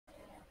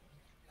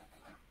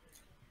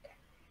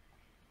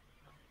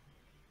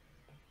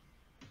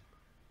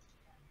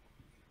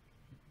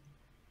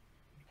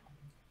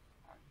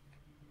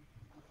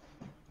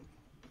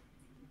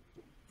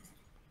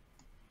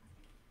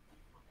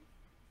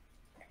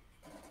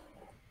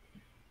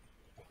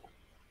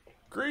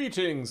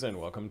Greetings and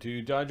welcome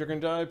to Die Jerk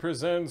and Die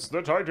presents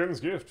The Titan's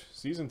Gift,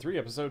 Season 3,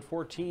 Episode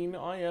 14.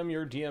 I am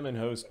your DM and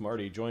host,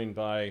 Marty, joined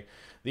by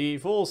the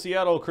full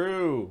Seattle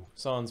crew.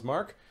 Sans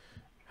Mark,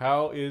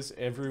 how is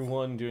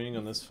everyone doing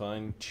on this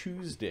fine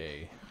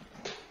Tuesday?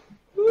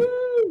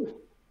 Woo!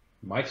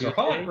 Mics are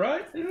hot,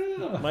 right?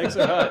 Yeah. Mics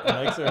are hot.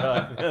 Mics are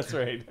hot. That's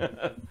right.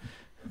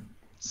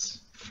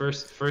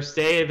 First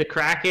day of the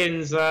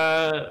Kraken's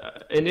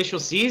initial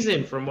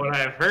season, from what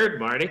I've heard,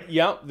 Marty.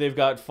 Yep, they've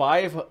got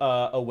 5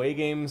 away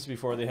games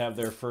before they have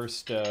their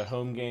first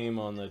home game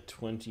on the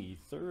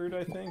 23rd,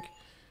 I think.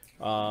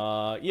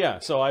 Yeah,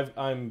 so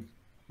I'm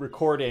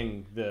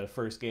recording the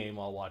first game.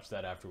 I'll watch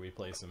that after we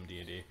play some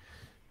D&D.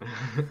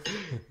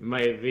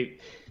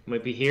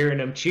 might be hearing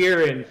them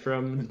cheering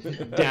from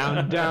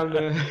down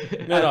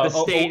the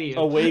stadium.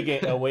 Away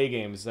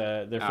games.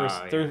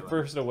 Their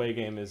first away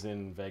game is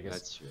in Vegas.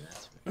 That's true.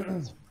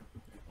 That's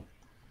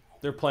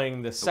They're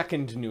playing the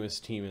second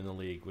newest team in the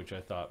league, which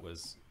I thought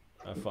was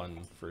a fun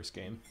first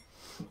game.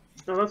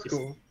 Oh, that's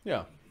cool.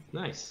 Yeah.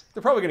 Nice.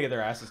 They're probably going to get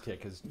their asses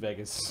kicked because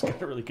Vegas has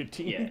got a really good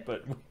team, Yeah.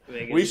 but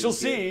Vegas we shall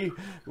see.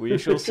 We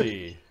shall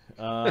see.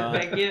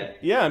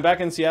 Yeah, I'm back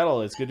in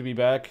Seattle. It's good to be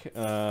back.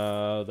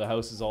 The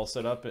house is all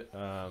set up,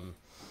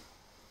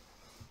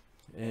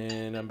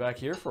 and I'm back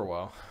here for a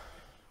while,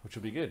 which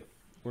will be good.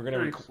 We're gonna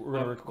record.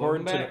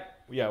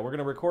 We're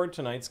gonna record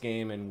tonight's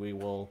game, and we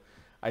will.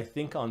 I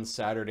think on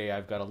Saturday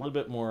I've got a little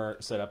bit more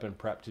set up and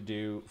prep to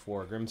do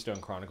for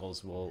Grimstone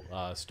Chronicles. We'll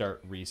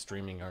start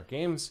re-streaming our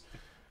games,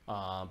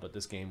 but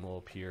this game will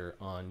appear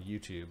on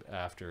YouTube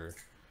after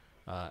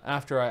I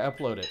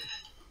upload it.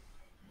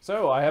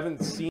 So I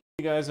haven't seen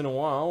you guys in a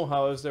while.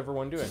 How is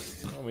everyone doing?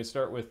 Let me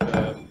start with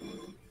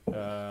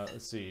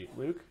let's see,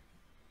 Luke,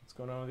 what's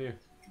going on with you?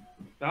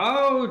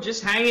 Oh,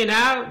 just hanging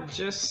out.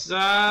 Just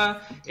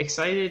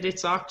excited.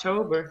 It's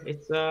October.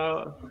 It's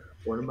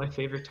one of my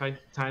favorite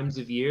times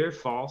of year.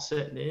 Fall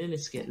setting in.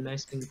 It's getting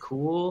nice and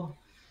cool.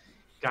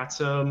 Got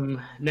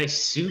some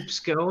nice soups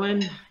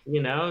going.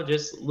 You know,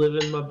 just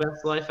living my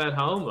best life at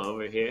home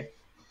over here.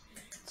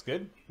 It's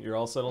good. You're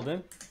all settled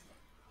in?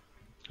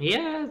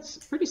 Yeah, it's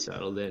pretty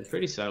settled in.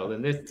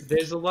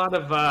 There's a lot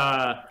of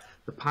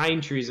the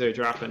pine trees are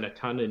dropping a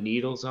ton of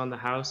needles on the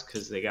house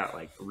because they got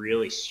like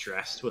really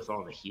stressed with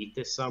all the heat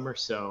this summer.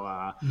 So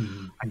I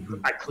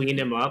cleaned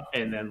them up,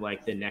 and then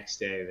like the next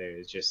day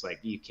there's just like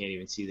you can't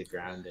even see the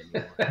ground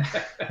anymore.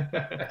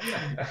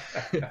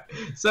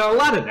 So a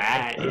lot of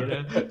that, you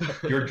know.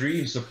 Your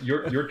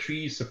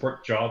trees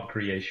support job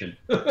creation.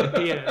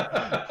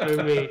 Yeah,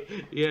 for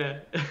me, yeah,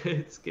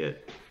 it's good.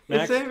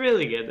 Max? It's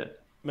really good.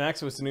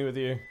 Max, what's new with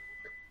you?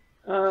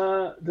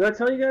 Did I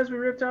tell you guys we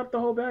ripped out the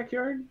whole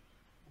backyard?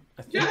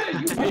 Yeah,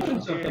 you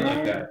mentioned something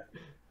like that.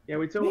 Yeah,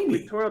 we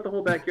tore out the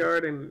whole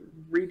backyard and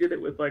redid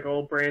it with like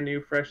all brand new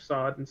fresh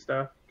sod and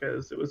stuff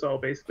because it was all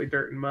basically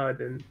dirt and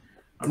mud. And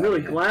I'm really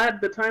glad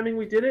the timing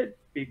we did it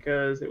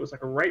because it was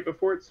like right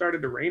before it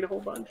started to rain a whole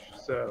bunch.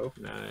 So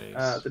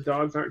Nice. the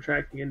dogs aren't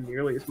tracking in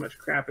nearly as much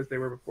crap as they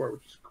were before,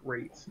 which is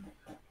great.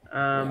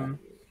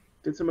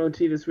 Did some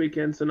OT this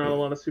weekend, so not a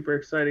lot of super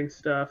exciting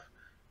stuff,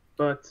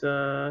 but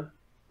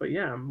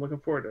yeah, I'm looking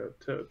forward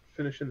to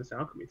finishing this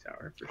alchemy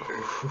tower for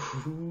sure.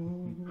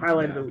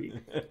 Highlight of the week.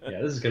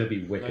 Yeah, this is gonna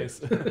be wicked.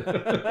 Nice.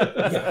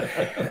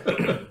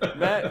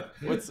 Matt,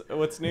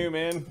 what's new,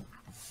 man?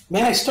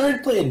 Man, I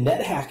started playing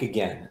NetHack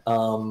again.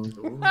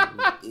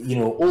 You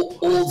know,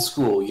 old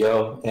school,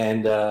 yo,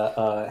 and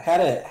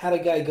had a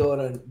guy going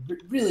on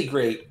really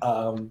great.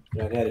 I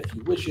had a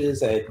few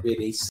wishes. I had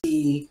great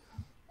AC.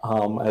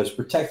 I was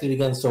protected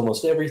against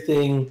almost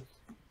everything.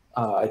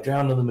 I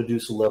drowned on the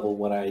Medusa level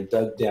when I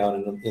dug down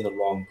in the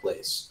wrong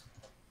place.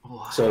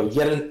 Wow. So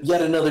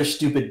yet another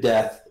stupid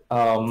death,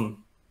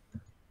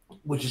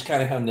 which is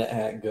kind of how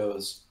NetHack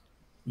goes.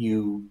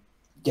 You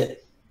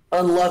get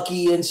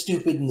unlucky and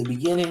stupid in the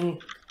beginning,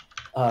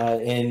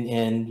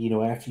 and you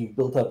know, after you've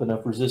built up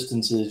enough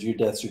resistances, your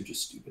deaths are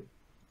just stupid.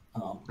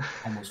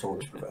 Almost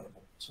always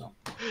preventable. So,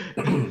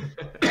 and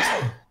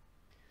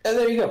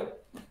there you go.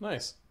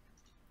 Nice.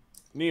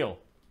 Neil.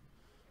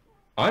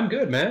 I'm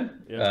good,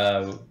 man.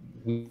 Yeah.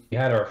 We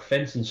had our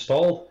fence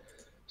installed,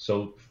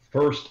 so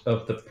first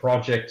of the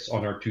projects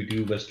on our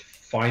to-do list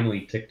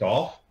finally ticked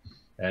off,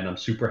 and I'm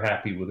super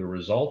happy with the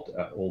result,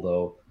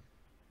 although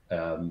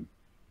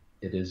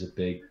it is a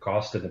big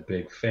cost and a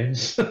big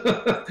fence.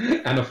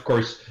 And of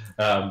course,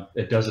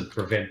 it doesn't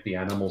prevent the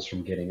animals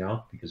from getting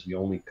out because we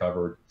only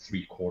covered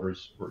 3/4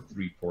 or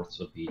 3/4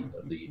 of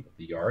the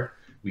yard.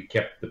 We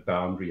kept the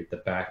boundary at the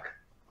back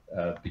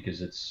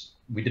because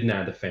we didn't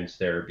add the fence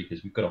there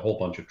because we've got a whole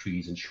bunch of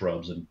trees and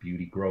shrubs and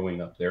beauty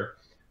growing up there.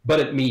 But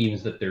it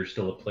means that there's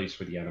still a place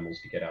for the animals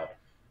to get out.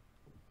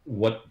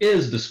 What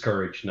is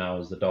discouraged now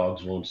is the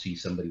dogs won't see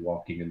somebody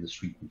walking in the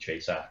street and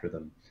chase after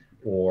them,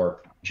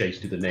 or chase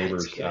to the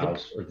neighbor's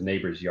house or the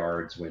neighbor's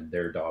yards when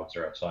their dogs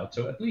are outside.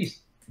 So at least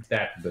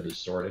that bit is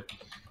sorted.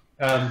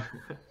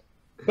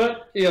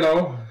 But, you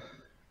know,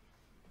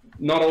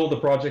 not all the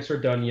projects are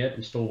done yet.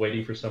 I'm still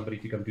waiting for somebody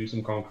to come do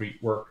some concrete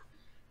work.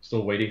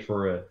 Still waiting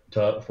for a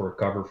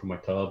cover for my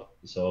tub.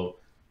 So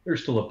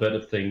there's still a bit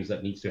of things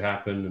that needs to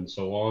happen and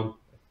so on.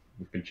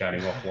 We've been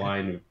chatting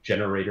offline with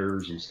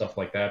generators and stuff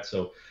like that.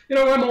 So, you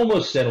know, I'm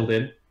almost settled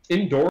in.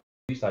 Indoors,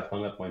 at least I've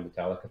hung up my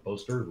Metallica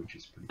poster, which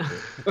is pretty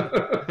cool.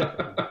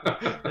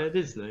 That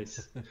is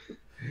nice.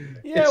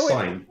 Yeah, it's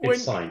signed.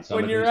 It's signed.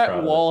 When you're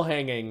at wall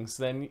hangings,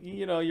 then,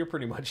 you know, you're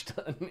pretty much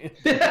done.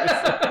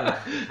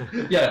 Yeah,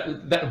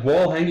 that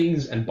wall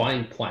hangings and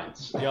buying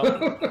plants.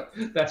 Yep.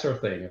 That's our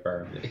thing,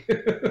 apparently.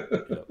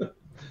 Yep.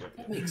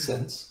 Makes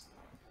sense.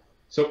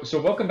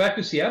 So welcome back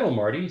to Seattle,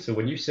 Marty. So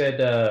when you said,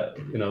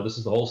 you know, this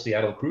is the whole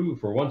Seattle crew,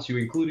 for once you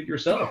included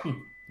yourself.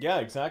 Yeah,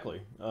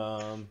 exactly.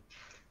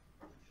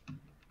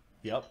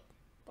 Yep.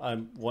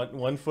 I'm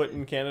one foot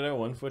in Canada,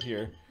 1 foot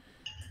here.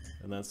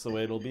 And that's the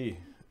way it'll be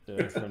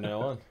from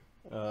now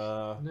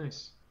on.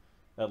 Nice.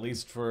 At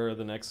least for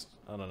the next,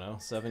 I don't know,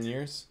 7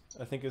 years,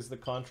 I think is the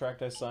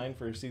contract I signed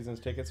for season's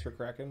tickets for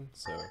Kraken.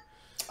 So.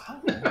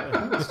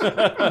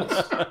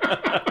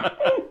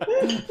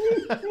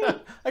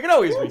 I can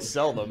always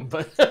resell them,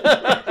 but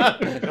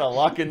I gotta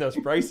lock in those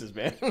prices,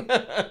 man.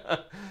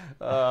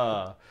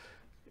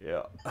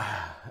 Yeah.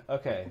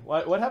 Okay.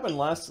 What happened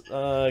last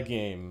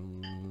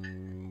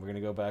game? We're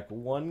gonna go back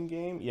one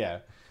game. Yeah.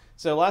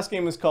 So last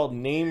game was called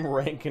Name,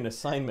 Rank, and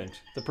Assignment.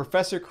 The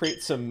professor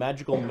creates some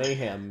magical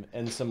mayhem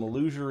and some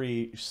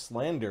illusory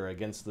slander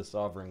against the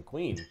Sovereign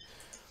Queen.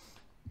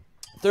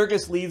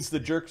 Thurgus leads the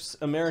Jerks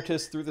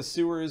Emeritus through the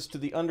sewers to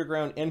the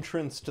underground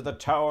entrance to the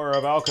Tower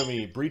of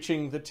Alchemy,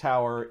 breaching the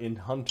tower in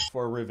hunt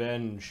for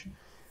revenge.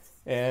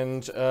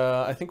 And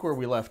I think where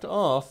we left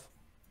off,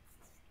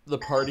 the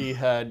party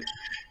had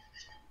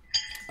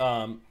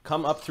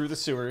come up through the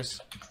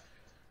sewers,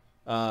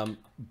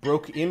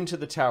 broke into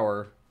the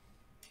tower,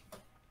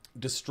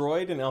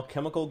 destroyed an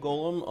alchemical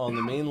golem on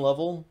the main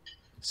level,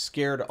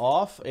 scared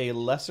off a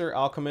lesser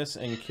alchemist,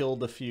 and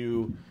killed a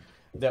few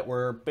that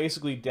were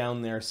basically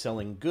down there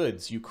selling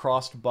goods. You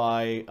crossed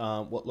by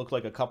what looked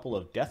like a couple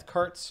of death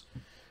carts.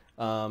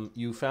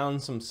 You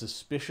found some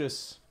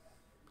suspicious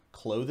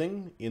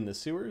clothing in the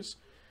sewers.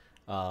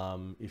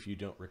 If you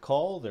don't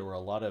recall, there were a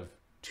lot of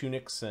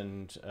tunics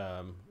and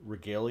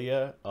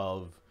regalia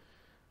of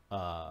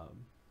the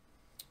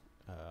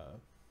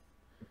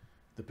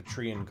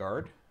Patreon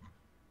Guard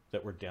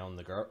that were down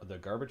the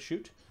garbage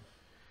chute.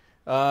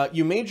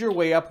 You made your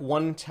way up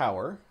one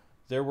tower.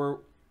 There were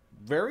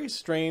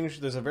there's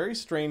a very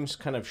strange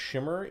kind of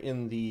shimmer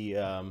in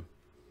the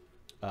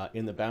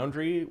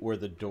boundary where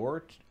the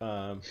door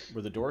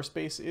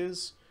space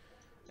is,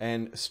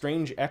 and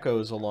strange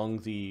echoes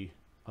along the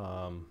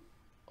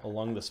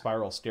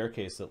spiral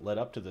staircase that led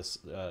up to this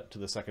to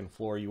the second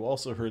floor. You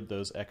also heard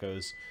those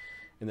echoes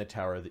in the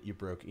tower that you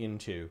broke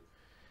into.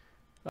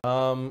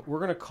 We're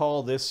gonna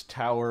call this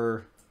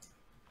tower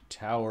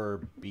Tower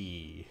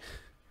B,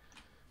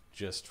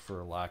 just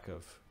for lack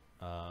of.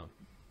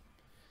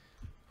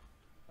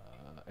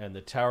 And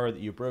the tower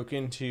that you broke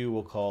into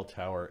we'll call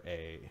Tower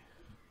A.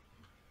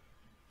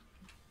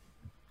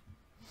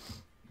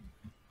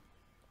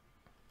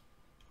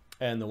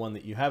 And the one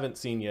that you haven't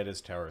seen yet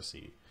is Tower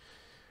C.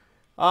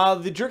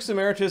 The Jerks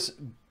Emeritus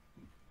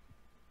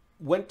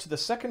went to the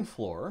second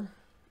floor,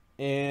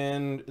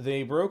 and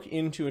they broke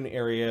into an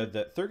area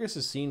that Thurgus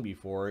has seen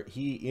before.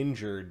 He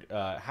injured,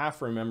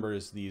 half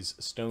remembers these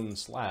stone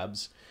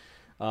slabs,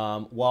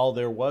 while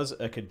there was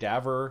a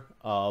cadaver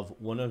of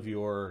one of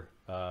your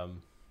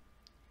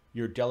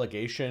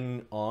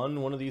delegation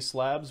on one of these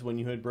slabs when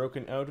you had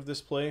broken out of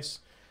this place.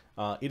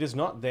 It is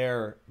not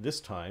there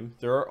this time.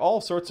 There are all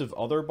sorts of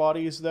other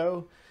bodies,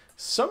 though,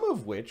 some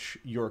of which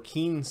your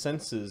keen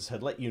senses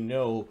had let you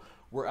know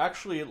were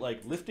actually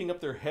like lifting up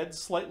their heads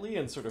slightly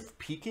and sort of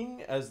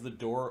peeking as the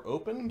door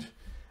opened.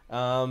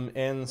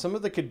 And some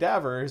of the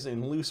cadavers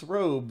in loose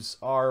robes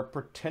are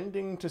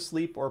pretending to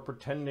sleep or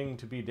pretending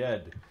to be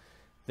dead.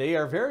 They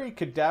are very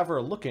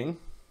cadaver looking.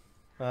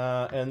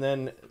 And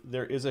then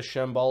there is a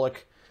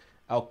shambolic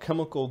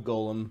alchemical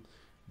golem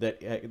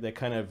that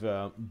kind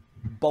of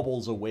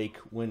bubbles awake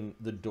when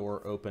the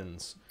door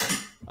opens.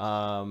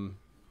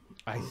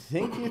 I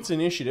think it's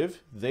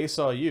initiative. They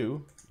saw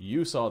you.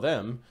 You saw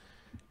them.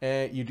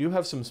 You do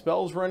have some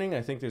spells running.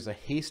 I think there's a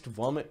haste,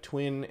 vomit,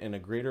 twin, and a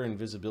greater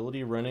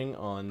invisibility running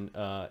on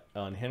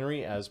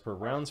Henry as per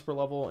rounds per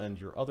level, and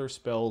your other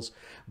spells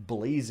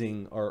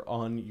blazing are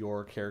on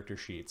your character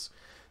sheets.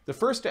 The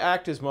first to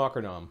act is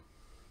Mockernam.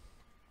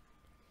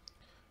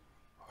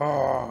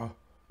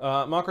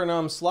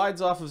 Mockernam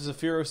slides off of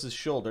Zephyros's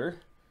shoulder,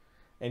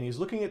 and he's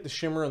looking at the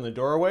shimmer in the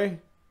doorway,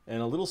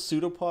 and a little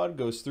pseudopod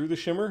goes through the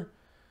shimmer.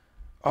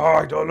 Oh,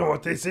 I don't know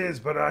what this is,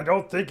 but I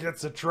don't think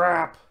it's a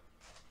trap.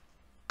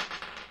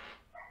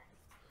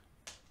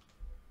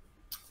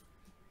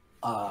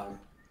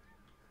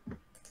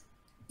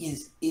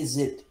 Is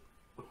it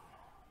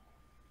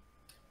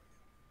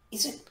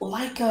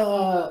like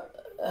a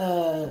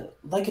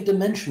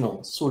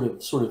dimensional sort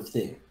of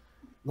thing,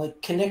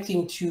 like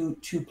connecting to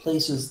two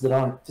places that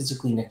aren't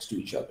physically next to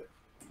each other?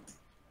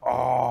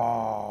 Oh.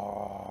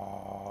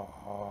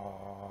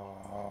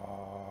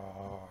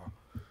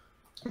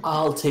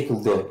 I'll take a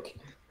look.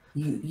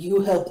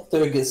 You help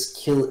Thurgus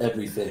kill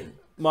everything.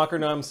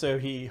 Makernam, so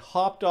he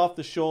hopped off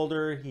the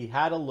shoulder, he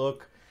had a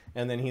look,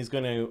 and then he's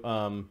going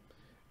to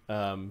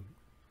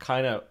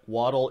kind of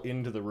waddle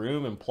into the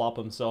room and plop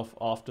himself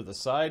off to the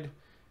side.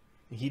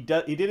 He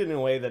did it in a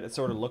way that it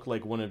sort of looked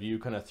like one of you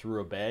kind of threw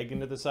a bag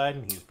into the side,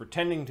 and he's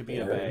pretending to be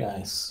a bag.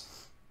 Nice.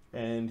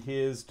 And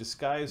his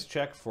disguise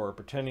check for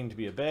pretending to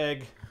be a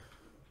bag.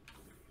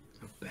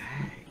 A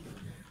bag?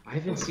 I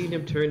haven't seen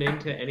him turn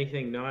into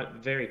anything not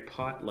very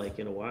pot-like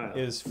in a while.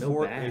 Is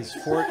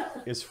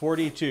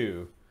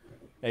 42.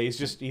 Yeah, he's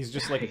just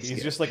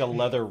like a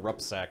leather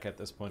rucksack at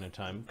this point in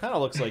time. Kind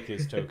of looks like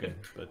his token,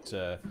 but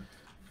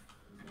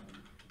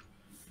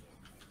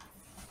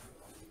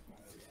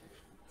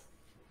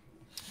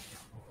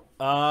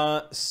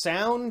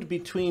sound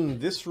between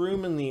this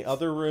room and the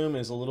other room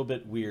is a little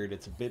bit weird.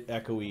 It's a bit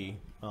echoey,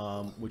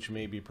 which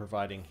may be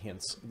providing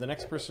hints. The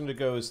next person to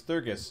go is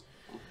Thurgus.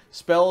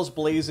 Spells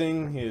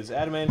blazing, his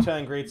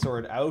adamantine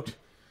greatsword out.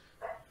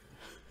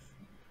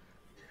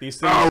 These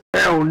things. Oh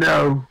hell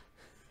no!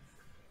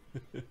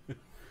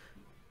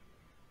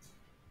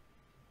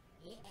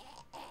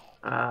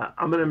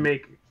 I'm gonna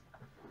make.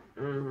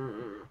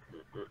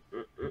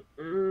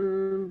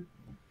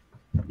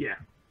 Yeah,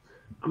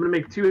 I'm gonna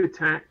make 2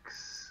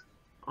 attacks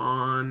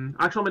on.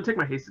 Actually, I'm gonna take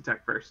my haste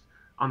attack first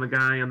on the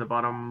guy on the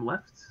bottom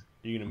left.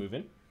 Are you gonna move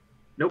in?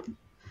 Nope.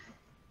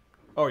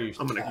 Oh,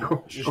 I'm gonna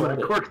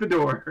cork the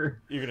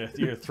door.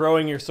 You're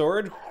throwing your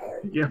sword?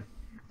 Yeah.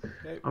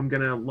 Okay. I'm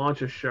gonna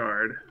launch a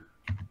shard.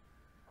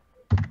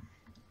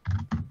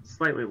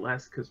 Slightly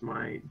less because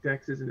my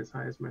dex isn't as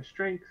high as my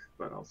strength,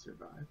 but I'll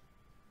survive.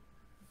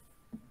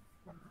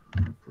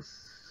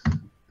 Plus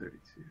 32.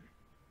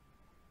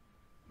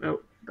 Oh,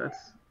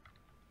 that's...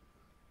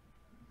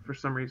 For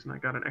some reason I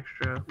got an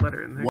extra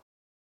letter in there. What?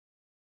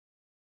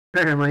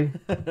 Apparently.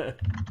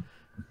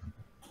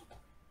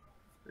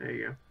 There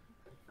you go.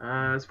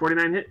 It's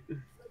 49 hit.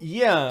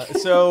 Yeah,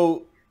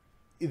 so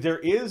there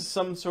is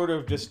some sort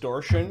of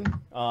distortion.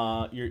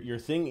 Your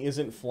thing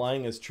isn't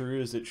flying as true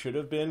as it should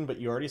have been, but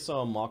you already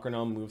saw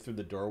Makernam move through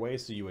the doorway,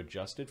 so you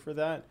adjusted for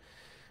that.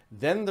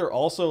 Then they're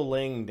also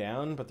laying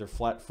down, but they're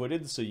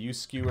flat-footed, so you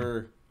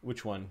skewer...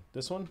 Which one?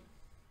 This one?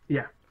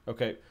 Yeah.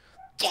 Okay.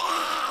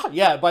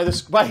 Yeah, by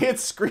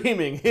its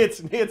screaming,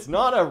 it's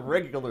not a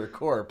regular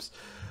corpse.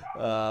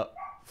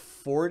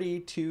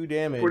 42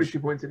 damage. 42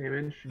 points of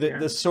damage.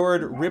 The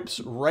sword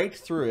rips right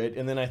through it,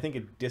 and then I think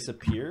it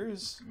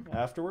disappears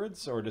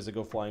afterwards, or does it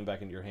go flying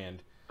back into your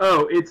hand?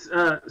 Oh, it's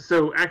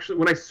so actually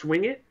when I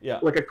swing it, yeah,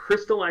 like a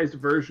crystallized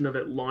version of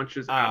it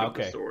launches out of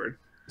the sword.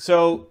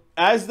 So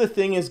as the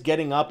thing is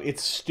getting up,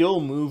 it's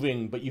still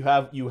moving, but you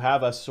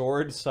have a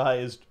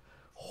sword-sized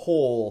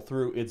hole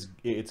through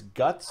its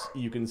guts.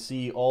 You can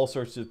see all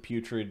sorts of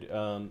putrid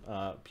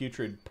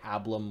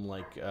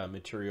pablum-like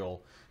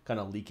material kind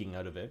of leaking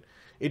out of it.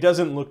 It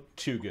doesn't look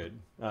too good.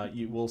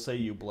 You will say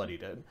you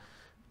bloodied it.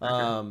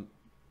 Okay.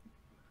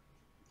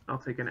 I'll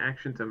take an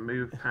action to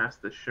move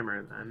past the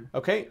shimmer then.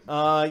 Okay.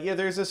 Yeah,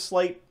 there's a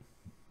slight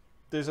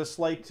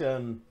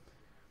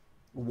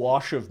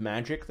wash of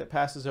magic that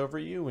passes over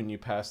you when you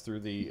pass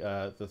through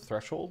the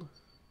threshold,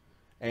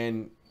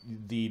 and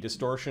the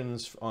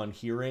distortions on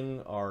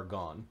hearing are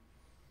gone.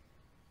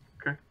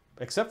 Okay.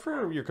 Except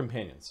for your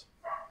companions.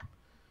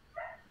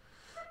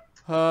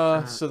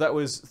 So that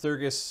was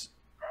Thurgus.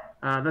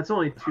 That's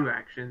only 2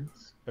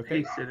 actions.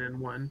 Okay. Pasted in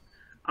 1.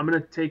 I'm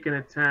gonna take an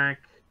attack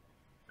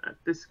at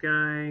this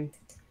guy.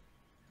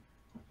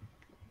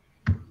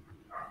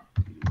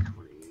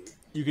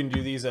 You can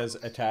do these as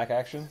attack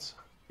actions.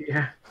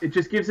 Yeah, it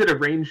just gives it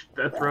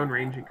a thrown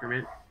range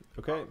increment.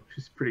 Okay. Which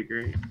is pretty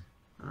great.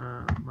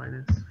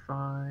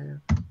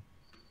 -5.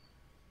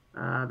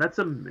 That's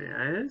a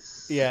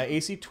miss. Yeah,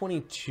 AC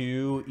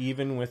 22,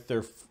 even with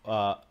their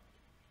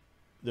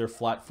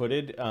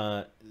flat-footed,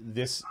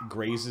 this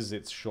grazes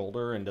its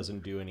shoulder and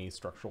doesn't do any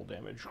structural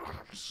damage.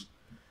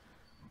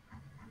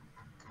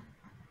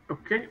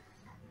 Okay.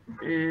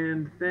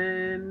 And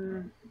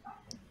then...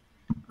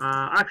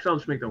 actually, I'll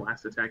just make the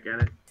last attack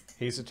at it.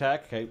 Haste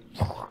attack, okay.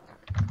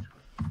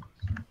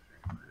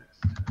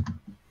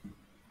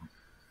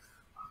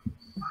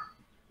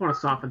 I want to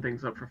soften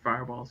things up for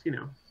fireballs. You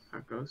know how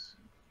it goes.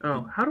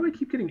 Oh, how do I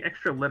keep getting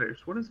extra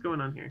letters? What is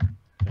going on here?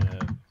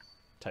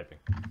 Typing.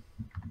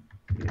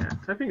 Yeah,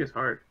 typing is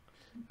hard.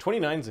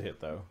 29's a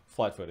hit, though.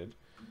 Flat-footed.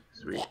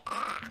 Sweet.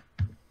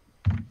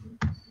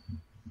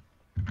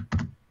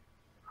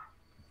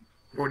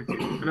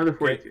 42. Another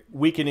 42. Okay.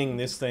 Weakening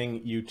this thing,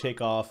 you take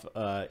off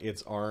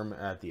its arm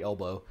at the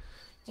elbow.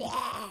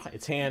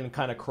 Its hand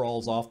kind of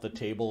crawls off the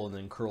table and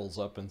then curls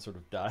up and sort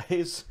of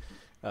dies.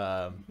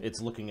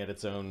 It's looking at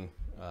its own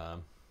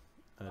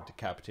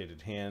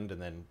decapitated hand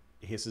and then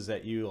hisses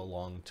at you. A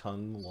long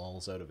tongue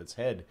lolls out of its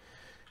head.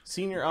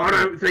 Senior I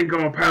don't think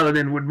our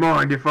paladin would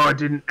mind if I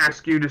didn't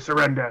ask you to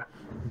surrender.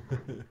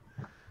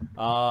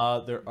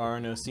 There are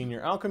no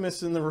senior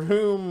alchemists in the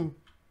room.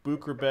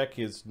 Bukerbeck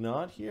is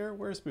not here.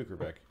 Where's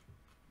Bukerbeck?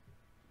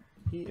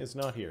 He is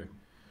not here.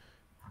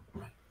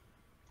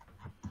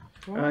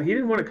 He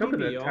didn't want to come to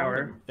the Maybe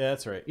tower. Yeah,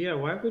 that's right. Yeah,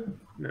 why would...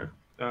 No.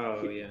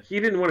 Oh, yeah. He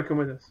didn't want to come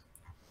with us.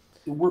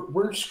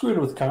 We're screwed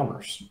with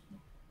commerce.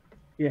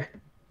 Yeah.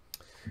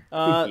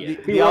 The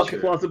He wants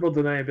plausible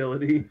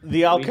deniability.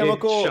 The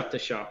alchemical We did shut the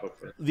shop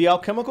open. The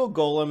alchemical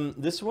golem,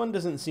 this one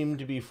doesn't seem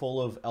to be full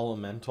of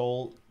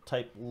elemental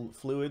type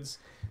fluids.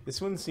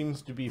 This one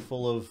seems to be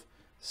full of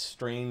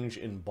strange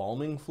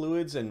embalming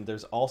fluids, and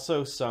there's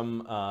also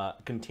some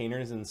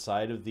containers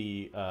inside of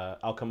the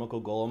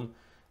alchemical golem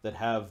that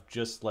have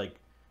just like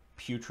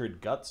putrid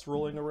guts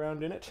rolling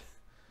around in it.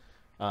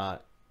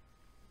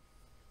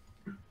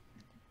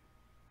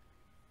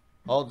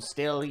 Hold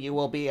still, you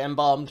will be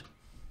embalmed.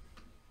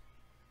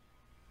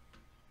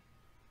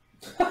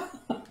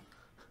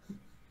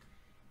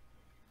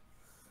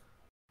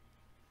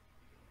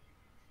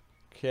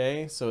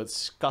 Okay, so it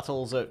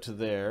scuttles out to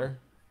there.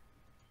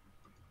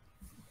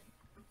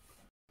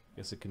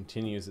 Guess it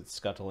continues its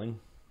scuttling.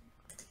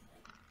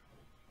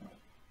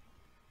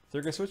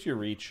 Thurgus, what's your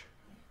reach?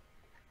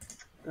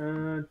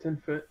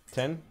 10 foot.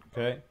 10?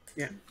 Okay.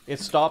 Yeah. It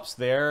stops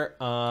there.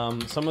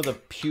 Some of the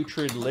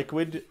putrid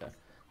liquid...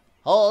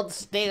 Hold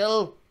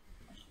still!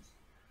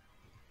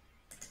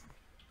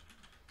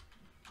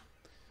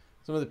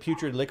 Some of the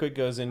putrid liquid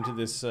goes into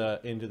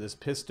this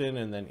piston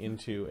and then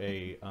into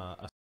a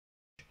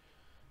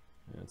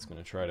it's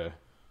going to try to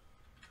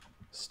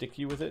stick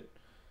you with it.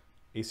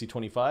 AC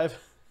 25.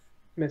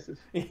 Misses.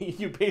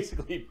 You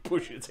basically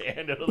push its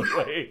hand out of the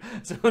way.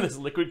 So when this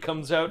liquid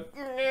comes out,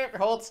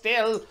 hold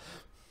still.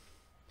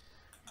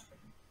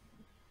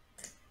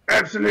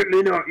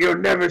 Absolutely not. You're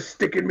never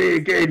sticking me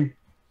again.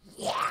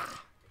 Yeah.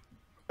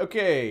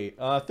 Okay,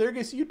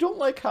 Thurgus, you don't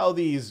like how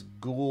these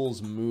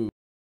ghouls move.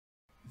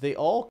 They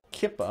all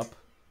kip up.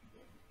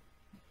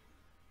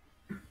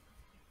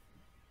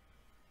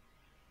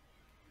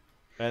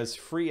 As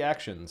free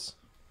actions.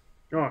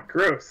 Oh,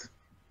 gross.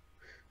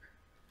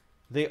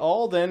 They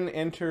all then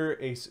enter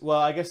a... Well,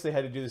 I guess they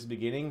had to do this at the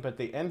beginning, but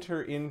they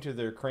enter into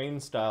their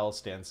crane-style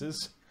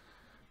stances.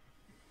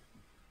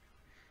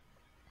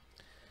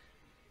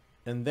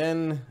 And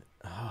then...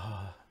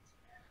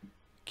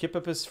 Kip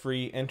up is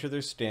free, enter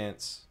their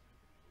stance,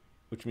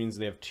 which means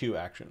they have 2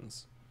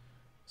 actions.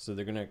 So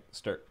they're going to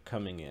start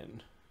coming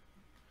in.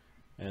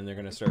 And they're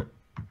going to start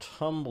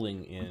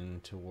tumbling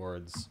in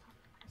towards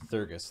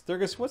Thurgus.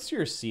 Thurgus, what's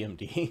your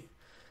CMD?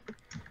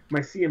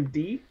 My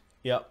CMD?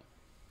 Yep.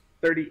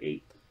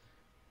 38.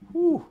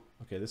 Whew.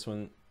 Okay, this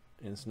one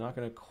is not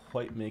going to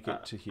quite make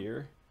it to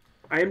here.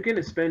 I am going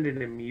to spend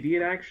an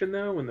immediate action,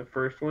 though, when the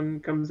first one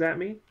comes at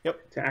me.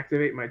 Yep. To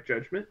activate my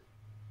judgment.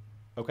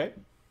 Okay.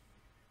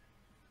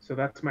 So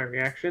that's my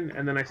reaction,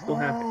 and then I still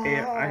have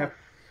I have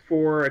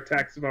 4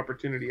 attacks of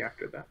opportunity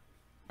after that.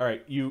 All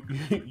right, you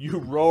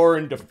roar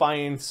in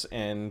defiance,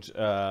 and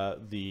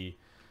the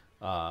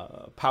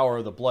power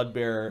of the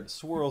Bloodbear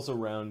swirls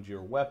around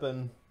your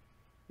weapon.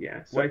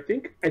 Yeah, so I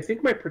think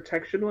my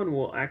protection one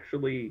will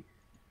actually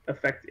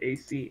affect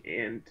AC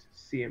and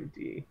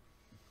CMD.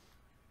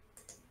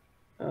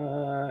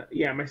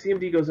 Yeah, my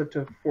CMD goes up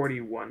to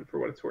 41 for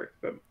what it's worth,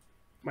 but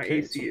my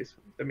AC is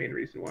the main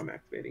reason why I'm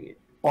activating it.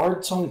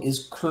 Bard Song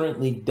is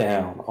currently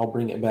down. I'll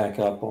bring it back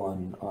up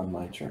on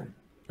my turn.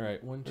 All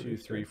right, 1, 2,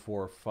 3,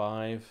 4,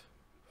 5.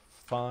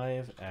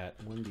 5 at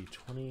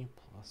 1d20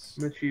 plus...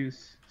 I'm going to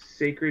choose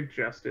Sacred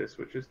Justice,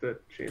 which is the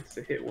chance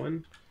to hit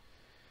one.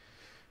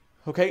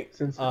 Okay.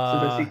 Since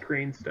I see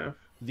crane stuff.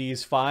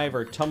 These 5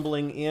 are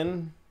tumbling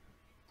in.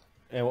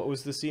 And what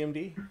was the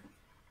CMD?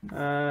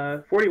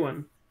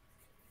 41.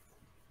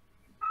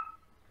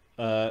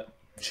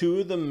 2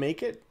 of them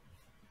make it,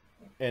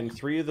 and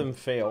 3 of them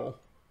fail.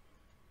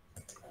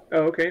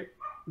 Oh, okay.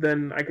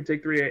 Then I could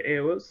take 3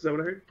 AOs. Is that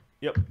what I heard?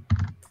 Yep.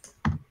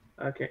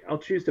 Okay, I'll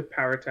choose to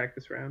power attack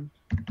this round.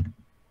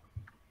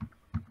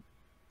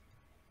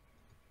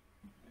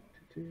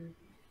 So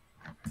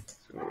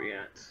where are we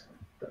at?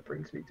 That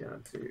brings me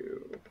down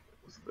to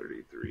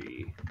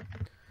 33.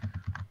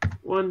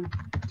 1,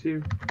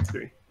 2,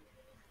 3.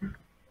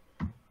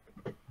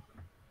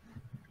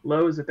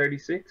 Low is a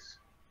 36.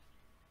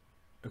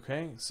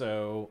 Okay,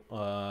 so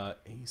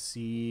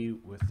AC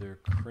with their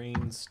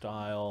crane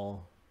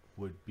style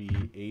would be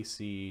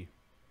AC.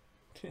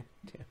 Damn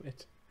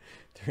it.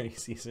 Their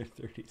ACs are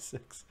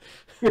 36.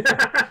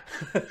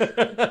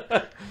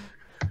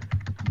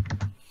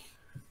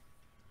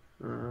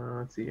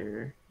 Let's see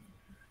here.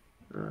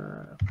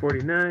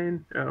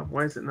 49. Oh,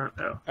 why is it not?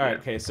 Oh. All right,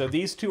 okay, so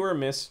these 2 are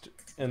missed,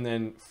 and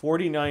then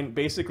 49,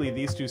 basically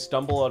these 2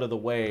 stumble out of the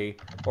way,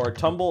 or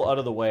tumble out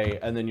of the way,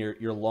 and then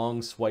your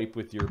long swipe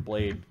with your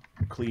blade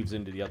cleaves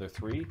into the other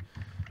 3.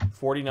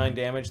 49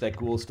 damage, that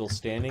ghoul is still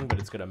standing, but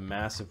it's got a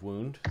massive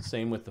wound.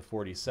 Same with the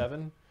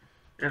 47.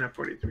 And a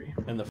 43.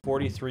 And the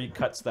 43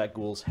 cuts that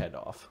ghoul's head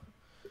off.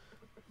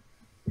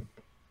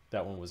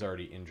 That one was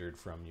already injured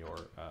from your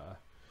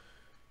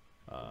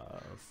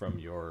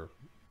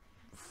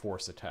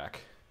force attack.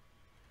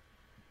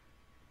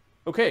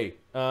 Okay,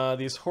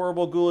 these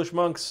horrible ghoulish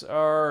monks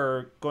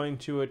are going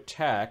to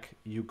attack.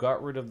 You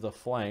got rid of the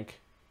flank.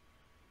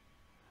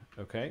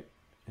 Okay,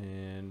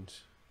 and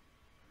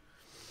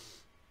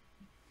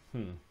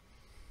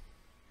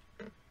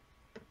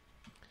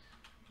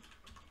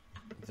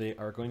They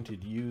are going to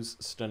use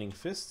Stunning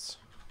Fists.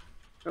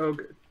 Oh,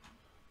 good.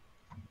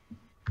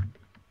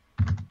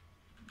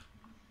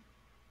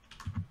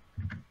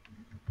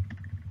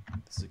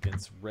 This is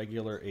against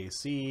regular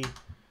AC.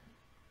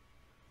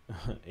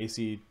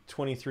 AC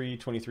 23,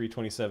 23,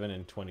 27,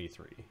 and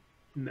 23.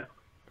 No.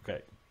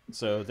 Okay.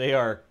 So they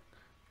are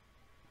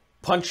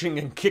punching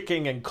and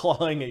kicking and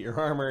clawing at your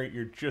armor.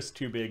 You're just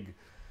too big.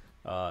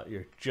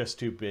 You're just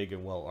too big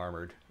and well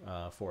armored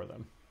for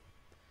them.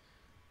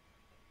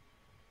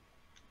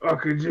 I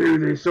could do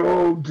this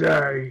all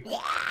day.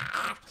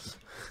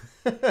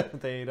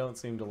 They don't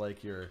seem to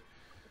like your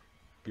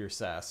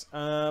sass.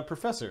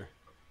 Professor.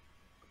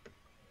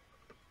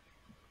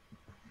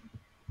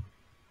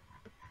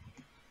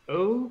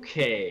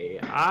 Okay,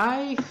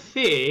 I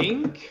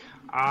think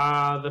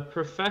the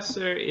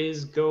professor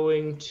is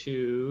going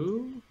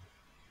to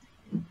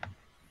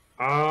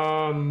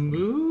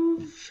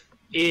move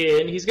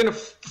in. He's going to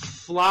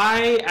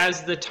fly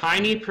as the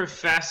tiny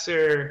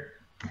professor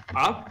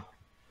up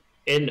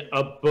and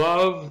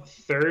above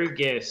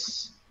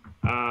Thurgus.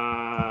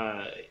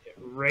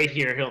 Right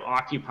here, he'll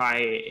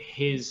occupy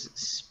his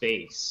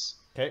space.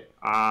 Okay.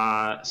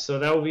 So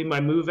that will be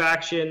my move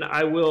action.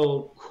 I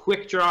will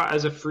quick draw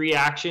as a free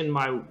action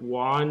my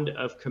Wand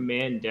of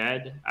Command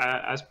Dead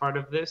as part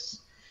of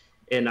this.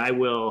 And I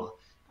will...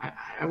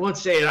 I won't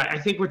say it. I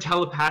think we're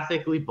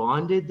telepathically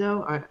bonded,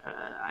 though.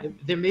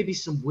 There may be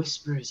some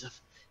whispers of...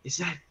 Is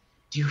that...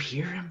 Do you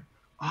hear him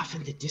off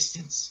in the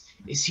distance?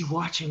 Is he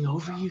watching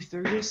over you,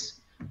 Thurgus?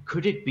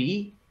 Could it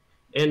be?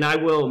 And I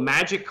will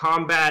magic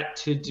combat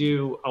to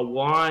do a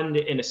wand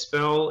and a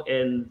spell,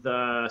 and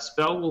the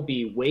spell will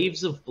be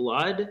Waves of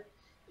Blood,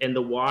 and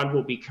the wand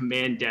will be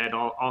Command Dead.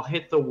 I'll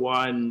hit the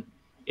one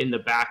in the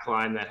back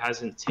line that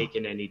hasn't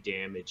taken any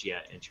damage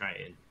yet and try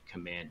and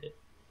command it.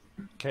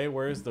 Okay,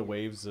 where is the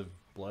Waves of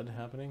Blood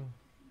happening?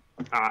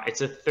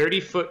 It's a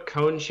 30-foot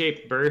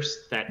cone-shaped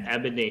burst that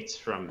emanates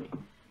from me.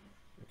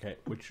 Okay,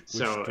 which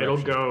so direction? It'll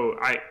go...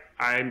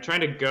 I'm trying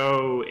to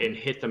go and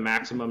hit the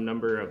maximum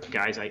number of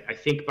guys. I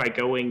think by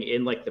going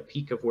in like the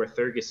peak of where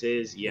Thurgus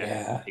is,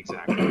 yeah.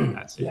 Exactly.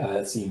 That's it. Yeah,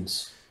 that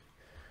seems...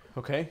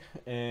 Okay,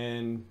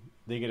 and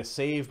they get a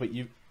save, but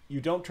you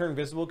don't turn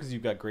visible because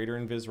you've got Greater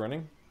Invis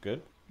running.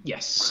 Good.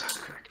 Yes,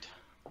 correct.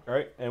 All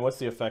right, and what's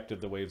the effect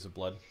of the Waves of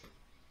Blood?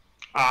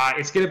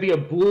 It's going to be a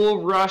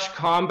bull rush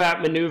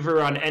combat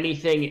maneuver on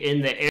anything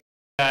in the area.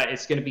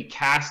 It's going to be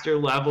caster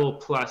level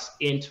plus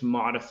int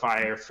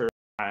modifier for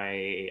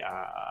my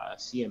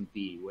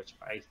CMB, which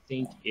I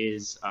think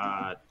is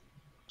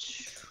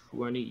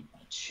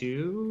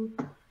 22.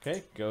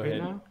 Okay, go right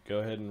ahead. now? Go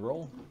ahead and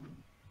roll.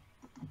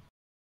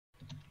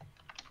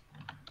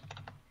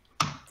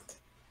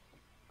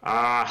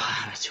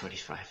 Ah,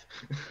 25.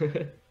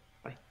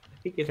 I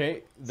think it's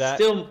Okay,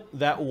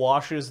 that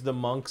washes the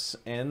monks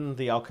and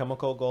the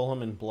alchemical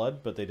golem in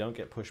blood, but they don't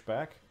get pushed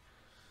back.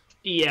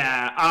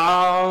 Yeah.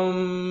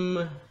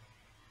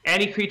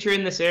 Any creature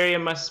in this area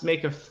must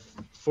make a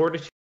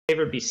fortitude save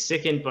or be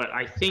sickened, but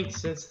I think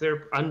since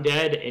they're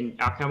undead and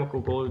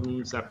alchemical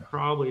golems, that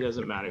probably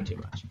doesn't matter too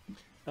much.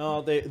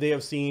 Oh, they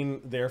have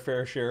seen their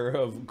fair share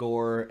of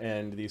gore,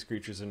 and these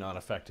creatures are not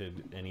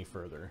affected any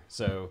further.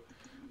 So,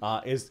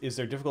 is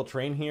there difficult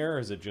terrain here, or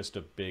is it just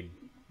a big,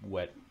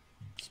 wet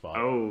spot?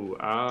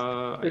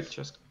 Oh, it's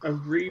just a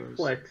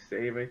reflex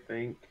save, I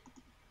think,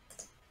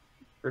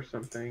 or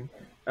something.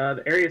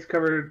 The area is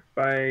covered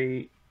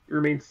by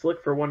remains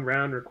slick for 1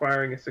 round,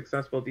 requiring a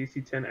successful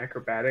DC 10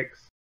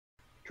 acrobatics,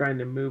 trying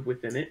to move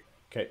within it.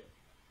 Okay.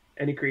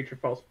 Any creature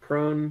falls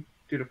prone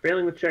due to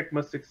failing the check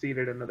must succeed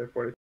at another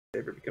fortitude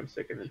save or become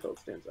sickened until it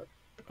stands up.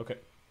 Okay.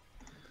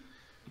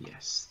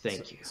 Yes,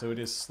 thank you. So it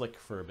is slick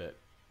for a bit.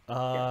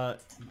 Yeah.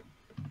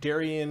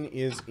 Darian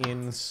is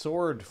in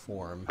sword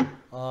form.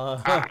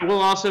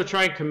 We'll also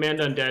try and command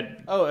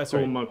undead. Oh, that's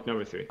right. Monk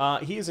number 3.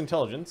 He is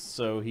intelligence,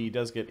 so he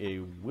does get a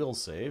will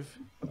save.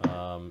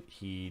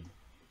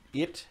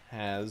 It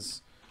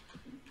has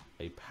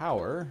a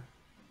power.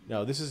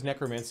 No, this is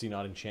necromancy,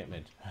 not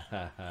enchantment.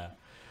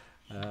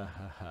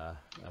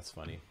 That's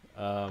funny.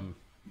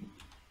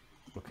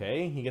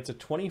 Okay, he gets a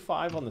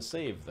 25 on the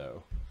save,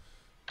 though.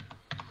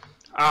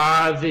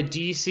 The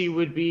DC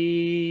would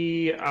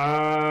be...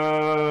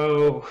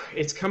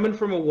 it's coming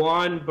from a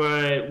 1,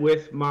 but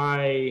with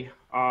my...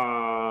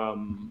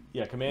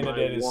 yeah, Commanded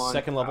Dead is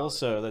 2nd level,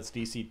 so that's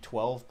DC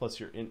 12 plus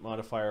your int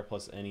modifier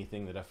plus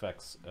anything that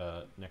affects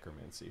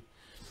necromancy.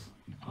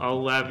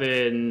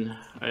 11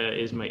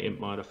 is my int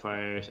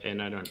modifier, and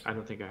I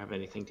don't think I have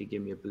anything to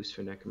give me a boost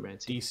for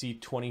necromancy.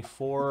 DC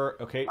 24.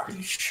 Okay. Are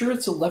you sure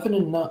it's 11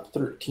 and not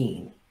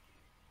 13?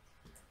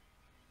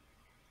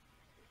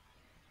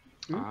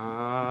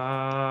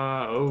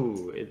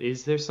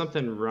 Is there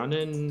something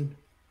running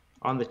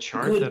on the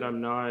chart that I'm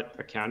not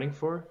accounting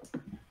for?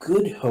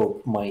 Good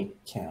Hope might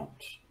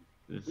count.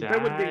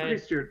 That would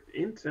increase your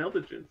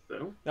intelligence,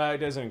 though. No, it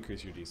doesn't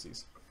increase your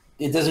DCs.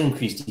 It doesn't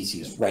increase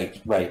DCs,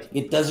 right.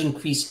 It does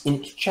increase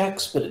int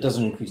checks, but it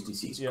doesn't increase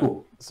DCs. Yeah.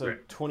 Cool. So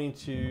Right.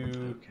 22,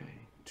 Okay.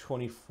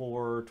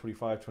 24,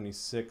 25,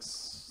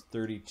 26,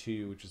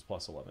 32, which is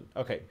plus 11.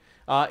 Okay.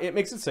 It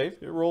makes it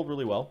safe. It rolled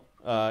really well.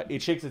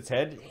 It shakes its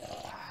head,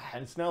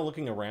 and it's now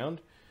looking around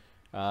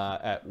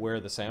at where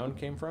the sound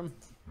came from.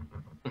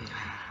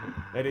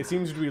 And it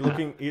seems to be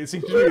looking. It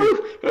seems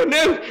to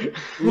be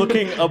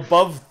looking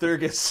above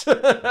Thurgus.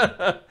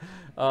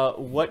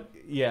 What?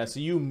 Yeah. So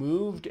you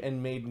moved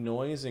and made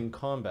noise in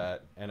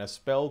combat, and a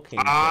spell came.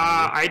 From you.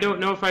 I don't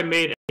know if I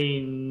made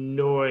any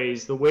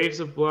noise. The waves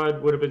of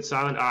blood would have been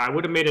silent. I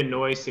would have made a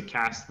noise to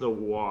cast the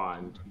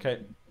wand.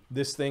 Okay.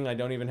 This thing, I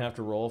don't even have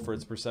to roll for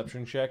its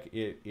perception check.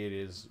 It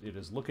is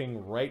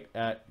looking right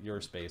at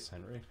your space,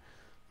 Henry.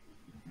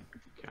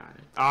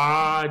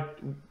 Got it.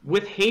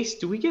 With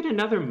haste, do we get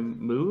another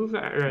move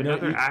or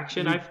another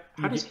action?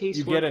 How does haste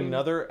work? You get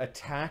another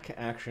attack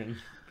action.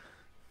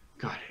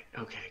 Got it.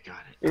 Okay,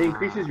 got it. It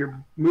increases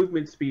your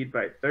movement speed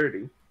by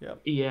 30. Yep.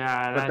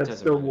 Yeah, but that's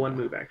still one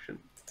move action.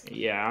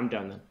 Yeah, I'm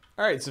done then.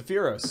 All right,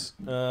 Zephyros,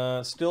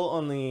 still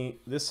on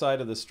this side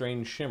of the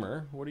strange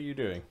shimmer. What are you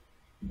doing?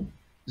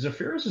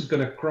 Zephyros is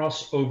going to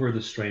cross over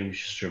the strange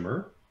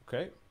shimmer.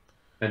 Okay.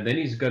 And then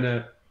he's going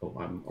to... Oh,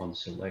 I'm on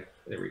select.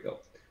 There we go.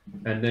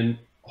 And then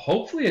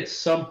hopefully at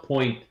some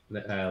point...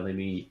 let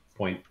me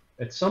point...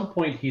 At some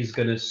point he's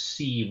going to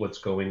see what's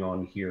going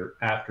on here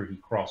after he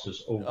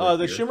crosses over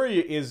the here. shimmer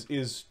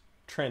is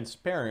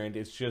transparent.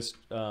 It's just...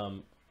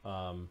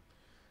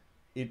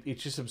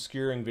 it's just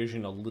obscuring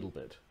vision a little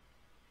bit.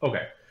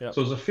 Okay. Yep.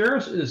 So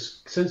Zephyros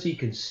is, since he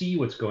can see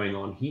what's going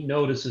on, he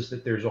notices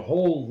that there's a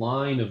whole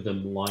line of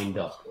them lined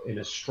up in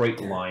a straight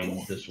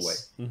line this way.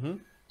 Mm-hmm.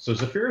 So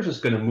Zephyros is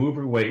going to move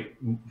away,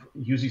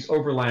 use his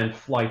overland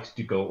flight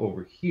to go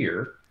over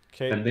here,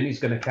 and then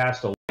he's going to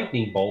cast a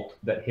lightning bolt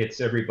that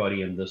hits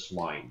everybody in this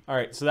line. All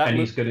right, so that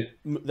he's going to...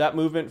 that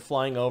movement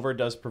flying over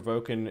does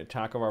provoke an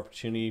attack of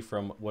opportunity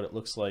from what it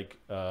looks like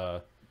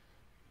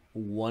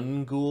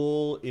one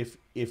ghoul.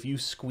 If you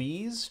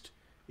squeezed,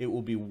 it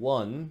will be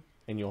 1.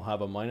 And you'll have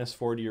a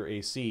 -4 to your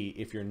AC.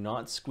 If you're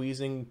not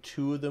squeezing,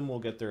 2 of them will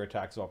get their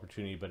attacks of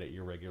opportunity, but at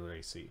your regular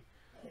AC.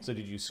 So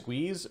did you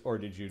squeeze or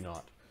did you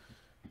not?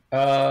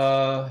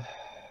 I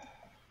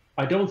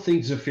don't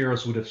think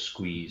Zephyros would have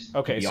squeezed.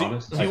 Okay, to be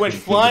honest. so you went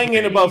flying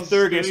in above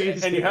Thurgus,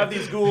 and you have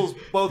these ghouls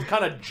both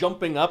kind of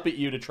jumping up at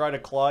you to try to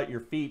claw at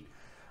your feet.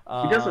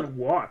 He doesn't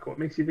walk. What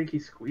makes you think he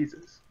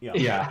squeezes?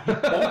 Yeah.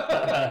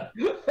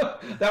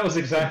 That was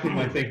exactly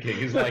my thinking.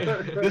 He's like,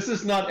 this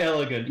is not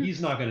elegant. He's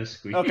not going to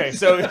squeeze. Okay,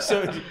 so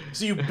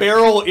you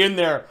barrel in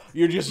there.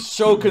 You're just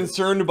so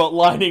concerned about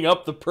lining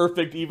up the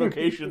perfect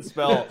evocation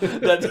spell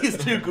that these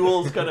 2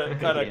 ghouls kind of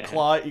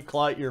claw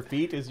at your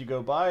feet as you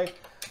go by.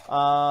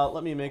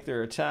 Let me make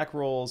their attack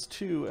rolls.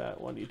 2 at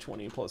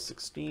 1d20 plus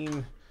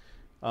 16.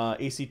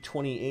 AC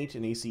 28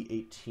 and AC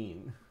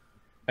 18.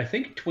 I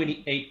think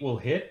 28 will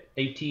hit.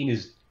 18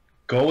 is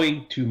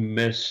going to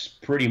miss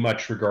pretty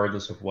much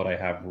regardless of what I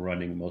have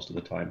running most of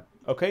the time.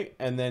 Okay,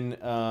 and then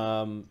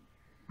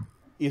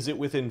is it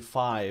within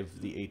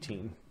 5, the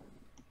 18?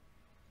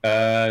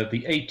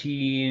 The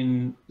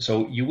 18,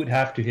 so you would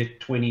have to hit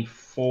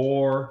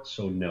 24,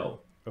 so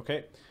no.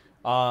 Okay,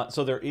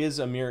 so there is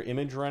a mirror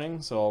image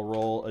running, so I'll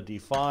roll a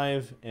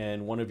d5,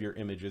 and one of your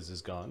images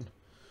is gone.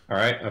 All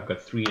right, I've got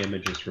 3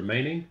 images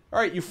remaining. All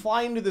right, you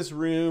fly into this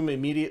room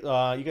immediately.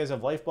 You guys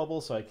have life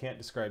bubbles, so I can't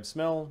describe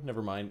smell.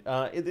 Never mind.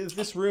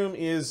 This room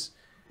is...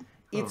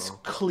 It's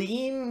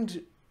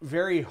cleaned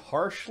very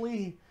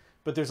harshly,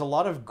 but there's a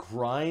lot of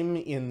grime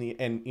in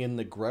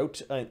the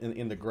grout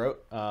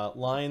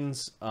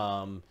lines,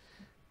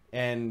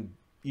 and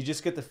you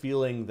just get the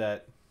feeling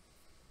that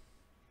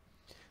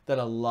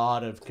a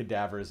lot of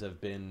cadavers have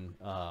been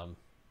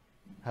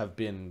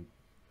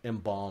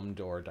embalmed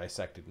or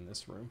dissected in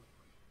this room.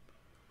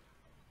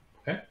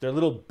 Okay. There are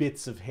little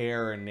bits of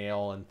hair and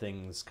nail and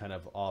things kind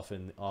of off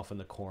in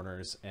the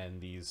corners, and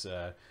these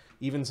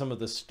even some of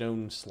the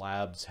stone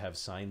slabs have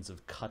signs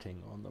of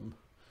cutting on them.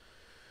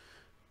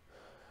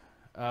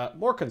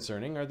 More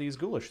concerning are these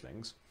ghoulish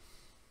things.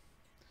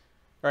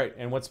 All right,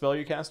 and what spell are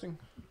you casting?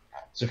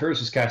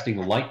 Zephyros is casting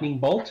Lightning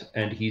Bolt,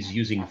 and he's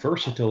using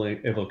Versatile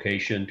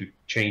Evocation to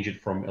change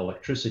it from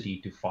electricity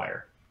to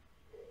fire.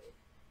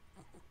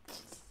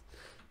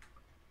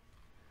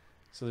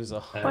 So there's a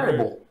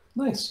Firebolt.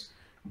 Nice.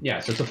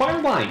 Yeah, so it's a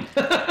fire line.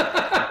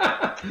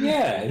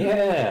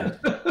 Yeah.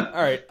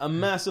 All right, a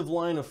massive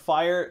line of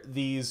fire.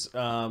 These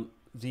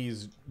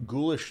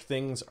ghoulish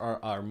things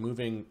are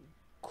moving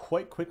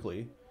quite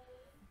quickly.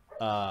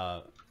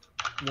 One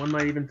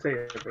might even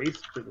say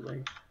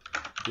evasively.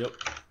 Yep.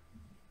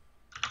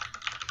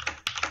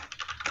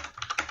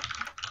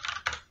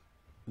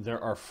 There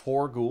are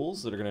 4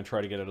 ghouls that are going to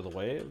try to get out of the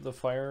way of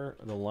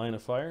the line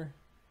of fire.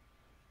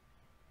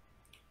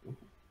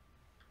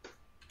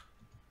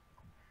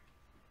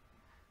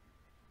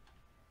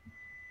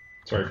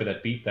 Sorry for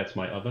that beep. That's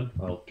my oven.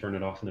 I'll turn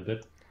it off in a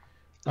bit.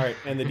 All right,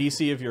 and the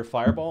DC of your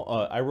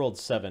fireball, I rolled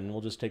 7.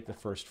 We'll just take the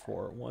first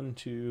 4. 1,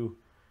 2,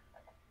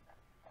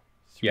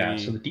 3. Yeah,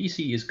 so the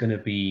DC is going to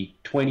be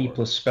 20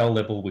 plus spell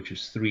level, which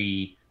is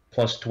 3,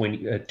 plus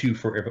 2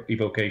 for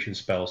evocation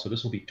spell. So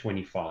this will be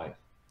 25.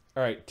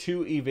 All right,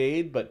 2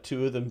 evade, but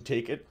 2 of them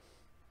take it.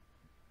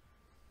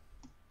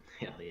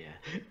 Hell yeah.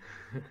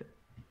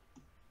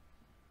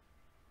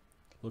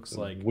 Looks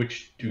like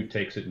which 2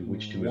 takes it and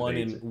which 2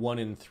 evades it? 1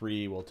 in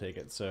 3 will take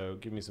it. So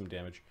give me some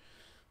damage.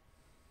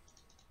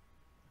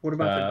 What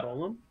about the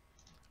golem?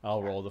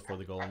 I'll roll for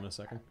the golem in a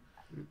second.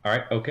 All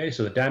right. Okay.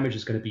 So the damage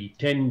is going to be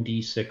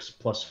 10d6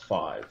 plus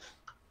 5.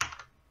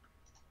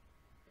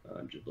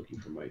 I'm just looking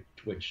for my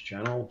Twitch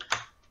channel.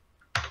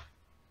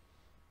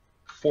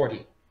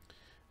 40.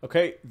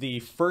 Okay,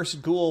 the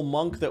first ghoul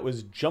monk that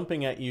was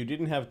jumping at you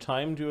didn't have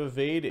time to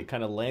evade. It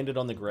kind of landed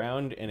on the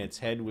ground, and its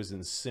head was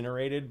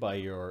incinerated by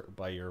your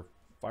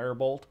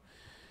firebolt.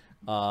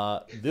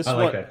 This I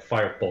one, like that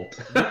firebolt.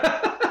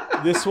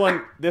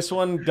 this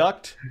one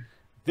ducked.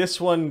 This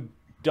one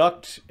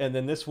ducked, and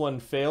then this one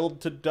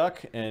failed to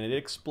duck, and it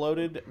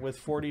exploded with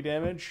 40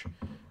 damage.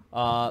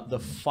 The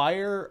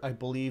fire, I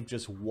believe,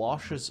 just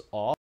washes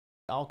off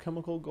the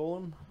alchemical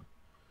golem.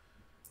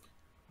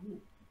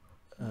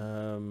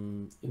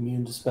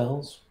 Immune to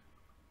spells.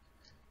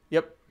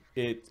 Yep,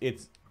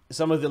 it's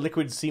some of the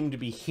liquids seem to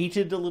be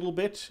heated a little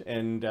bit,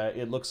 and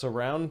it looks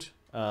around,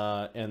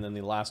 and then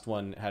the last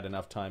one had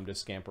enough time to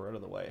scamper out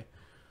of the way.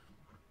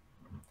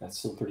 That's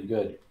still pretty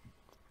good.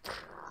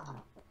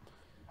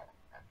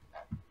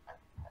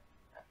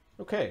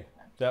 Okay,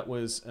 that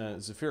was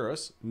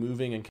Zephyros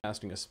moving and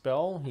casting a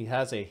spell. He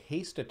has a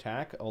haste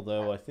attack,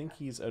 although I think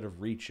he's out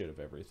of reach of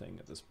everything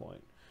at this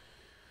point.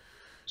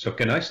 So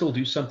can I still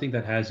do something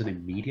that has an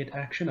immediate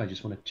action? I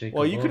just want to take.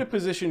 Well, you could have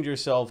positioned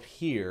yourself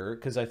here,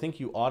 because I think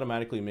you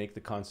automatically make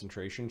the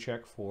concentration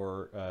check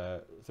for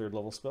 3rd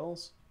level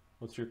spells.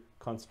 What's your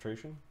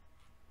concentration?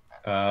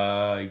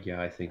 Yeah,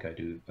 I think I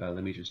do.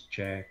 Let me just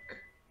check.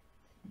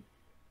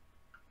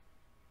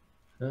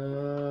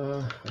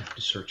 I have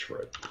to search for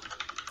it.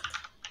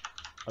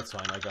 That's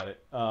fine, I got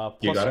it.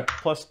 You got it?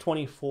 Plus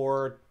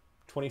 24,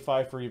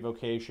 25 for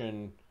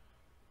evocation.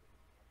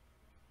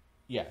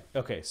 Yeah,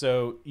 okay,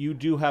 so you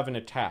do have an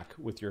attack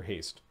with your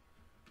haste,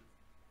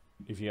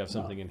 if you have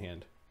something in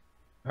hand.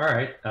 All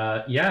right.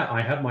 Yeah,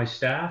 I have my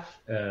staff.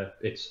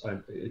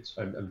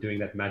 I'm doing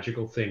that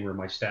magical thing where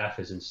my staff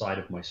is inside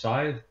of my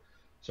scythe,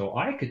 so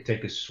I could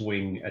take a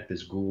swing at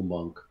this ghoul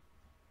monk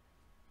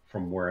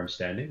from where I'm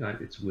standing.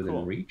 It's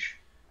within reach.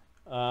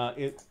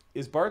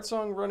 Is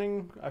Bardsong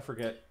running? I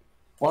forget.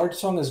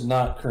 Bardsong is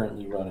not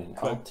currently running.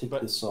 I'll take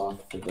this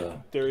off for the...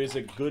 There is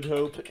a Good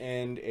Hope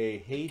and a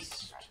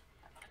Haste,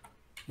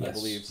 I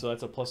believe. So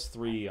that's a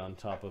 +3 on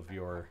top of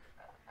your...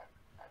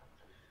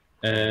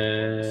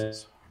 I'm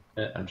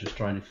just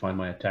trying to find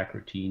my attack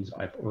routines.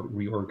 I've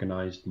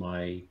reorganized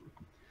my...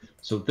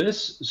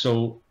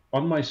 So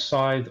on my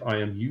scythe, I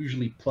am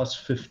usually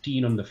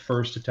 +15 on the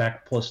first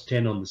attack,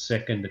 +10 on the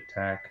second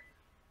attack.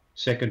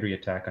 Secondary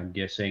attack, I'm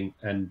guessing.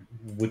 And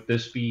would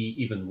this be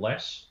even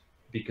less?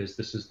 Because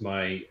this is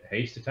my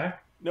haste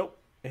attack? Nope.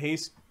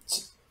 Haste.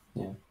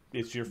 Yeah.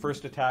 It's your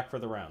first attack for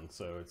the round,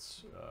 so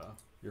it's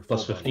your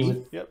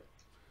 +15? Yep.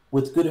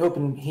 With Good Hope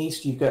and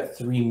Haste, you've got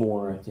 3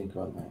 more, I think,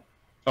 on that.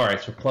 All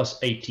right, so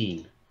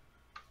 +18.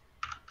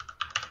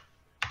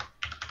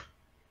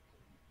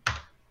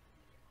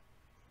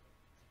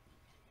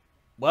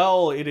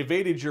 Well, it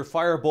evaded your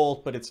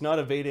firebolt, but it's not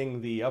evading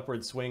the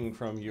upward swing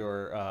from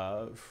your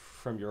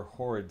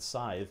horrid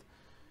scythe.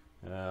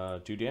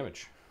 2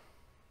 damage.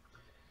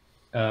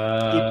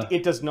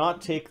 It does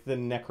not take the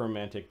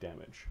necromantic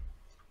damage.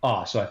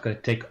 So I've got to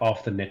take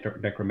off the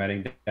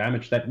necromantic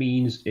damage. That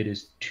means it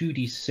is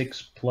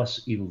 2d6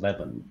 plus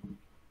 11.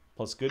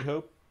 Plus Good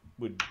Hope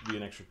would be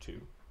an extra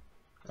 2.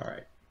 All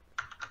right.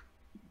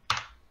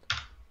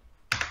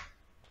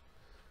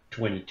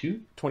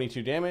 22.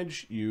 22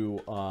 damage. You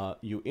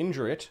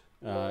injure it,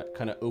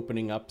 kind of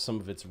opening up some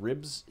of its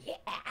ribs.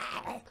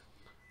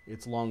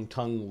 Its long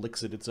tongue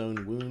licks at its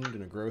own wound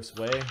in a gross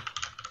way.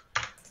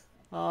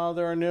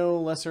 There are no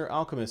lesser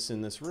alchemists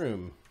in this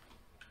room.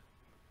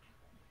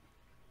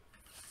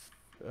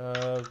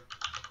 I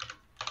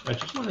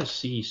just want to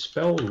see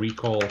spell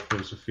recall for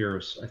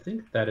Zephyros. I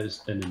think that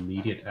is an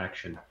immediate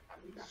action.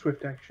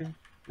 Swift action.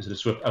 Is it a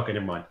swift? Okay,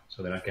 never mind.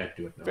 So then I can't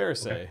do it now.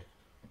 Fereosae. Okay.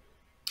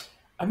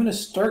 I'm going to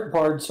start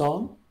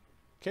Bardsong.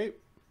 Okay.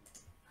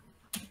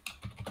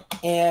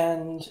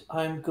 And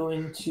I'm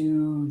going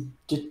to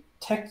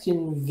detect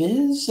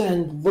invis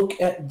and look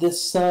at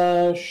this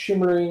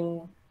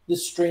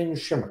this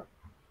strange shimmer.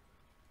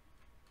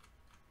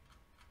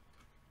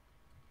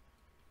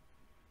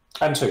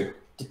 I'm sorry,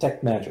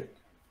 detect magic.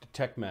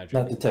 Detect magic.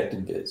 Not detect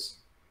invis.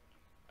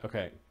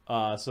 Okay.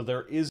 So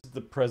there is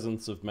the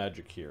presence of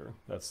magic here.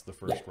 That's the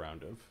first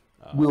round of.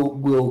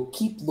 We'll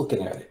keep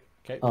looking at it.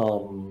 Okay.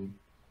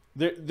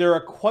 There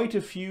are quite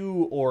a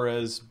few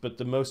auras, but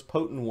the most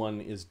potent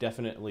one is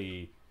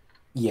definitely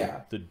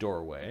the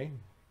doorway.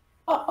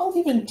 I'll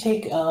even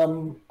take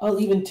a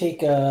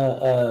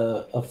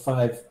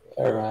 5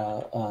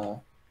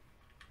 or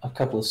a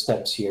couple of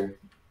steps here,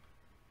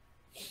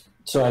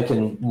 so I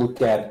can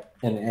look at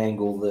an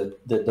angle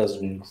that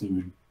doesn't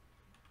include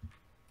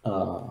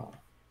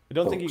I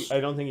don't think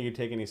you can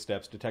take any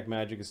steps. Detect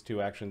magic is 2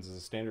 actions as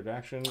a standard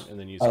action, and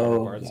then you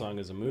start Bard Song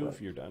as a move.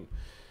 Right. You're done.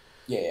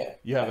 Yeah.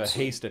 You have a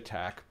haste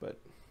attack, but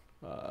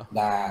nah.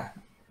 All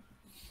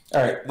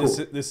right. Cool.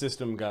 This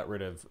system got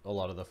rid of a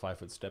lot of the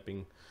 5-foot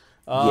stepping.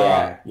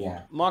 Yeah.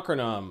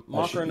 Makronom.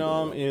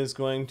 Makronom is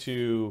going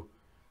to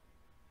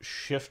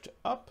shift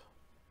up.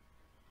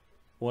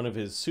 One of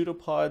his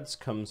pseudopods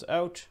comes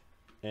out,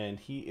 and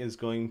he is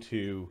going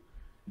to.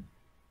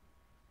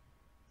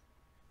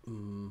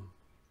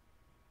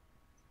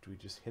 Do we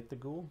just hit the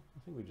ghoul? I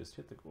think we just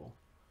hit the ghoul.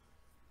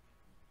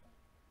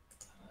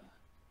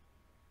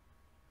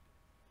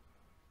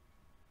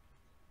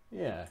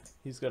 Yeah,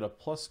 he's got a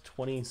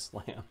 +20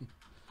 slam.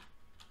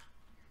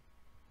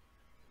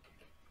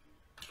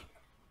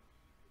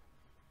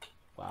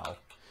 Wow.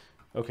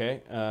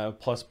 Okay,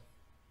 plus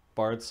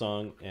Bard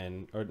Song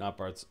or not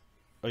Bard's.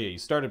 Oh yeah, you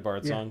started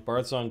Bard Song.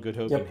 Bard Song, Good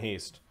Hope, and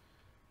Haste.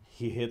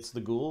 He hits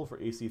the ghoul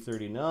for AC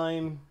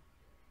 39.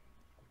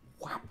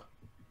 Whap.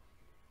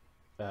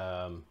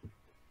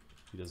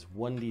 He does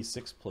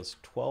 1d6 plus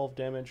 12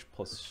 damage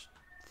plus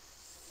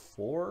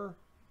 4.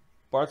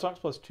 Bard Song's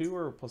 +2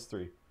 or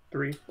 +3?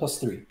 3.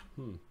 +3.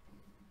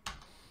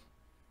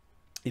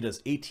 He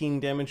does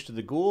 18 damage to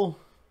the ghoul.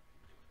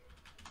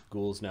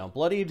 Ghoul's now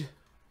bloodied.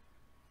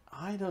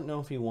 I don't know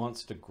if he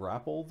wants to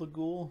grapple the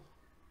ghoul.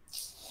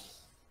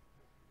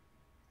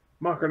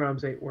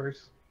 Makronom's 8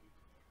 worse.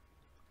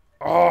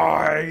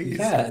 Oh,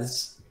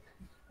 Yes.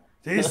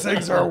 These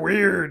things are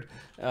weird.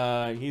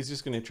 He's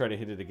just going to try to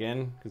hit it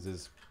again because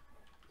his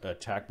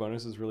attack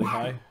bonus is really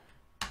high.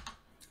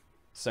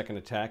 Second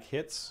attack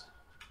hits.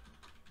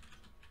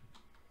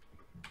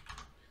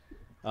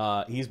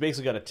 He's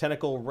basically got a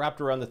tentacle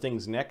wrapped around the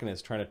thing's neck and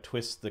is trying to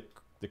twist the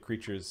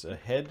creature's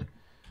head.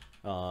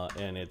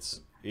 And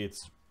it's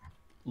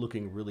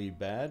looking really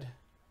bad.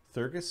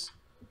 Thurgus?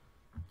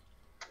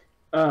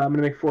 I'm going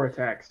to make 4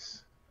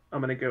 attacks.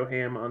 I'm going to go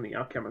ham on the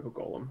alchemical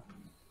golem.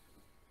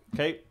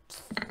 Okay.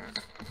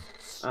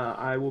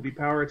 I will be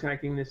power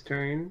attacking this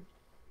turn,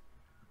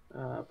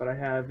 but I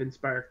have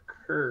Inspire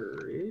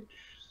Courage,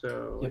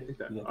 so I think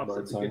that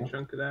offsets a good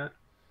chunk of that.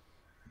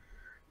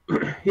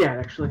 Yeah, it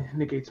actually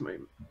negates my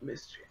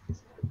mischief.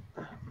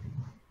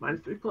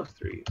 -3 +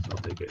 3, so I'll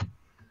take it.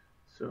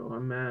 So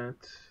I'm at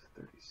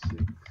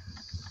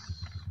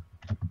 36.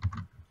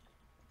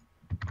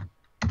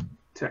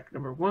 Attack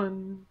number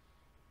 1.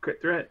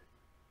 Crit threat.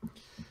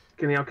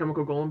 Can the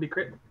alchemical golem be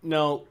crit?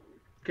 No.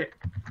 Okay.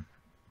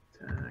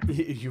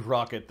 You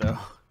rock it, though.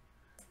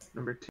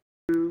 Number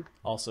 2.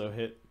 Also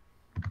hit.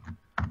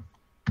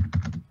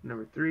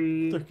 Number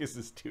 3.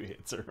 Thurgus' 2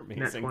 hits are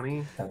amazing. Nat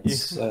 20.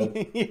 That's,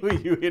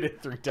 you hit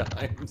it 3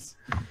 times.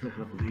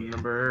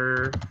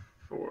 Number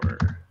 4.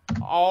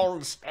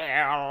 Hold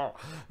still.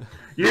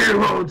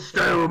 You hold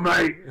still,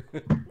 mate.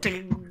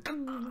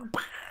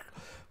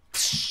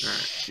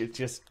 It's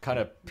just kind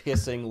of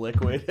pissing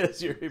liquid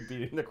as you're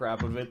beating the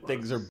crap of it.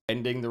 Things are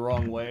bending the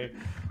wrong way.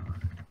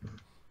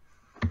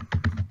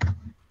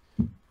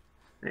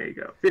 There you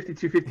go.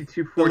 52,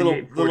 52,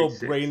 48, the little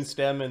 46. brain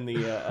stem and the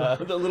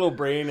little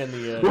brain and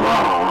the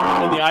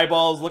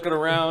eyeballs looking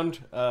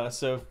around.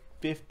 So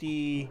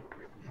 50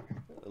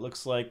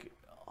 looks like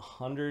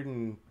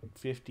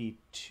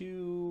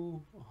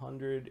 152,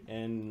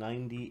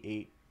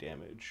 198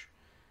 damage.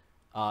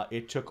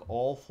 It took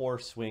all 4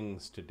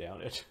 swings to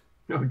down it.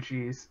 Oh,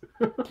 jeez.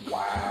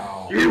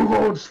 wow. You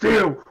hold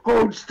still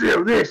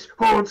this,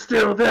 hold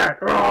still that.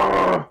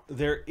 Oh!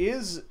 There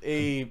is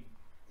a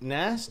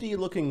nasty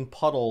looking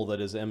puddle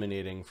that is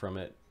emanating from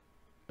it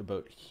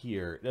about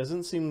here. It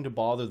doesn't seem to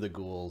bother the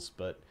ghouls,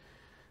 but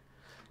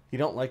you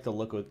don't like the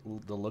look of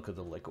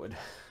the liquid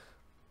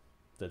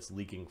that's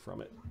leaking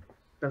from it.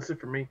 That's it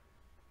for me.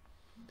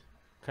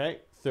 Okay,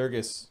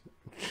 Thurgus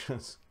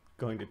just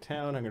going to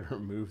town. I'm going to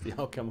remove the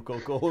alchemical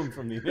golem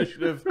from the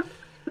initiative.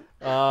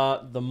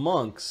 The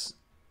monks.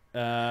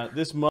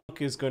 This monk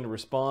is going to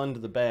respond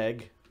to the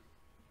bag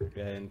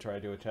and try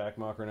to attack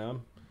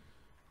Makronom.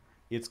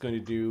 It's going to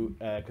do,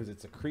 because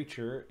it's a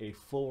creature, a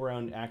full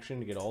round action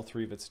to get all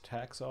 3 of its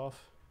attacks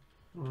off.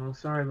 Oh,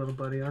 sorry, little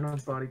buddy. I'm on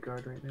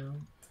bodyguard right now.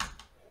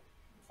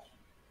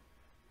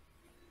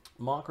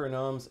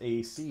 Makronom's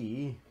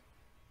AC.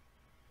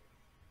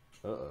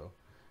 I'm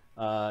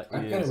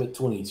kind of at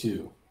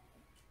 22.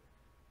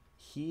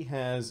 He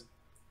has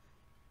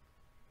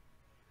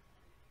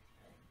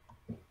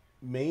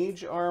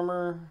mage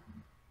armor,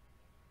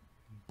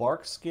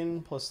 bark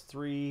skin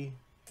 +3,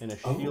 and a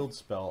shield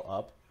spell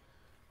up.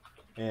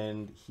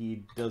 And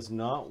he does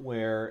not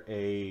wear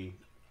a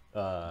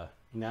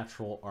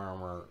natural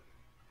armor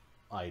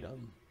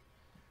item.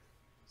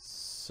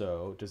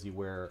 So, does he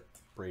wear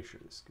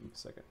bracers? Give me a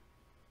second.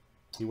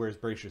 He wears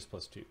bracers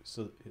 +2.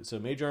 So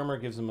mage armor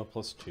gives him a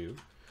 +2.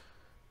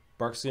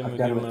 Bark skin would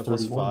give him a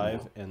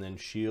 +5, now. And then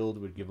shield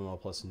would give him a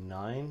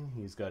 +9.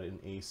 He's got an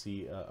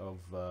AC of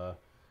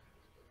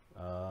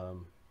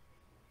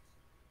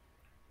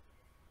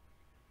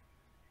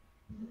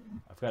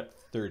I've got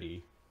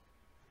 30.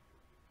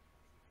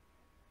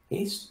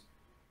 Haste?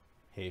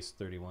 Haste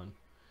 31.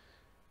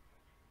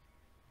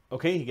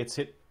 Okay, he gets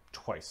hit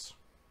twice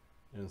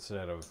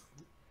instead of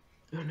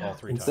all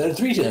 3 times. Instead of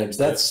 3 times,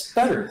 that's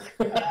better.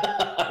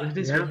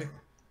 Yeah.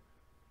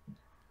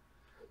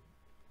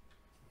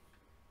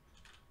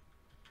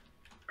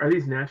 Are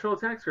these natural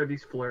attacks or are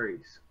these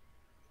flurries?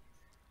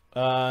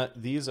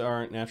 These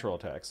are natural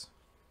attacks.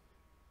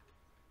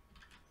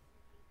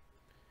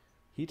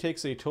 He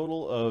takes a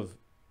total of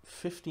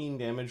 15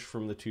 damage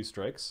from the 2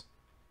 strikes.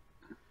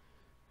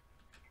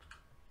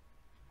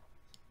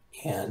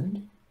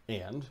 And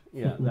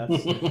yeah,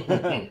 that's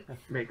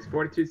Makes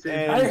fortitude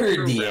saves. I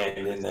heard the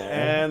end in there.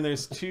 and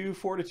there's 2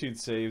 fortitude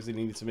saves that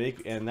he needs to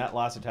make, and that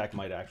last attack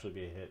might actually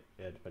be a hit,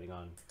 depending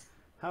on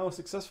how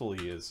successful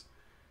he is.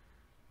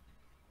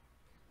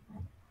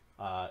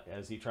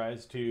 As he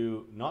tries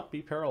to not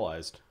be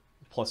paralyzed.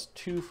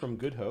 +2 from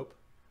Good Hope.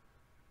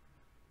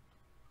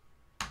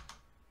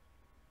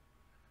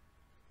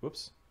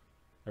 Whoops.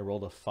 I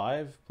rolled a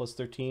 5 plus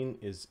 13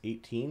 is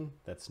 18.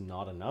 That's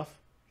not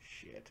enough.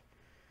 Shit.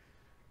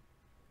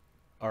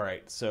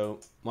 Alright, so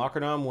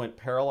Makarnam went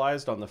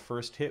paralyzed on the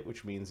first hit,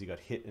 which means he got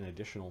hit an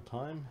additional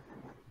time.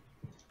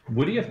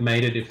 Would he have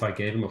made it if I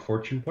gave him a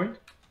fortune point?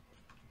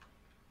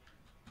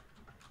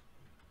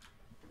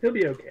 He'll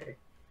be okay.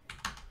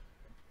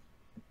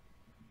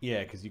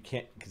 Yeah, because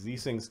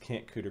these things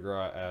can't coup de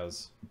grace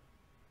as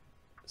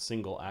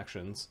single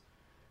actions.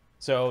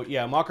 So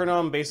yeah,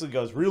 Makarnam basically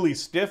goes really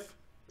stiff.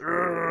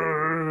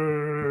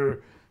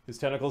 His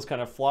tentacles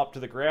kind of flop to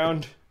the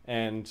ground,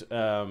 and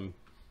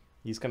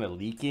he's kind of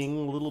leaking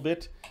a little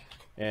bit.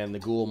 And the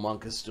ghoul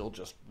monk is still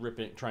just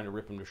trying to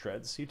rip him to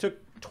shreds. He took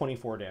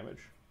 24 damage.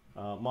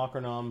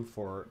 Makarnam,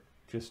 for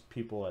just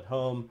people at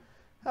home,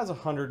 has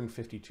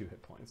 152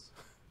 hit points.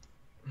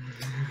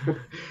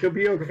 He'll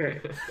be okay.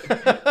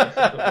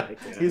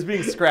 He's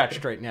being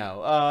scratched right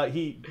now.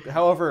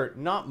 However,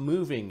 not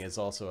moving is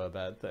also a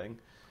bad thing.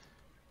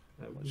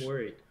 I'm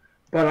worried.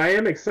 But I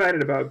am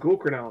excited about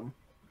Gulkranam.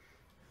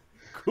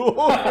 Cool.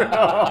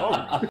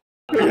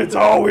 It's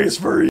always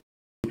for you.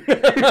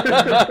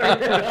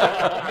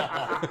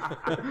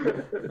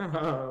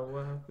 Oh,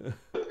 wow.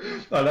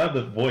 I love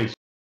the voice.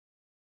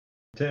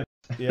 Tim.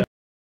 Yeah.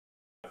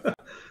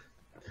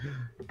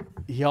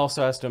 He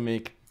also has to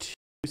make 2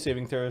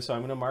 saving throws, so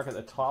I'm going to mark at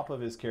the top of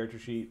his character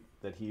sheet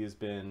that he has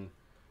been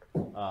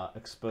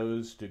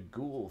exposed to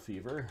ghoul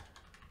fever.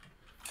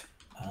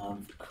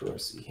 Of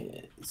course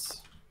he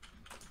is.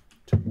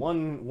 To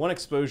one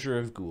exposure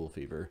of ghoul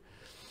fever.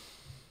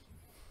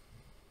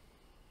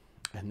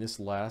 And this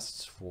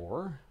lasts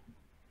for...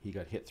 He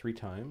got hit 3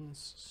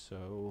 times,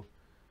 so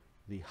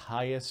the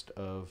highest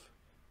of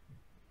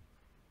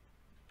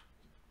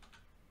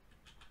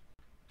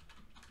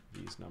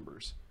these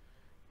numbers.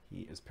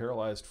 He is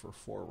paralyzed for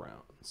 4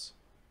 rounds.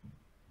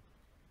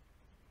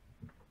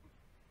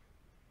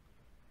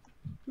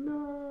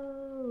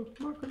 No!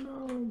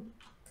 Makarnam!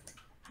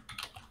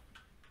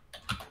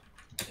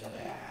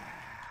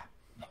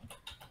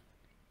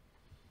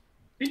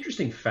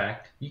 Interesting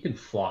fact, you can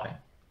fly,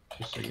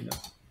 just so you know.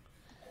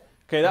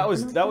 Okay, that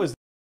was the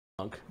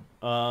monk.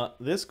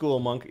 This ghoul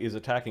monk is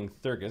attacking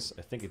Thurgus.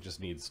 I think it just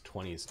needs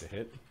 20s to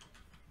hit.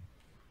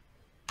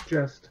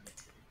 Just.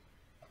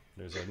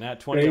 There's a nat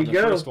 20 There on you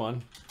the go. first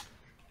one.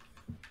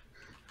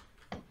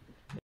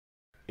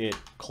 It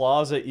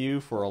claws at you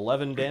for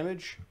 11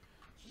 damage.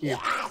 Yeah.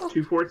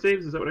 2 fort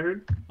saves, is that what I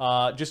heard?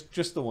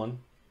 Just the one.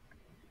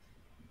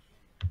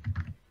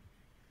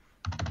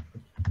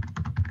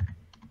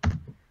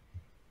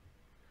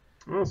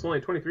 Oh, it's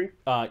only 23.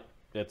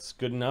 It's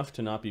good enough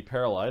to not be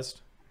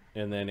paralyzed.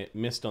 And then it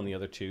missed on the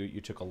other 2.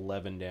 You took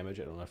 11 damage.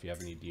 I don't know if you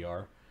have any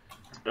DR.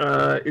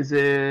 Is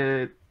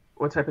it...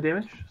 What type of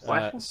damage?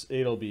 Slashing?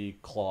 It'll be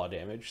claw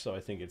damage, so I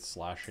think it's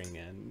slashing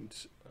and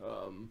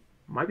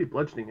Might be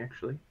bludgeoning,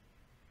 actually.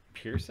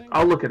 piercing?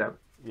 I'll look it up.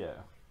 Yeah.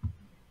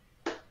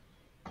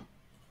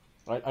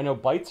 I know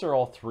bites are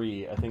all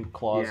 3. I think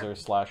claws Yeah. are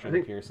slashing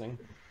and piercing.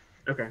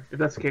 Okay, if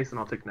that's the case, then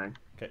I'll take 9.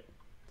 Okay.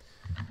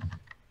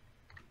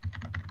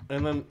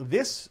 And then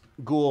this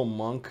ghoul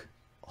monk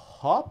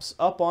hops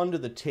up onto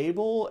the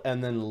table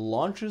and then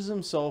launches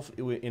himself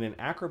in an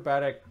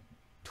acrobatic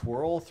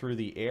twirl through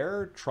the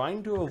air,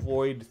 trying to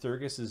avoid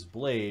Thurgus's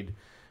blade,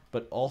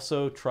 but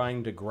also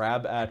trying to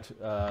grab at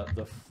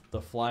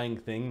the flying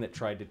thing that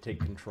tried to take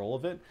control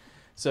of it.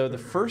 So the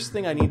first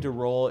thing I need to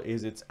roll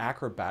is its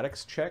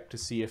acrobatics check to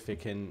see if it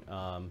can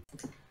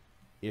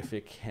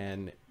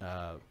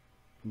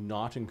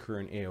not incur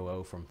an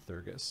AOO from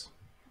Thurgus,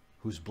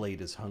 whose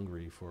blade is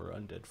hungry for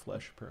undead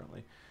flesh,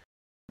 apparently.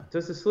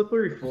 Does the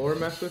slippery floor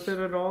mess with it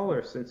at all,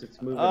 or since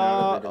it's moving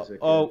out of it, is it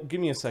Oh, good?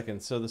 give me a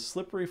second. So the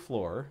slippery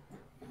floor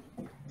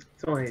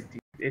It's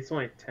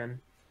only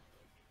 10.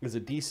 is a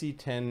DC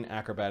 10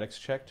 acrobatics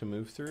check to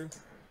move through.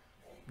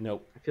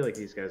 Nope. I feel like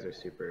these guys are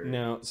super...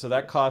 No, so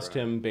that cost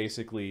him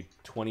basically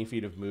 20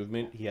 feet of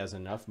movement. He has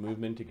enough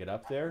movement to get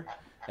up there.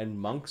 And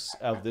monks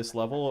of this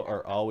level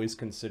are always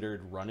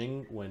considered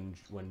running when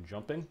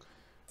jumping.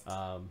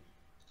 So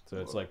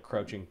it's like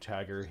crouching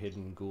tiger,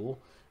 hidden ghoul.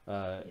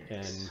 Don't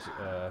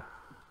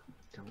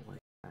like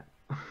that.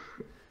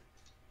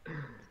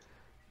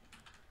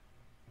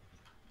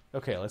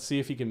 Okay, let's see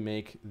if he can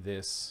make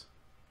this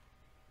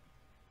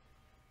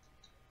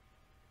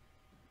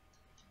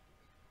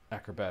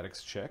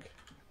acrobatics check.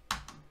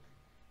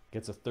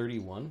 Gets a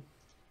 31.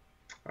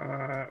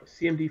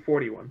 CMD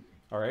 41.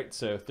 All right,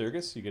 so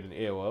Thurgus, you get an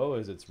AOO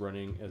as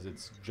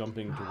it's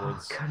jumping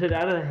towards. Cut it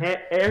out of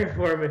the air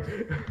for me.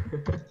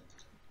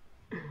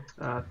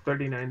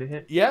 39 to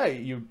hit. Yeah,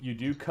 you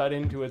do cut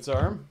into its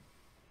arm.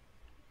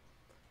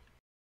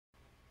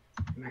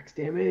 Max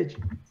damage.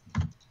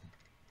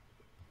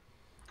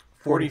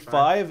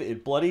 45.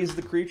 It bloodies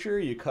the creature.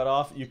 You cut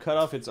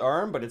off its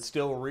arm, but it's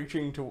still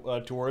reaching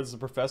towards the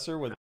professor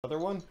with the other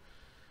one.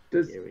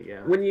 Here we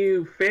go. When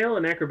you fail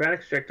an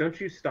acrobatics check, don't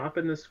you stop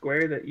in the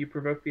square that you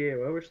provoke the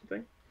AOO or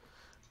something?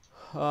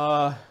 No,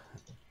 I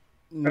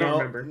don't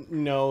remember.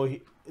 No,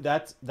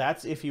 that's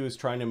if he was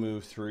trying to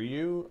move through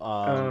you.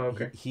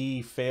 Okay.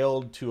 He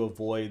failed to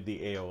avoid the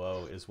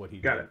AOO, is what he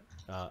Got did it.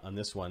 On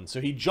this one.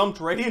 So he jumped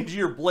right into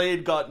your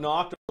blade, got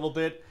knocked a little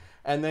bit,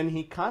 and then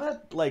he kind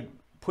of like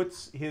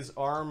puts his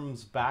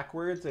arms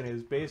backwards and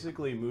is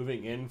basically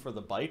moving in for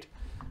the bite.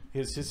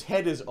 His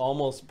head is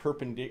almost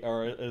perpendicular,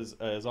 or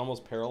is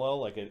almost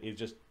parallel. Like it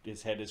just,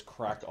 his head is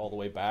cracked all the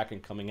way back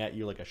and coming at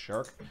you like a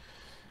shark.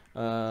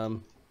 By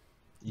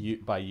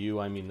you,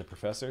 I mean the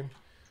professor.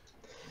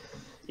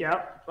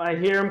 Yep, I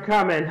hear him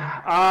coming.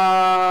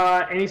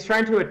 And he's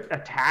trying to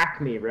attack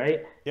me,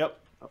 right? Yep.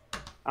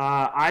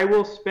 I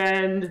will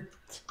spend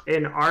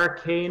an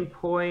arcane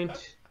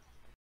point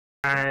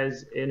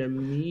as an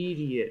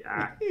immediate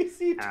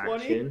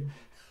action.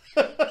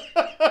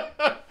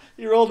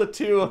 You rolled a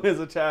 2 on his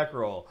attack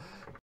roll.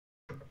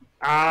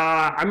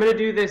 I'm gonna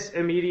do this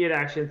immediate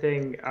action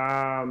thing,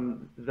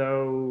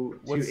 though,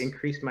 to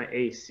increase my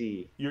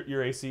AC.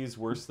 Your AC is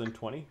worse than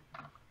 20?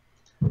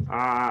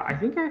 I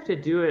think I have to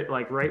do it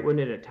like right when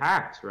it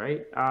attacks,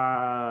 right?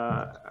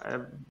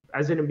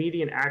 As an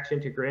immediate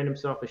action to grant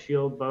himself a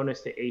shield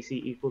bonus to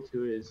AC equal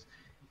to his.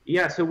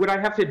 Yeah. So would I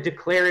have to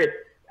declare it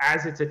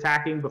as it's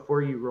attacking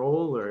before you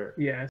roll, or?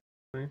 Yeah.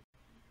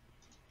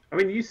 I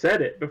mean, you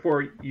said it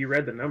before you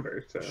read the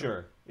number, so.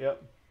 Sure.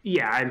 Yep.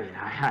 Yeah, I mean,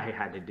 I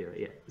had to do it.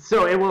 Yeah.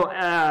 So it will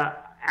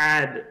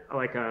add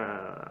like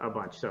a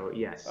bunch. So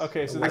yes.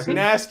 Okay, so this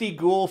nasty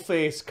ghoul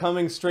face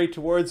coming straight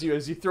towards you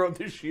as you throw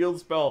the shield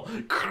spell.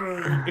 It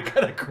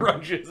kind of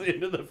crunches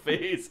into the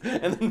face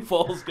and then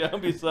falls down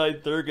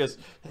beside Thurgus.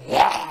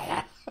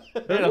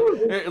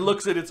 It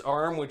looks at its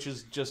arm, which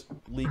is just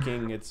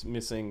leaking. It's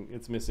missing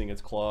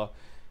its claw,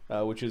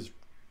 which is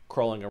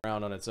crawling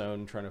around on its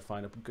own, trying to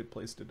find a good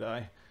place to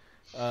die.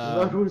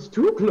 That was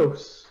too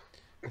close.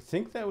 I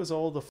think that was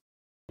all the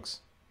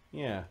folks.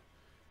 Yeah.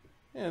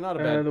 Yeah, not a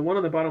bad. The one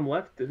on the bottom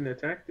left didn't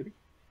attack, did he?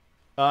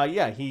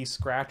 Yeah, he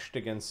scratched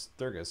against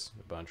Thurgus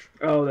a bunch.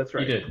 Oh, that's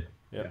right. He did.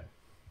 Yep. Yeah.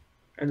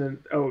 And then,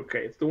 okay,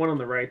 it's the one on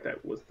the right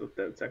that was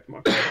that attacked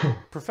Mock.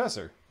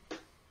 Professor.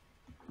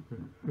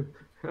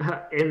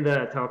 In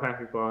the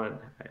telepathic bond.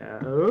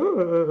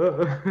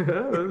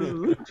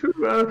 Too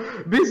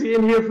busy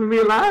in here for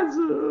me, lads.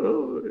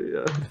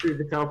 Through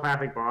the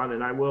telepathic bond,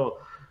 and I will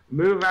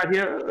move out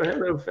here.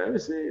 Hello,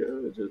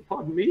 Fereosae. Just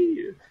pardon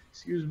me.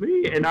 Excuse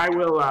me. And I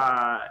will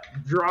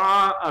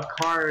draw a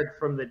card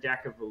from the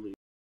deck of illusion.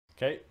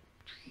 Okay.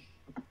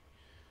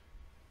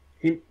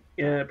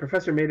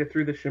 Professor made it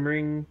through the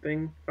shimmering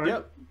thing fine?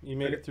 Yep, you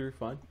made it through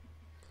fine.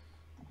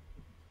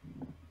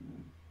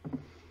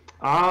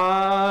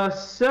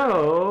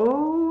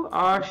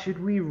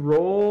 Should we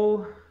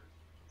roll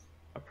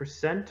a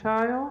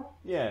percentile?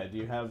 Yeah, do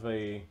you have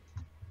a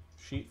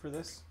sheet for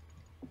this?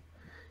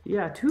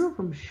 Yeah, 2 of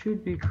them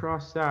should be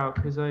crossed out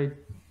because I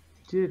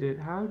did it.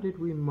 How did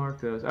we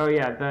mark those? Oh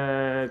yeah,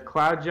 the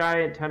Cloud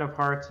Giant 10 of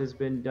Hearts has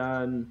been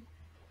done.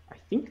 I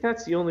think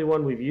that's the only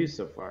one we've used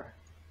so far.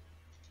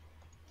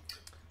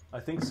 I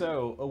think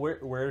so.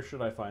 Where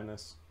should I find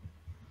this?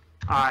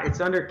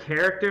 It's under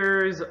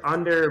characters,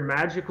 under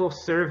magical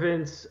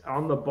servants,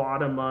 on the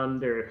bottom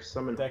under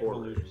summon Deck of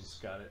horrors. Illusions.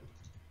 Got it.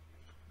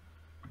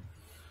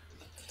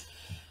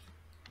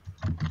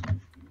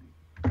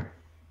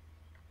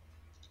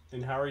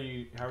 And how are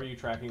you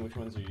tracking which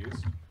ones are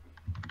used?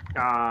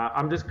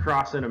 I'm just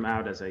crossing them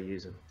out as I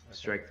use them. Okay.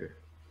 Strike through.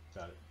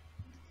 Got it.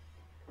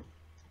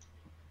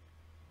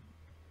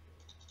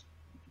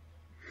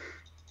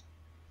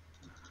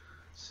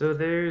 So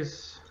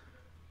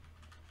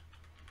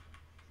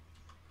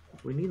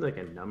we need like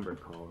a number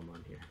column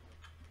on here.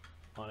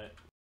 On it.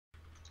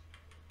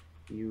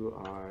 You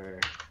are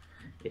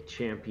a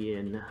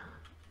champion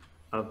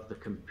of the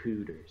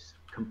computers.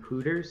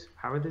 Computers?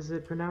 How is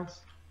it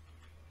pronounced?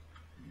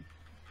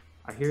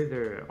 I hear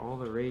they're all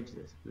the rage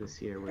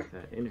this year with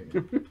the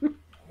internet.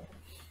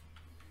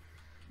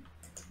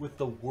 With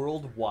the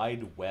World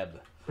Wide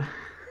Web.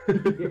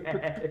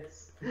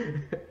 Yes.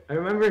 I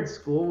remember in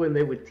school when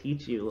they would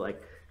teach you,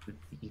 like,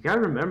 you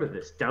gotta remember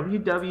this,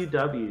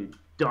 www.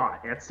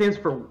 That stands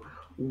for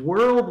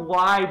World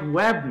Wide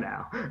Web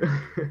now.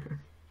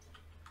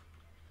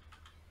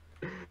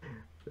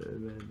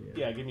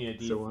 Yeah, give me a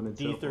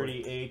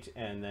D38,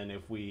 and then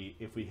if we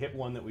hit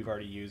one that we've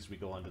already used, we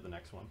go on to the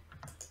next one.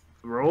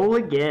 Roll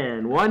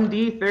again.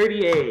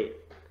 1d38.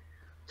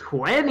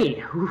 20.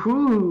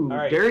 Woohoo! All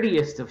right.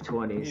 Dirtiest of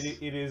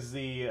 20s. It is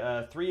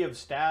the 3 of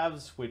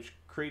staves, which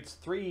creates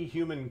 3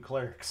 human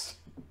clerics.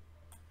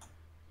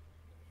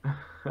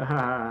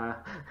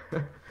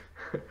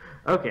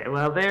 Okay,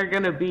 well, they're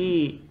going to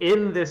be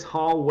in this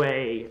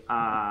hallway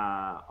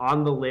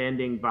on the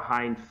landing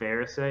behind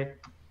Fereosae.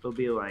 They'll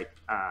be like,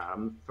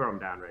 throw them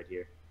down right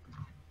here.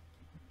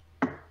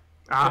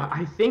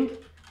 I think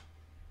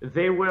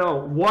they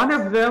will, one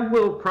of them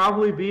will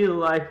probably be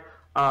like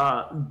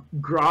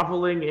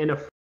groveling in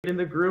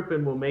the group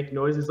and will make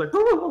noises like,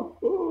 oh,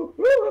 oh,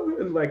 oh,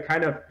 and like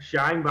kind of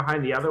shying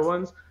behind the other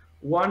ones.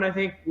 One, I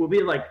think, will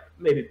be like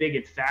maybe big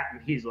and fat,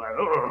 and he's like,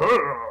 oh,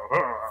 oh,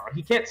 oh.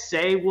 He can't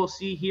say we'll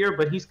see here,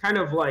 but he's kind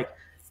of like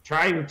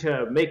trying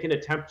to make an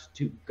attempt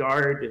to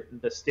guard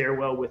the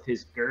stairwell with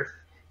his girth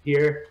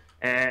here.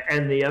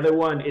 And the other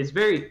one is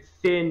very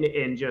thin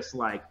and just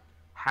like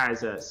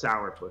has a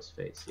sourpuss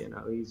face, you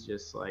know? He's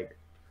just like,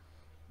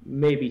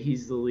 maybe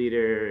he's the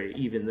leader,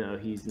 even though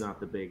he's not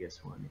the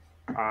biggest one.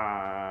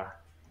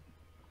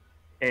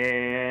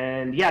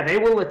 And yeah, they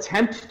will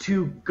attempt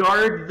to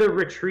guard the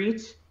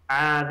retreat.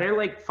 They're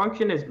like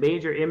function as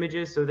major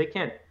images, so they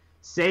can't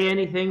say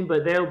anything,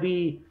 but they'll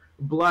be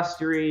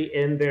blustery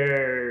in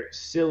their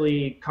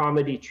silly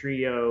comedy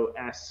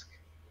trio-esque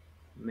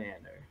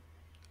manner.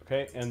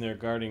 Okay, and they're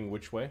guarding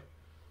which way?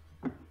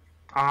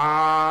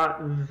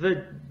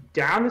 The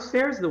down the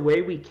stairs the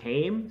way we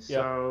came. Yep.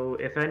 So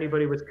if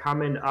anybody was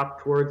coming up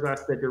towards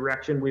us, the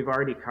direction we've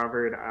already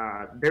covered,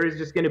 there is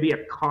just going to be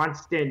a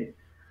constant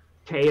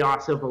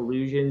chaos of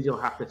illusions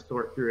you'll have to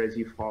sort through as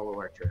you follow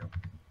our trail.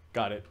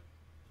 Got it.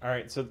 All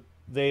right, so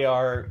they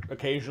are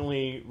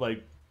occasionally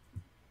like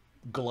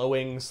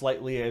glowing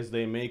slightly as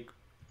they make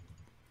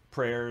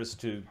prayers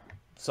to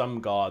some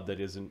god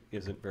that isn't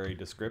very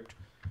descript,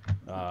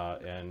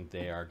 and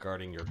they are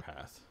guarding your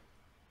path.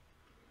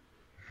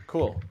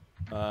 Cool.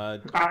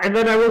 And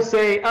then I will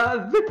say,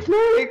 the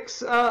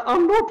clerics are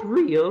not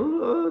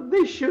real.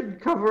 They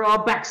should cover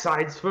our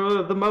backsides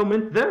for the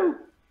moment, though.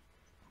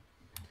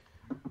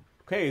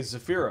 Okay,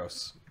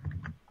 Zephyros.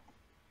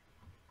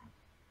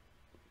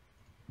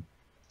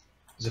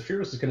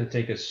 Zephyros is going to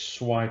take a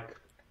swipe.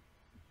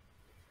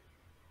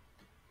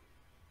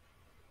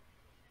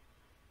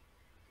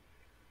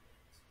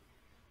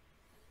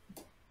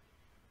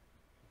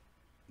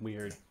 We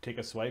heard take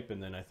a swipe,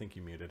 and then I think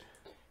you muted.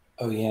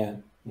 Oh, yeah.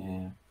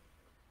 Yeah.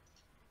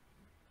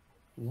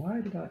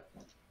 Why did I?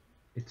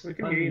 It's We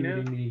can hear you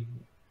now. me.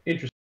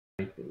 Interesting.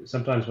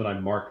 Sometimes when I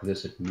mark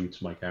this, it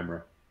mutes my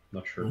camera.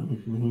 Not sure.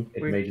 Mm-hmm.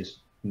 It may just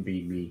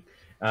be me.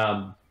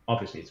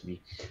 Obviously, it's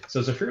me.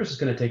 So Zephyros is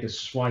going to take a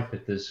swipe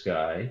at this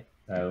guy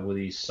with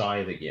his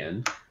scythe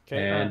again.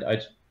 Okay. And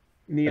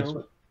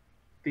Neil,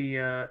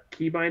 the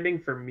key binding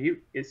for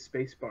mute is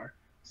spacebar.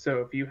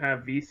 So if you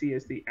have VC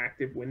as the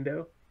active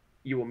window,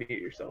 you will mute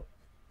yourself.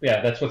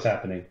 Yeah, that's what's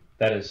happening.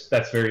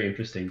 That's very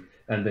interesting.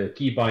 And the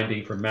key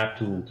binding for map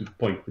tool to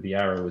point with the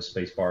arrow is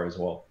spacebar as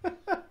well.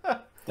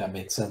 That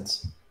makes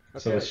sense.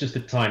 So Okay. it's just a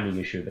timing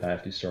issue that I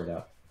have to sort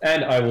out.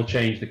 And I will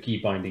change the key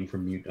binding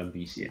from mute on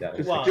VC.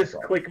 Just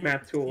click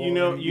map tool. You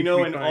know,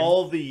 in fine.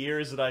 all the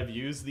years that I've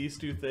used these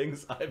two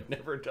things, I've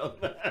never done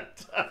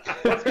that.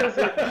 That's because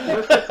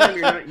most of the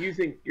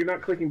time you're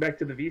not clicking back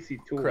to the VC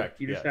tool.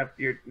 Correct, You just yeah. have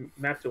your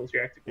map tools,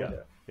 your active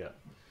window. Yeah.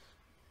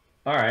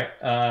 All right.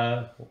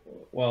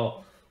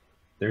 Well,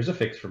 there's a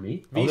fix for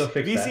me. I'll go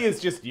fix VC that. is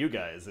just you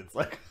guys. It's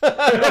like.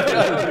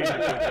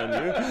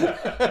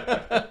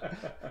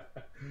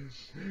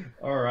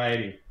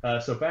 Alrighty.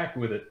 So back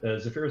with it.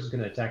 Zephyros is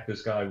going to attack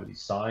this guy with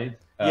his scythe.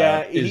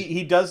 Yeah,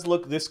 he does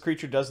look. This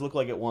creature does look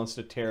like it wants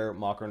to tear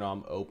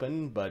Mokranam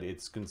open, but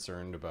it's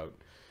concerned about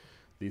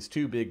these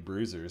two big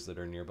bruisers that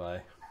are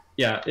nearby.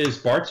 Yeah. Is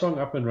Bard Song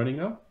up and running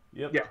now?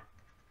 Yep. Yeah.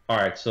 All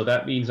right. So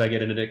that means I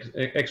get an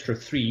extra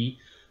 3.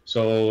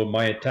 So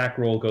my attack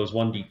roll goes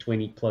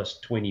 1d20 plus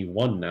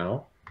 21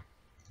 now.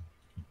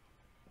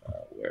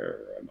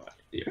 Where am I?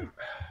 Yeah.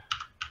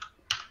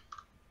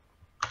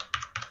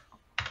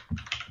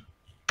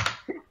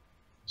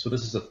 So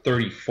this is a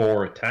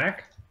 34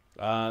 attack.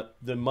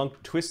 The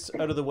monk twists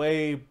out of the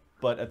way,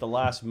 but at the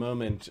last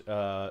moment,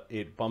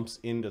 it bumps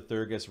into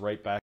Thurgus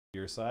right back to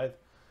your side.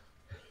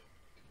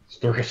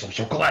 Thurgus, I'm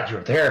so glad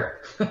you're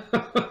there.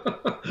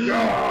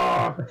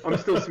 I'm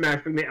still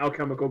smashing the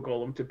alchemical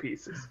golem to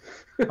pieces.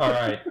 All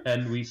right,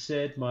 and we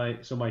said my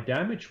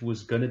damage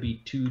was gonna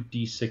be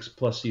 2d6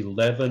 plus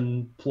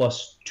 11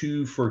 plus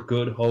 2 for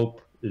Good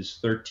Hope is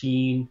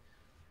 13.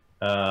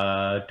 Do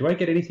I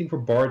get anything for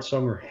Bard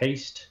Song or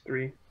Haste?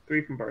 3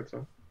 from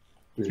Bardsong.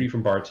 3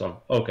 from Bard Song.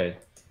 Okay,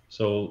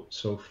 so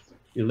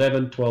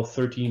 11, 12,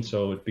 13.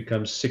 So it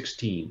becomes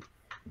 16.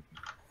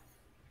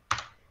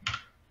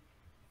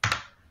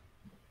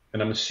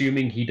 And I'm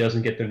assuming he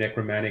doesn't get the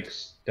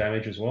necromantic's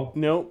damage as well?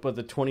 No, but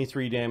the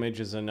 23 damage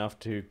is enough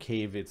to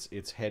cave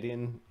its head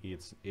in.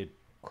 It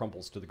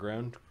crumples to the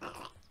ground.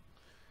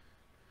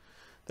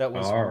 That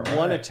was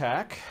one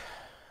attack.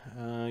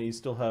 You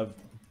still have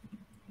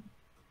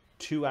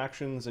 2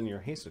 actions and your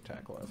haste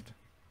attack left.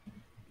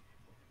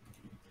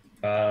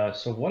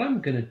 So what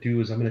I'm going to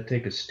do is I'm going to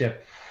take a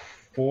step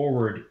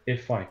forward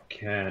if I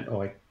can.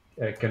 Oh,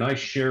 can I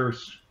share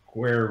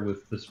square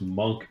with this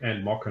monk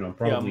and Mockernon?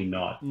 Probably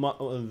not.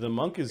 The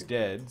monk is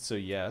dead, so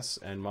yes,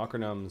 and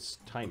Mockernom's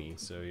tiny,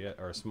 so yeah,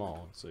 or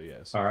small, so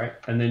yes. All right,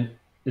 and then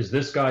is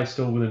this guy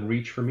still within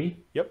reach for me?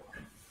 Yep.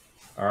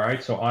 All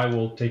right, so I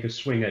will take a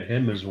swing at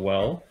him as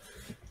well.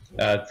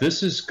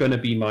 This is going to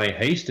be my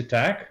haste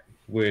attack,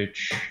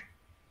 which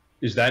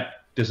does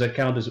that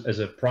count as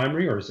a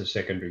primary or as a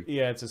secondary?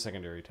 Yeah, it's a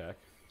secondary attack.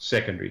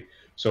 Secondary.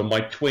 So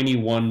my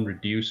 21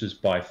 reduces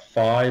by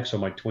 5, so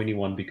my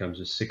 21 becomes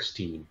a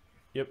 16.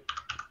 Yep.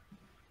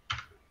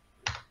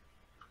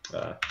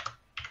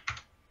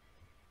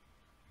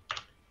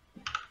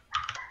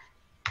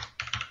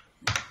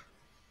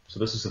 So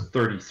this is a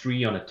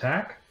 33 on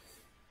attack.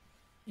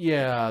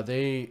 Yeah,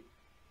 they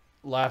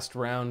last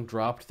round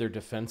dropped their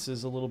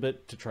defenses a little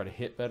bit to try to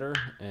hit better,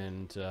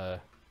 and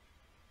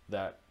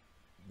that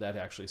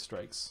actually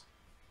strikes.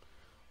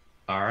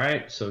 All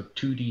right, so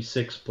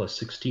 2d6 plus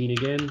 16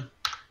 again.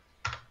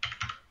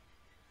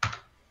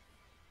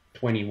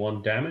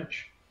 21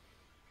 damage.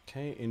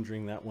 Okay,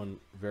 injuring that one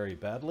very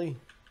badly.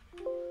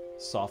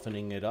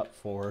 Softening it up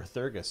for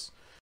Thurgus.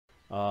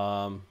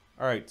 All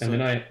right. So,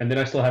 and then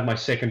I still have my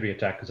secondary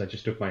attack because I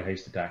just took my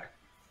haste attack.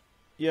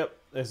 Yep,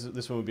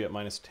 this one would be at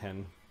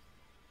 -10.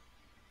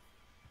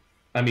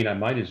 I mean, I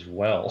might as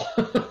well.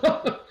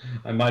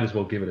 I might as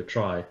well give it a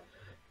try.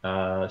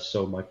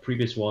 So my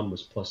previous one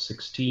was plus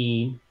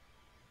 16.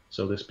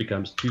 So this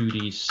becomes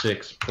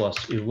 2d6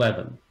 plus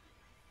 11.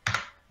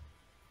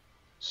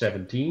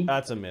 17.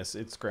 That's a miss.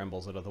 It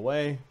scrambles out of the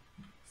way.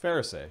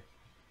 Fereosae.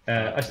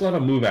 I still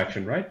have a move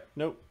action, right?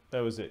 Nope,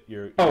 that was it.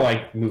 Oh,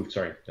 I moved.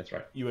 Sorry, that's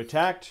right. You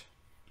attacked.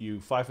 You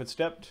 5-foot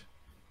stepped.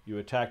 You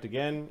attacked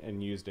again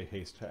and used a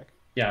haste attack.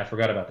 Yeah, I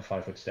forgot about the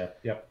 5-foot step.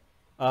 Yep.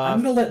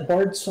 I'm gonna let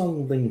Bard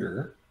Song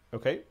linger.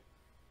 Okay.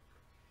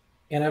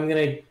 And I'm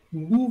gonna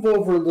move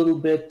over a little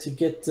bit to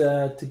get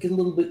a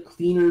little bit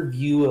cleaner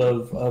view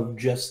of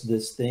just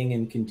this thing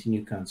and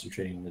continue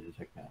concentrating on the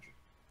detect magic.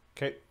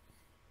 Okay.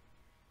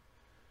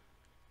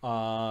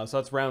 So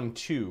that's round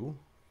 2.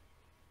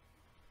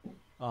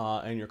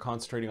 And you're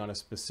concentrating on a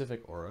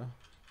specific aura.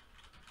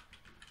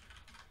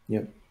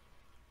 Yep.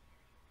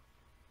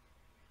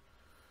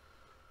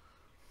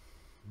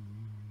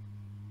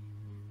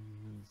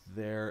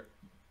 There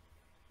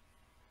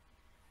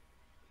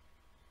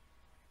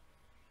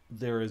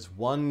is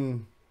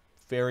one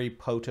very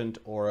potent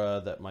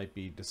aura that might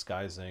be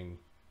disguising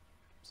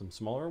some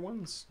smaller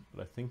ones,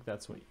 but I think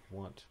that's what you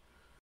want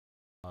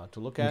to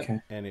look at.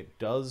 Okay. And it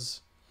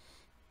does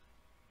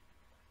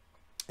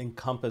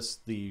encompass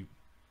the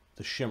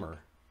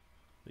shimmer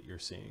that you're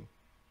seeing.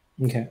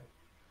 Okay.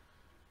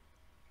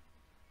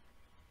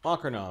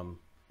 Mockernom,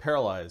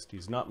 paralyzed.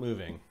 He's not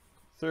moving.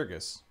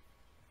 Thurgus.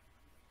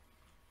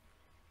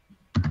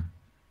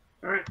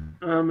 All right,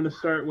 I'm gonna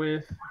start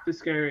with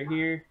this guy right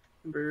here,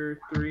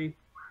 number 3.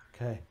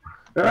 Okay.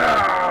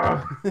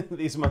 Ah!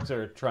 These monks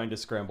are trying to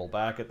scramble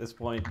back at this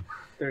point.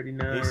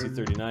 39. AC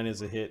 39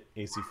 is a hit.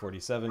 AC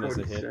 47 is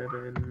a hit.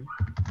 47.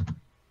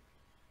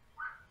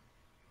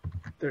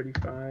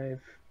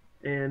 35.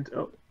 And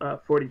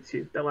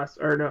 42. That last,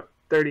 or no,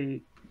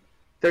 30,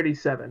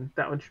 37.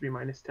 That one should be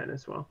 -10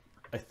 as well.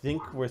 I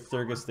think with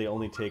Thurgus, they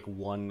only take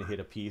 1 hit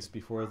apiece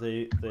before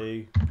they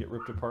get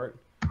ripped apart.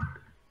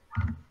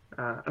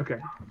 Okay.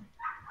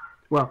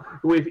 Well,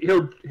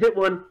 he'll hit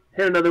one,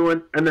 hit another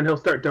one, and then he'll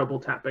start double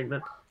tapping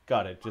them.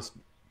 Got it. Just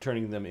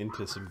turning them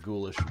into some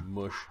ghoulish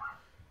mush.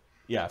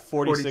 Yeah,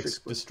 46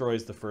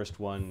 destroys the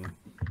first one.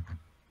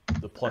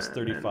 The plus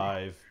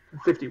 35.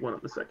 51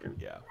 on the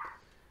second. Yeah.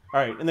 All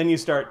right, and then you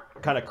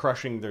start kind of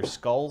crushing their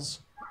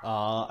skulls.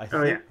 I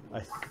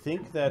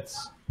think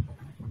that's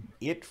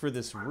it for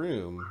this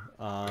room.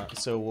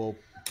 So we'll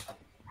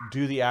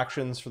do the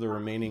actions for the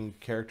remaining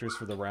characters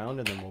for the round,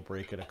 and then we'll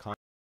break it a con.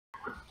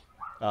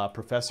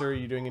 Professor, are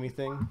you doing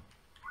anything?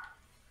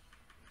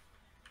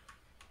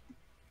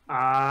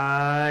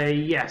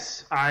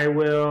 Yes, I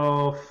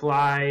will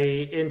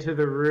fly into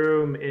the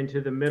room, into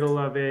the middle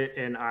of it,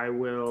 and I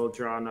will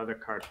draw another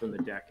card from the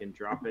deck and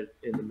drop it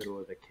in the middle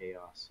of the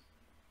chaos.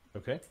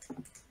 Okay.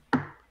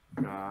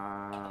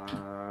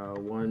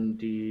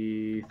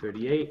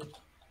 1d38,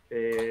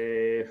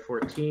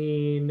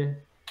 14,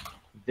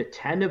 the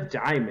 10 of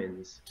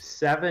diamonds,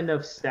 7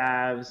 of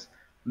staves,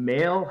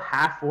 male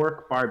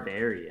half-orc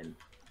barbarian.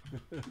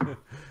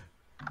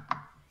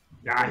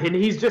 And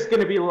he's just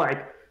going to be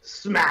like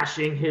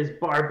smashing his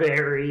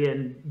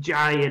barbarian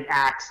giant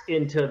axe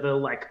into the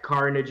like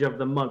carnage of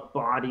the monk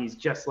bodies,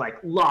 just like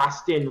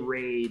lost in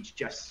rage,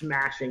 just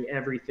smashing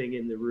everything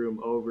in the room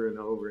over and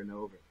over and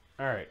over.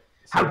 All right.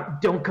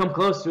 Don't come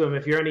close to him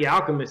if you're any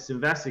alchemists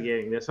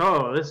investigating this.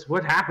 Oh,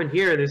 what happened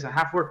here? There's a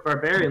half-orc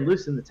barbarian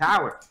loose in the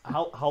tower.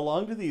 How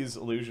long do these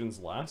illusions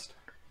last?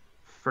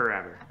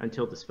 Forever,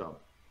 until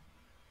dispelled.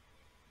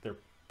 They're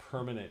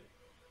permanent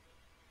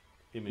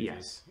images.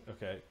 Yes.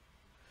 Okay.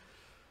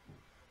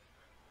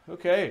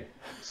 Okay.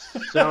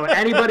 So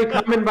anybody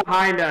coming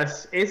behind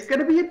us, it's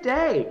gonna be a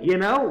day. You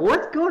know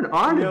what's going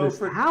on in this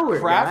tower,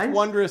 craft guys?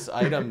 wondrous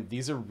item.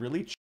 These are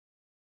really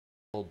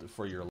cheap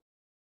for your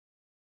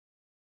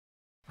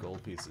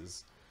gold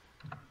pieces.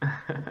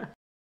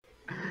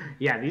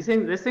 Yeah,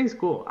 this thing's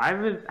cool.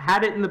 I've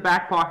had it in the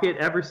back pocket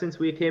ever since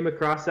we came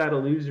across that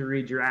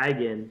illusory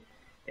dragon,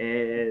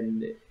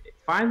 and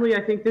finally,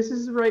 I think this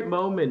is the right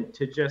moment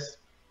to just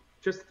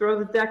throw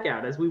the deck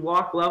out as we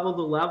walk level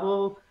to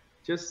level.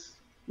 Just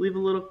leave a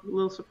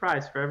little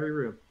surprise for every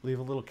room. Leave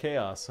a little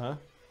chaos, huh?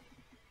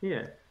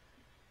 Yeah.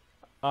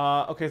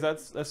 Okay, so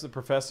that's the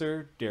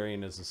professor.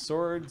 Darian is a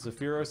sword.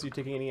 Zephyros, you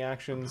taking any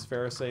actions?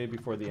 Fereosae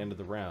before the end of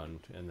the round,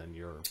 and then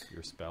your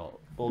spell.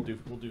 We'll do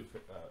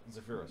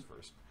Zephyros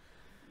first.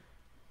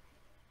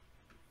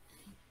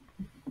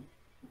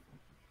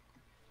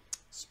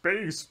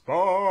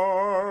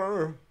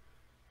 Spacebar.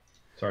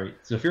 Sorry,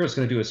 Zephyros is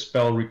going to do a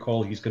spell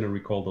recall. He's going to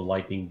recall the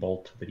lightning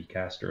bolt that he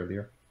cast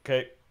earlier.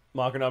 Okay,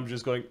 Machinum's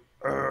just going.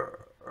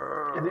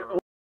 And it only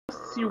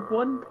costs you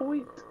 1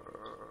 point.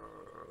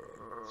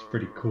 It's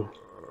pretty cool.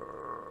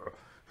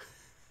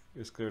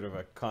 There's kind of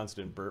a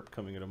constant burp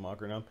coming out of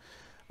Machinum.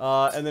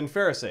 And then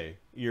Fereosae,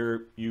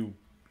 you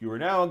are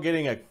now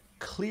getting a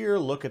clear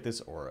look at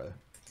this aura.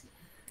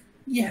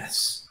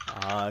 Yes.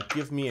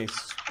 Give me a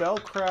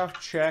spellcraft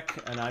check,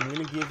 and I'm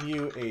going to give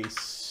you a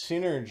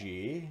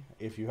synergy.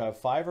 If you have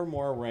 5 or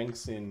more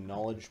ranks in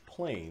knowledge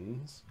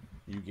planes,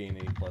 you gain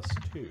a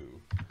 +2.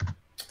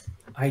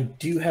 I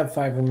do have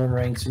 5 or more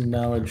ranks in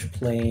knowledge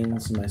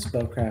planes, and my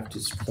spellcraft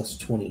is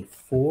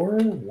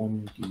 +24.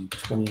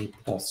 1d20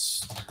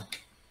 plus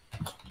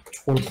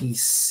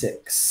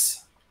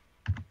 26.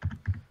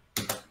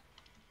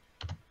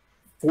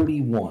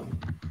 41.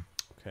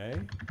 Okay.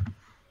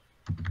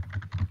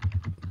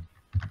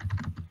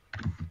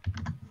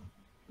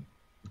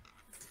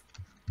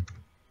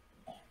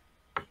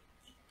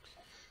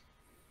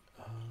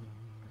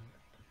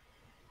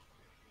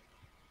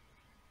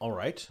 All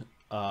right.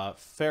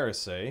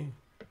 Fereosae,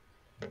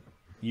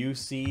 you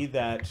see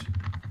that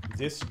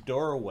this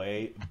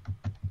doorway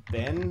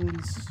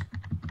bends.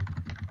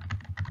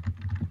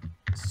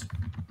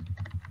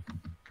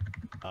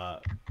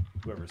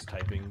 Whoever's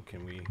typing,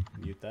 can we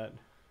mute that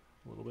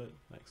a little bit?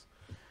 Thanks.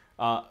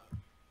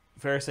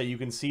 Fereosae, you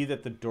can see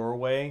that the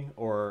doorway,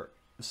 or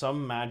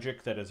some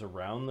magic that is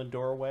around the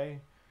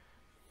doorway,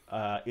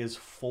 is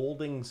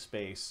folding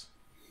space.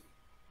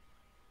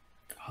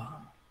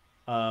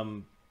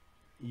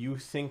 You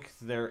think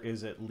there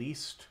is at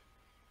least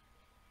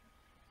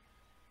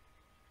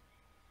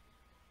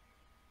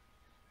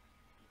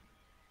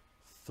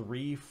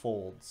 3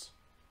 folds.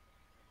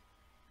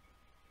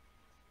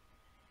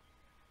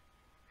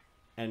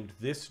 And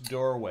this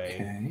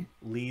doorway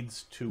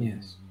leads to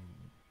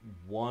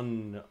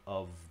one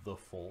of the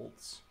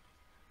folds.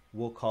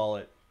 We'll call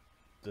it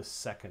the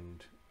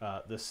second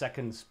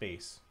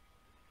space.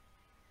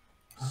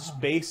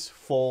 Space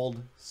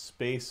fold,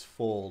 space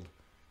fold,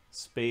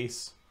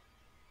 space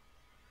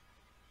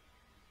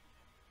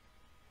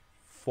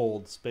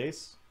fold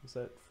space. Is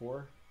that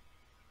 4?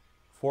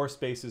 4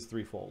 spaces,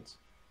 3 folds.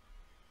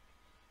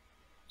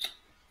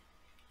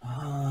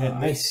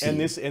 I see. And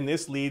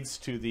this leads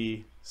to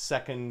the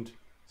second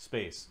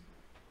space.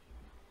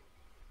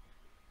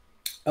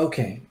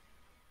 Okay.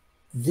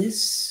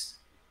 This,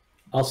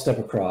 I'll step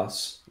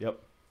across. Yep.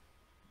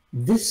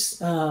 This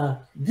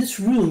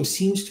room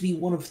seems to be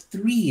one of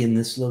 3 in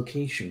this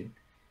location,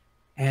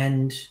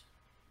 and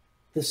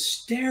the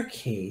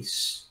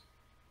staircase.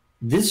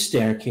 This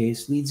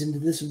staircase leads into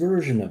this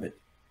version of it.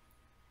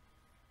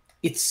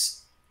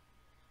 It's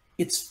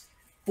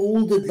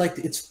folded, like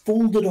it's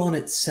folded on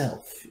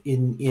itself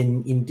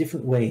in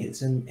different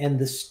ways, and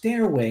the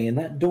stairway and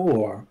that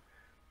door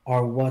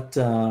are what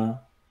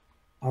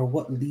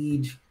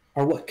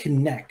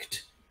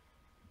connect,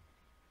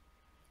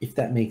 if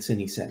that makes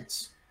any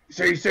sense.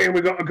 So you're saying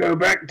we got to go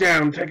back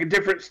down, take a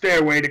different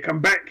stairway to come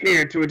back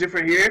here to a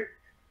different here?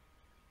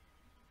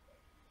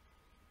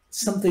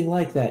 Something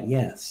like that,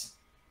 yes.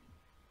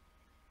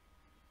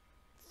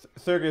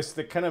 Thurgus,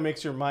 that kind of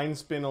makes your mind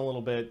spin a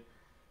little bit.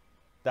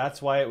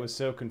 That's why it was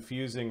so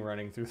confusing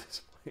running through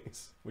this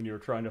place when you were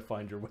trying to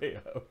find your way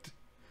out.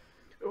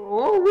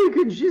 Or we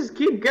could just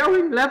keep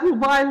going level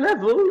by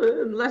level,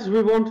 unless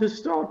we want to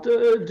start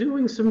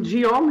doing some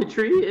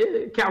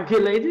geometry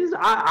calculators.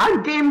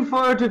 I'm game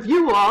for it if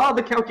you are,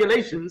 the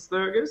calculations,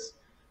 Thurgus.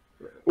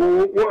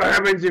 Well, what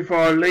happens if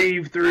I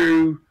leave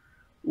through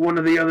one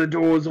of the other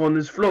doors on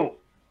this floor?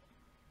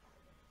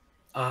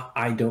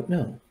 I don't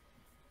know.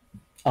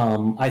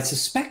 I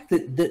suspect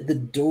that the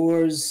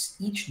doors,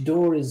 each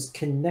door is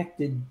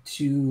connected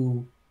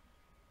to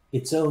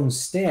its own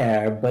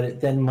stair, but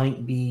it then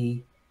might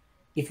be,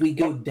 if we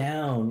go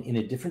down in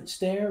a different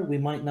stair, we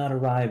might not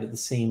arrive at the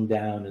same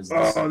down as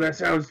this. Oh, that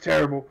sounds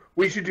terrible.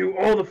 We should do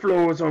all the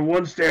floors on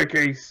one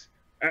staircase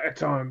at a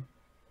time.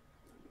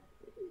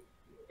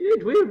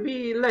 It will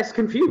be less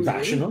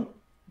confusing.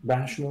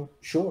 Rational,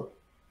 sure.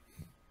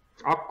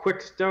 I'll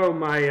quick stow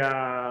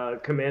my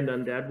Command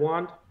Undead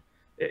wand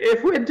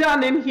If we're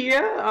done in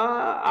here,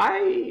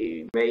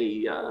 I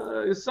may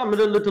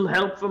summon a little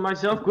help for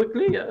myself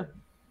quickly.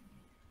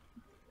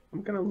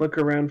 I'm gonna look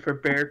around for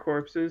bear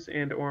corpses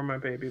and/or my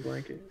baby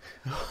blanket.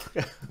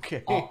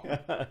 Okay.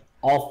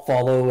 I'll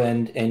follow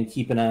and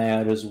keep an eye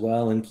out as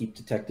well, and keep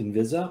detect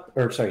invis up,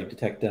 or sorry,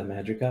 detect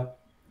magic up.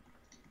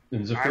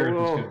 And I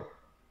will.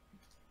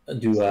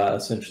 Do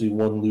essentially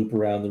one loop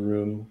around the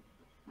room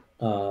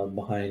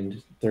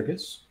behind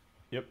Thurgus.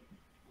 Yep.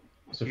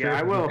 So Yeah,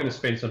 I we're will. going to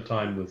spend some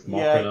time with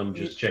Yeah, Markinum,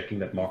 just checking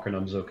that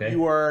Markinum's okay.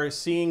 You are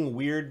seeing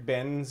weird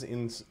bends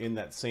in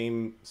that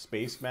same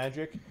space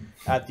magic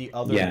at the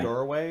other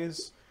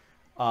doorways.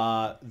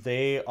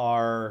 They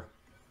are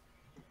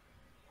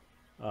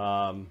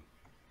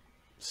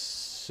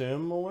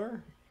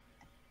similar,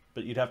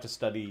 but you'd have to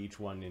study each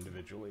one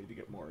individually to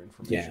get more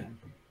information.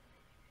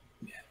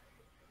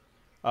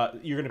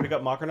 You're going to pick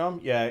up Makarnam?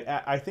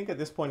 Yeah, I think at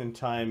this point in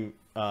time,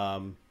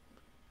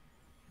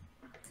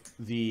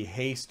 the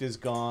haste is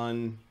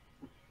gone.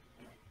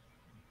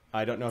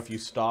 I don't know if you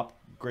stop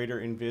Greater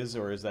Invis,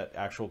 or is that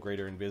actual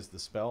Greater Invis the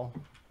spell,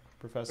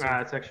 Professor?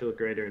 It's actual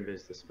Greater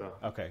Invis the spell.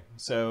 Okay,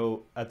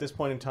 so at this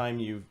point in time,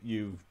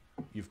 you've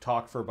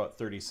talked for about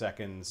 30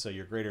 seconds, so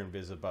your Greater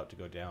Invis is about to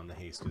go down. The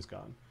haste is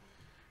gone.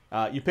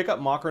 You pick up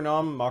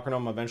Makarnam.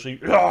 Makarnam eventually,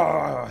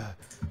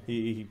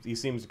 he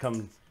seems to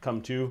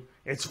come to.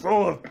 It's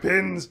full of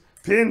pins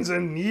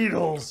and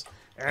needles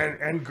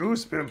and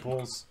goose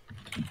pimples.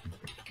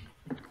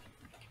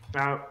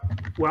 Now,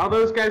 while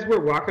those guys were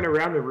walking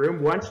around the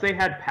room, once they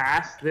had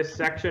passed this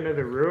section of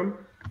the room,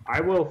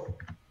 I will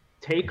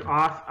take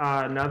off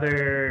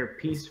another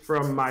piece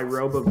from my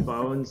robe of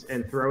bones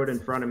and throw it in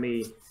front of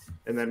me,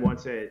 and then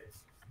once it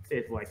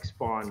like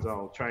spawns,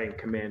 I'll try and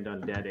command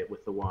undead it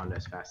with the wand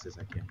as fast as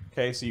I can.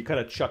 Okay, so you kind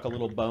of chuck a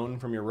little bone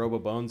from your robe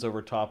of bones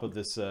over top of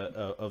this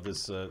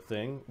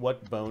thing.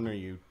 What bone are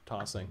you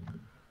tossing?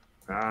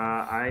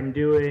 I'm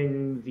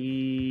doing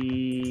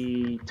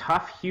the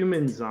tough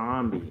human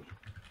zombie.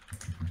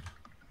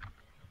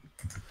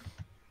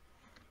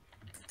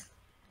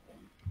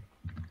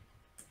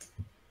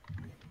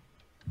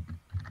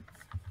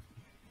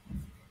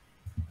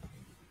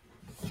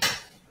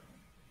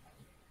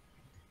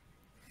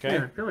 Okay.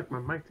 Yeah, I feel like my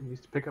mic didn't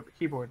used to pick up a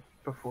keyboard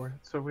before.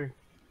 It's so weird.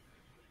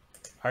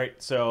 All right,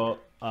 so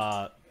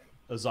a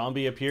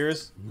zombie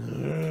appears.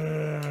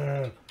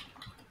 You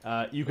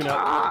can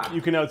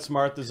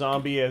outsmart the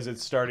zombie as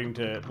it's starting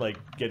to like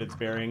get its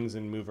bearings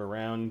and move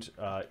around.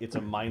 It's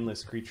a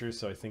mindless creature,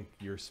 so I think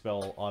your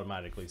spell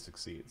automatically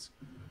succeeds.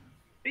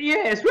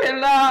 Yes,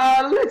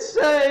 well, let's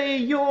say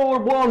you're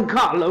Juan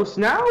Carlos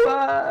now.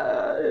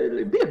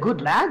 Be a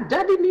good lad.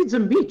 Daddy needs a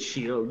meat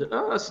shield.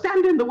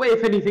 Stand in the way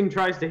if anything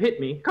tries to hit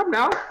me. Come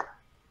now.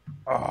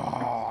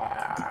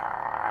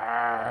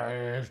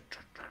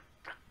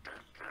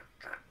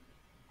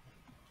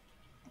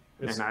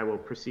 And I will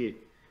proceed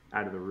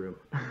out of the room.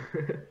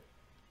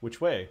 Which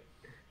way?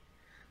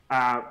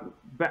 I'll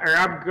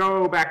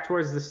go back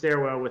towards the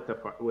stairwell with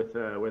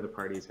where the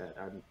party's at.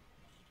 I'm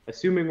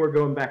assuming we're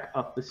going back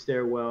up the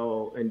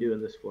stairwell and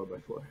doing this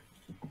 4x4.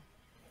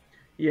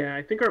 Yeah,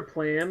 I think our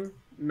plan,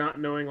 not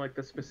knowing like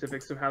the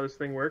specifics of how this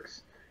thing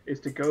works, is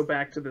to go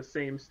back to the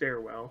same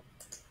stairwell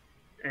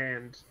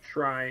and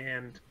try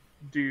and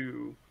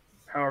do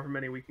however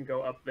many we can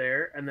go up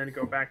there, and then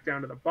go back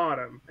down to the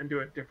bottom and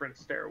do a different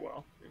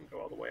stairwell and go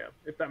all the way up,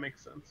 if that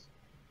makes sense.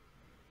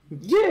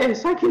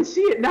 Yes, I can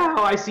see it now.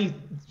 I see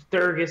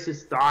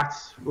Thurgus's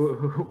thoughts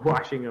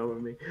washing over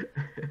me.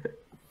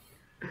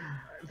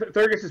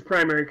 Thurgus's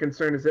primary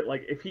concern is that,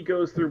 like, if he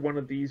goes through one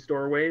of these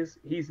doorways,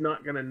 he's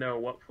not going to know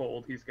what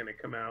fold he's going to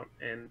come out.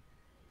 And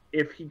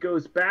if he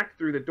goes back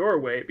through the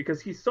doorway,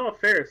 because he saw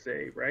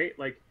Fereosae, right?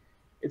 Like,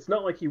 it's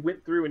not like he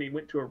went through and he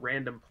went to a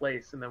random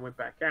place and then went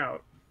back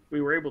out.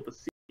 We were able to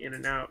see in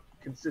and out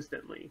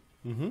consistently.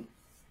 Mm-hmm.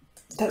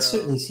 That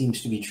certainly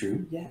seems to be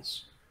true,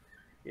 yes.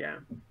 Yeah.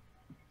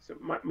 So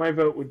my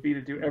vote would be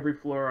to do every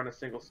floor on a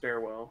single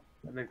stairwell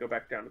and then go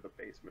back down to the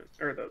basement,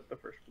 or the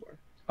first floor.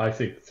 I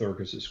think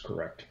Thurgus is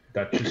correct.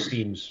 That just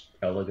seems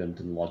elegant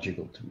and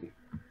logical to me.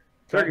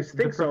 Thurgus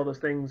thinks all those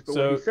things, but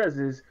So- what he says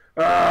is,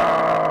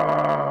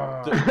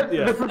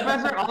 The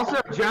professor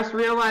also just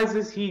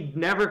realizes he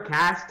never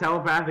cast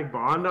telepathic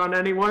bond on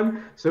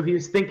anyone, so he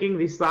was thinking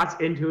these thoughts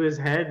into his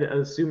head,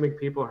 assuming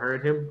people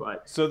heard him,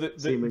 but So the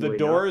seemingly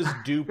doors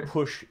do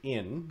push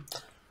in.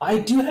 I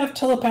do have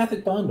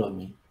telepathic bond on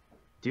me.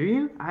 Do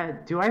you?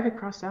 Do I have it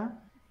crossed out?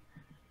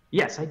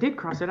 Yes, I did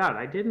cross it out.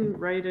 I didn't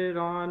write it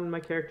on my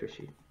character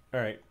sheet.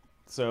 All right.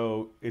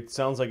 So it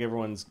sounds like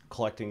everyone's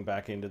collecting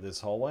back into this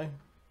hallway.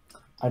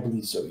 I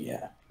believe so,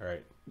 yeah. All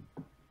right.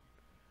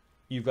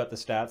 You've got the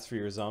stats for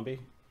your zombie.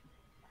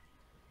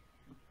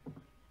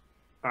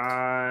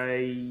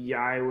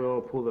 I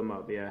will pull them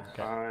up. Yeah.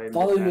 Okay.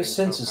 Follow your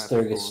senses,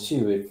 Thurgus,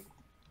 too.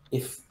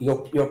 If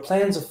your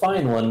plan's a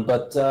fine one,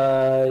 but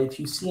if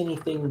you see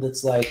anything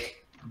that's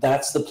like,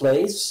 that's the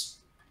place,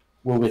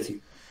 we're with you.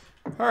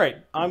 All right.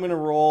 I'm going to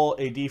roll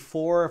a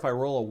d4. If I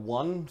roll a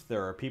 1,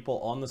 there are people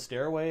on the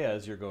stairway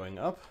as you're going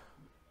up.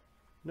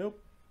 Nope.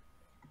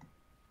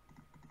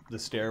 the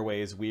stairway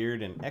is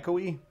weird and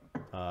echoey.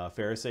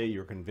 Fereosae,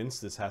 you're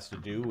convinced this has to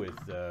do with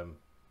the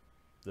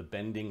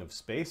bending of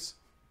space.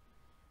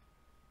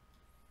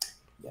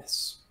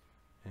 Yes.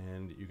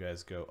 And you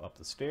guys go up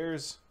the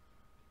stairs.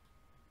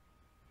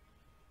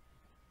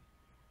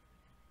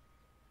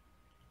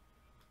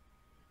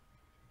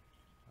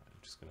 I'm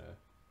just gonna...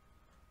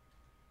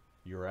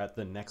 You're at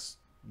the next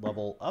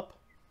level up.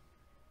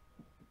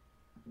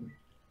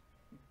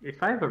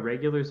 If I have a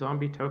regular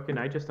zombie token,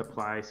 I just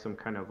apply some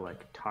kind of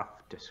like tough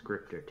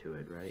descriptor to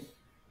it, right?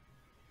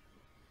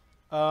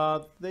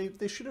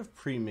 They should have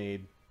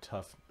pre-made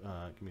tough.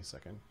 Give me a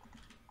second.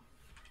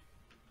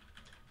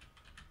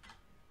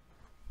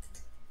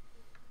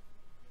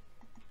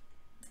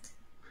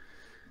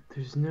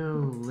 There's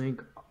no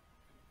link.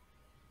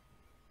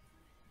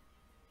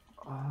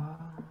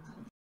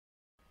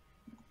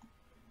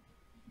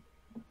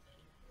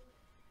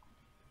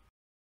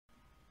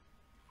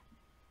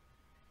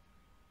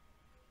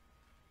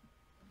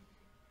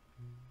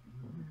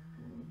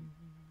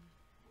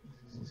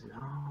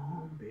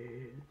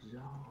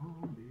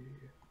 Zombie.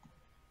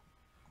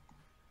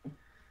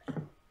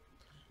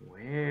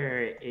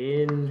 Where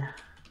in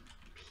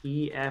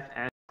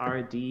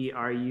PFSRD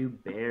are you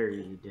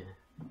buried?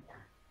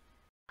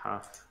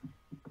 Tough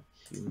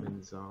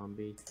human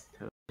zombie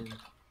token.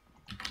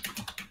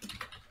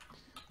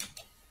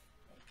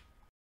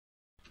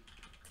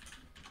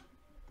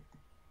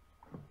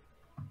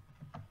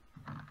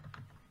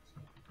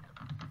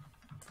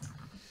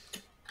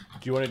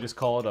 Do you want to just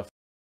call it a?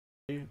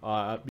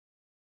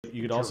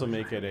 You could also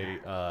make it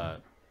a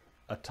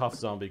tough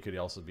zombie. Could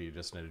also be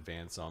just an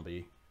advanced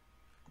zombie.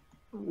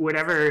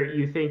 Whatever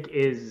you think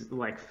is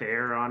like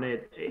fair on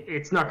it.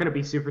 It's not going to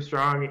be super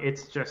strong.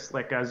 It's just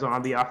like a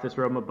zombie off this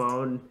Roma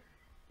bone.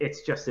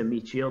 It's just a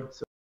meat shield.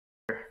 So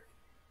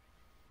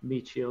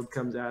meat shield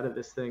comes out of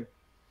this thing.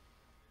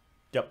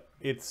 Yep,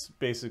 it's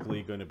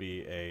basically going to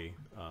be a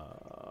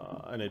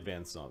an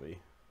advanced zombie.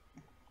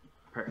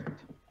 Perfect.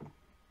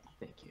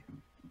 Thank you.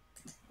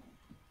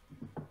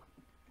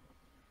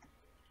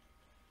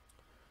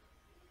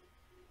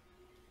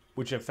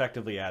 Which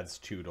effectively adds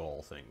 2 to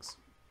all things.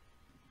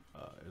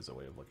 Is a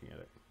way of looking at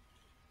it.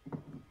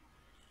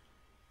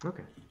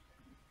 Okay.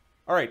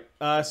 All right.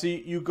 So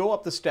you go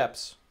up the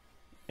steps,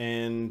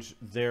 and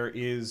there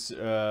is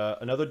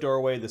another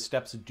doorway. The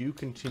steps do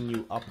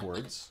continue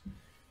upwards.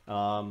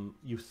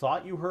 You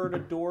thought you heard a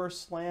door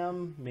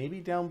slam, maybe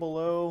down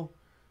below,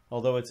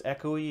 although it's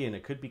echoey and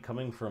it could be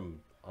coming from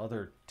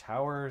other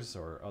towers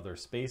or other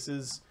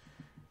spaces.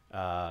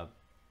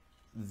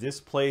 This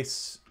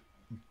place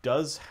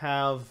does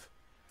have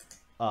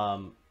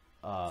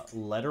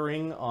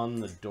lettering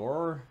on the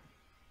door,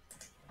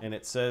 and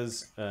it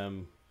says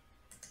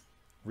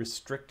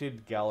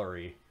restricted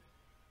gallery.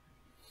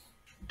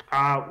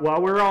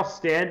 While we're all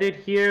standing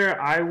here,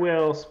 I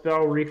will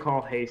spell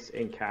recall haste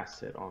and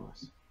cast it on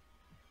us.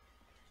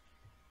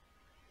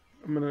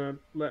 I'm gonna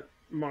let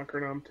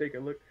Mokradom take a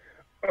look.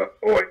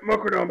 Oi,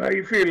 Mokradom, how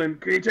you feeling?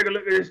 Can you take a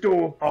look at this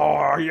door?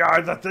 Oh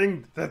yeah, the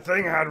thing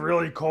had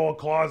really cold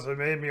claws that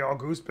made me all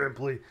goose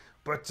pimply.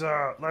 But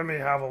let me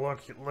have a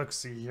look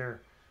see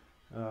here.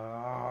 It's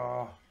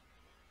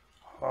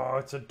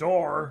a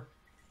door.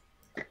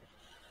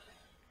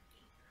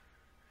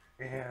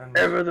 And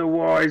Ever the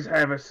wise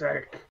have a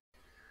sack.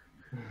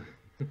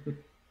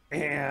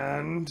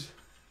 and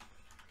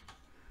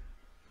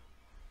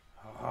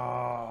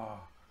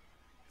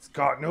it's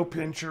got no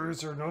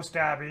pinchers or no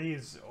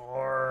stabbies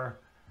or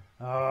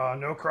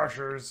no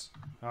crushers.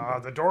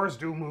 The doors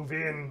do move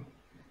in.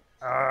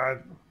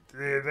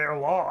 They're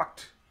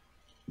locked.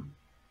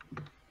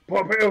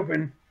 Pop it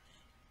open.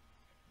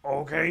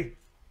 Okay.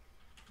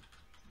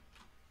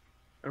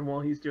 And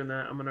while he's doing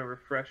that, I'm gonna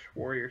refresh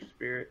Warrior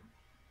Spirit.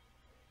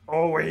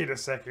 Oh, wait a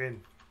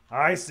second.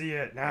 I see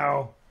it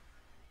now.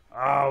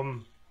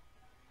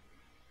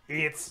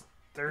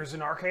 There's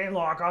an arcane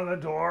lock on the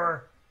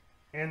door,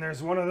 and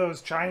there's one of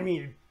those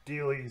chimey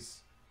dealies.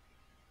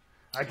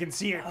 I can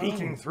see it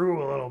peeking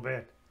through a little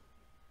bit.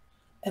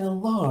 An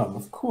alarm,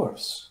 of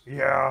course.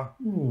 Yeah.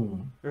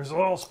 There's a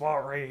little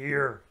spot right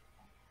here.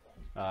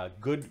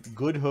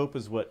 Good hope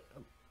is what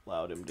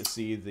allowed him to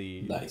see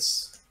the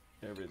Nice.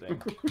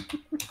 everything.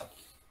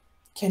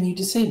 Can you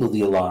disable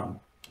the alarm?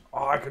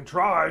 Oh, I can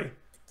try.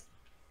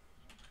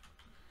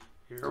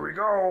 Here we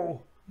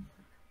go.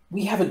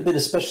 We haven't been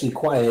especially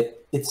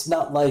quiet. It's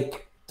not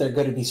like they're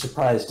going to be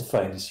surprised to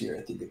find us here,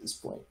 I think, at this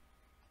point.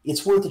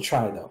 It's worth a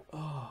try, though.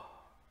 Oh.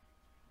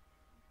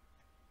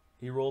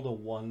 He rolled a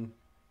 1.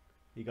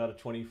 He got a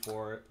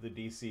 24. The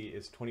DC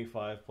is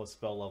 25 plus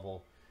spell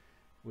level,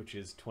 which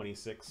is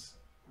 26.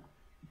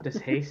 Does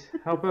haste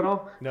help at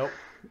all? Nope.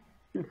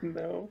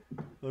 No.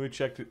 Let me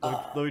check.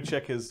 Let me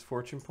check his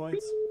fortune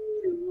points.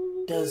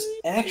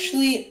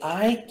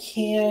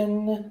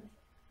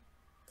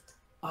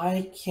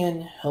 I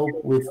can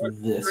help with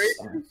this,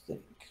 I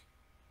think.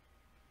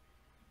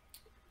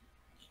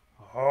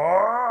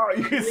 Oh,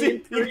 You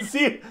can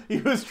see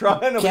he was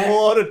trying to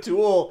pull out a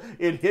tool.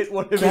 It hit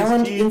one of his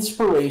Gallant teeth.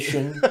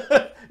 inspiration.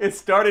 It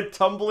started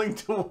tumbling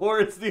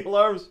towards the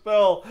alarm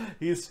spell.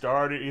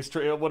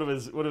 One of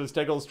his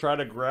tentacles trying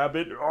to grab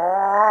it.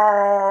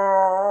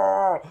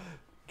 Oh!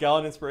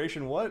 Gallon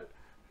inspiration. What?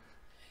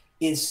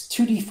 It's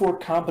 2d4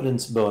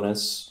 competence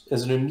bonus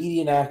as an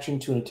immediate action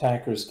to an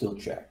attacker skill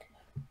check.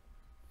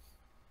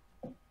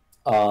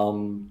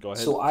 Go ahead.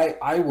 So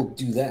I will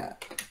do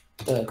that.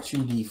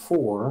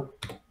 2d4.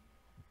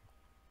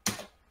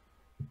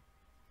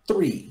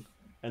 3.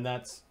 And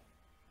that's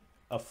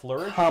a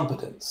flourish?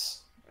 Competence.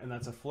 And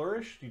that's a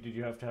flourish? Did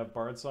you have to have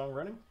Bard Song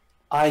running?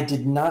 I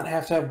did not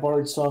have to have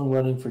Bard Song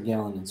running for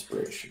Gallon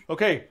Inspiration.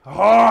 Okay.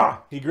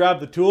 Ah! He grabbed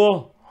the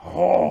tool.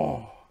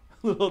 Oh!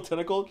 Little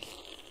tentacle.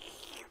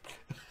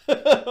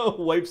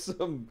 Wipes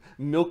some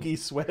milky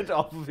sweat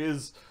off of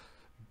his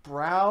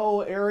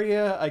brow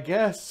area, I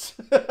guess.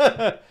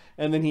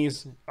 And then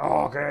he's...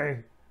 Okay.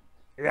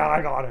 Yeah,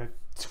 I got it.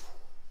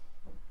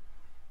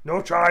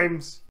 No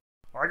chimes.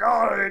 I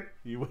got it.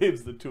 He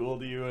waves the tool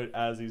to you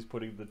as he's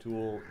putting the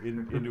tool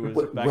into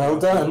his back. Well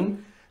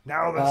done.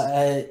 Now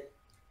this.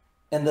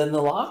 And then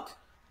the lock?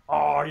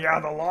 Oh, yeah,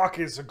 the lock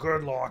is a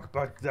good lock,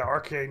 but the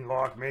arcane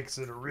lock makes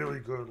it a really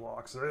good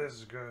lock, so this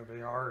is going to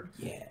be hard.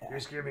 Yeah.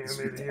 Just give me a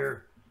minute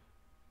here.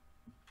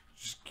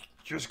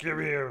 Just give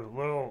me a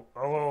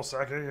little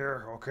second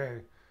here.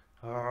 Okay.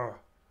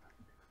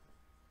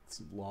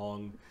 It's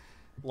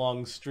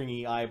long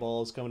stringy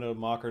eyeballs coming out of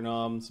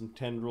Mockernam, some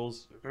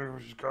tendrils.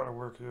 We just gotta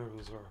work here.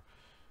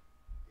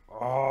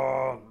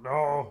 Oh,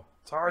 no.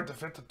 It's hard to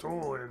fit the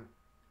tool in.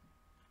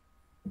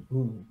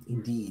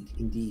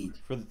 Indeed.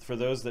 For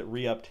those that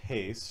re-upped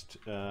haste,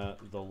 the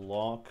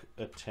lock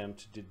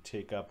attempt did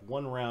take up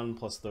 1 round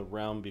plus the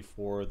round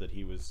before that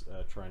he was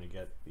trying to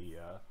get the...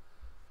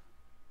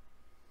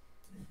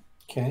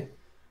 Okay.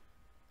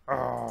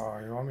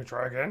 You want me to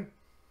try again?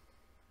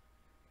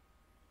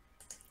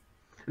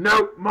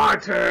 No, my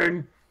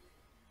turn.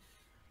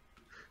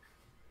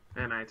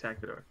 And I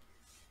attack the door.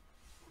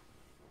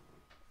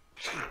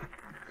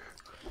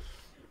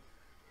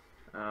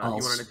 You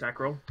want an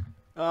attack roll?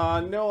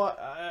 No.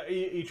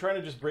 You trying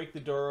to just break the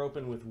door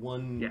open with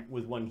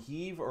one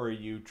heave, or are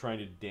you trying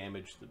to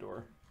damage the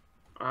door?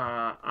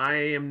 I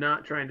am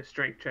not trying to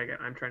strength check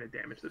it. I'm trying to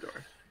damage the door.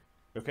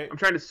 Okay. I'm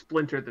trying to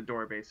splinter the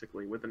door,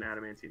 basically, with an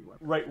adamantine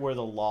weapon. Right where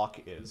the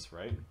lock is,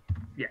 right?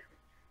 Yeah.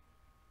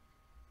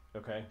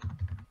 Okay.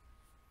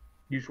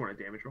 You just want a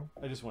damage roll?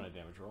 I just want a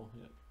damage roll,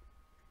 yeah.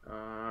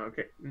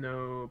 Okay.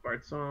 No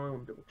Bard Song.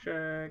 Let me double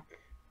check.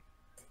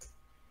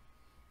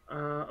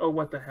 Oh,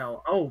 what the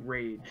hell? Oh,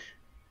 Rage.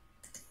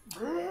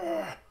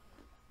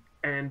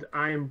 And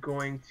I am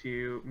going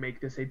to make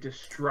this a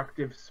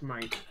destructive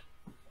smite.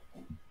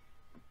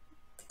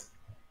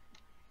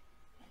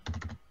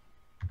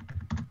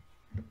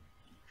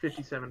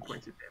 $57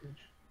 points of damage.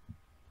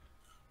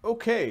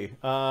 Okay,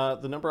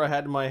 the number I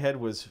had in my head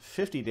was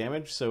 50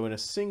 damage, so in a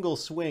single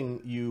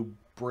swing, you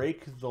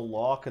break the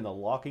lock and the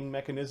locking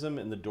mechanism,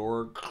 and the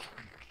door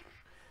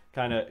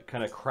kind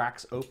of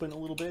cracks open a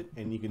little bit,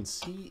 and you can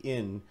see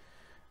in.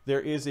 There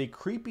is a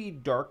creepy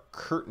dark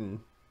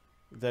curtain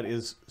that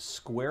is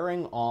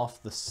squaring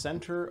off the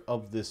center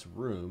of this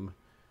room.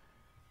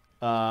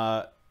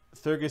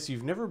 Thurgus,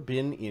 you've never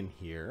been in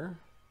here,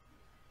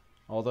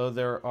 although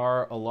there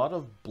are a lot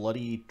of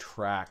bloody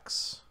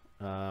tracks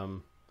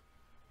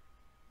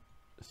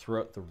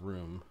throughout the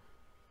room.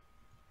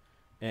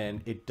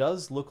 And it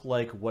does look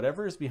like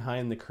whatever is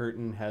behind the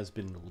curtain has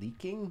been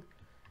leaking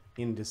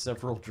into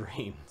several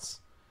drains.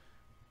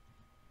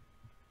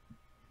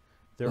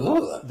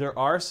 There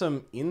are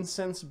some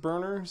incense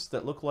burners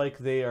that look like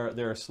they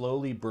are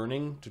slowly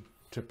burning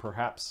to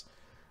perhaps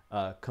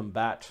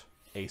combat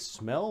a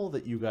smell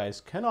that you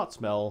guys cannot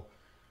smell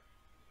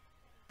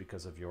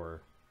because of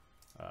your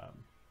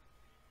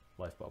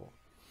life bubble.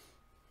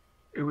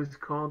 It was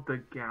called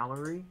the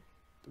gallery?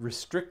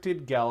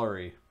 Restricted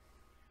gallery.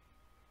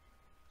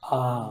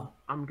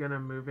 I'm gonna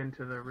move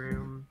into the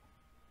room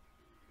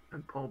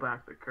and pull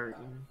back the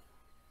curtain.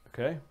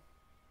 Okay.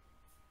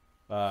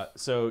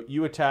 So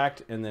you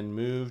attacked and then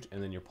moved,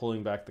 and then you're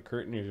pulling back the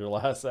curtain as your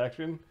last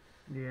action?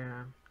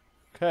 Yeah.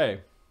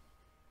 Okay.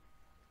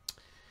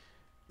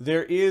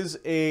 There is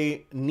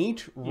a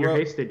neat... You're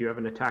hasted. You have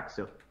an attack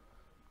still.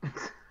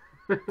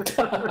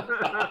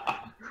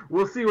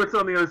 We'll see what's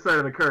on the other side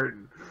of the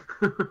curtain.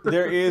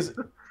 There is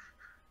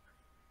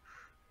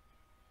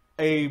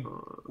a...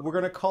 We're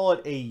going to call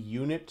it a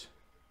unit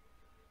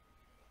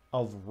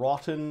of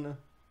rotten...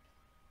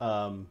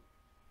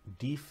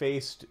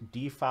 defaced,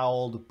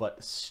 defouled,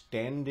 but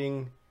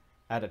standing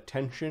at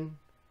attention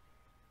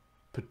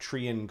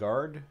Patreon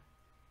guard.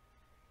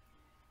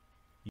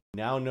 You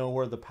now know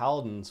where the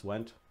paladins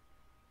went.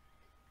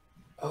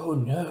 Oh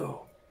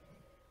no.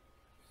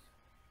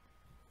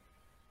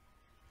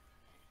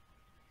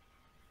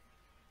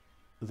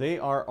 They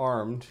are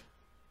armed.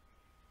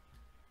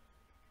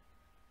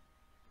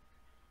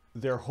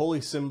 Their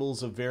holy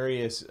symbols of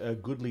various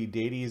goodly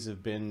deities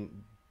have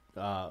been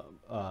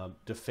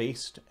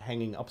defaced,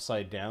 hanging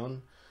upside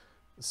down.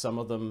 Some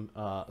of them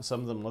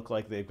look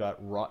like they've got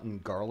rotten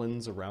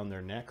garlands around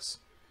their necks.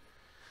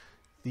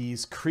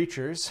 these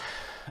creatures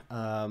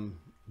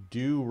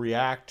do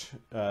react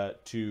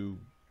to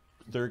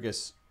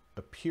Thurgus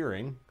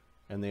appearing,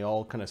 and they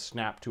all kind of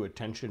snap to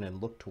attention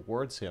and look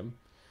towards him.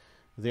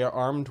 They are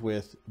armed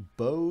with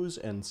bows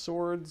and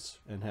swords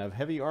and have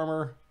heavy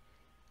armor,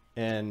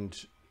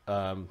 and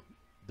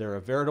they're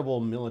a veritable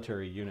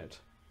military unit.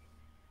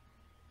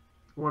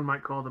 One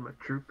might call them a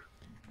troop.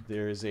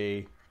 There is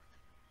a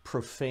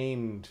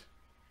profaned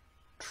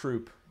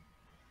troop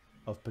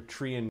of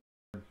Patreon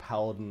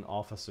paladin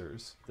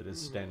officers that is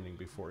standing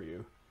before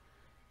you.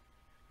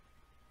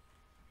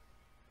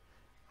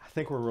 I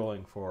think we're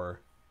rolling for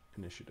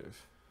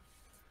initiative.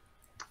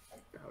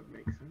 That would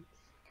make sense.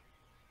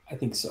 I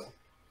think so.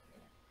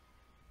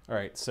 All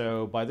right,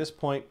 so by this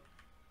point,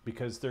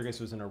 because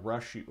Thurgus was in a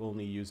rush, you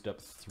only used up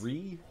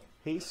 3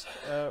 haste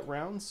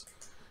rounds.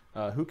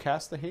 Who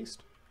cast the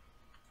haste?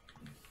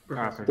 The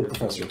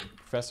professor.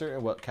 Professor,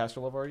 and what caster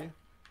level are you?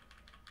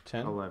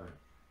 10? 11.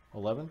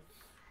 11?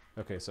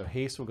 Okay, so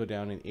haste will go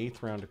down in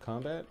 8th round of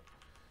combat.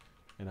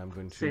 And I'm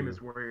going to... Same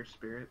as warrior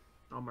spirit.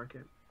 I'll mark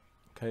it.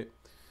 Okay.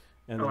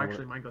 And Oh, then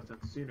actually, mine goes down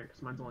sooner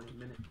because mine's only a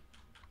minute.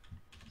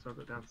 So I'll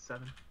go down to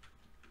 7.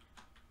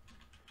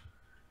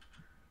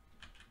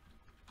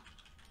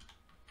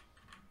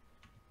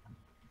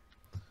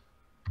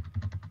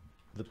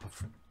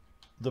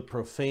 The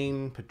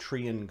profane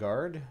Patreon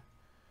guard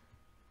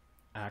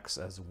acts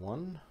as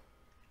 1.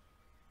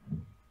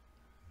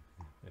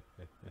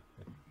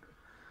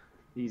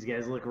 These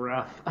guys look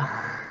rough.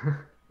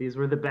 These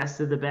were the best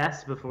of the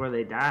best before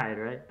they died,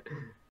 right?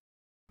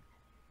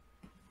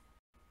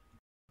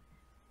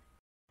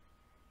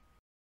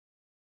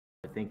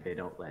 I think they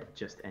don't let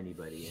just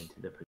anybody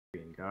into the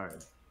Patreon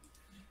guard.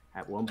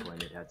 At one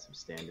point, it had some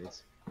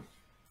standards.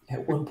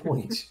 At one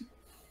point.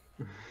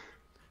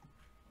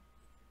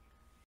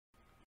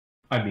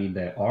 I mean,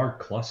 they are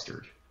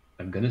clustered.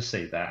 I'm going to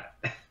say that.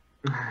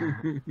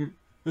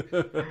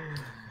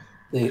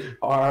 They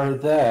are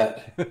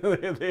that.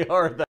 They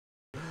are that.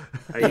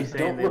 Are you They saying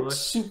don't they look look...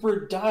 super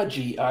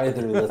dodgy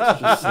either, let's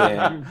just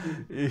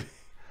say.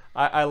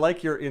 I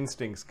like your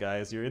instincts,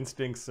 guys. Your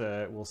instincts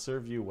will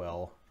serve you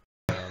well.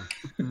 All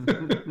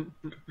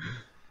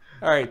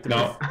right.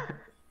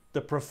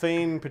 The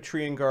profane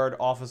Patreon guard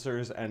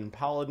officers and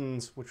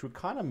paladins, which would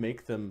kind of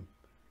make them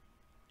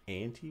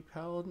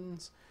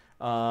anti-paladins,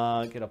 get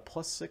a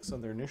 +6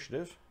 on their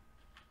initiative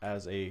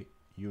as a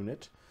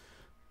unit.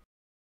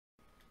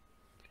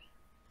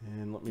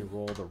 And let me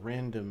roll the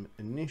random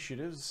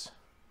initiatives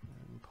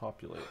and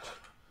populate.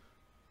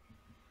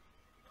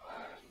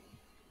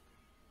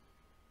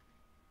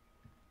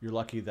 You're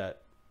lucky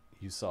that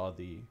you saw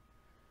the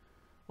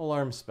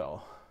alarm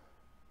spell.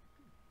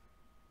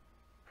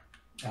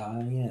 Ah,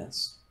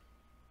 yes.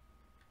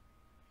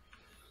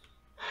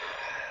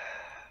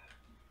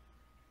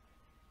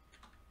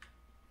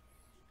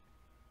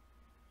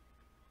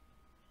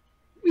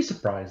 We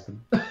surprised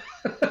them.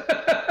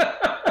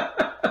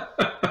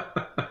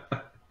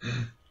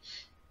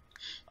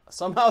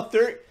 Somehow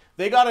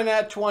they got an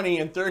at 20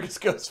 and Thurgus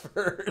goes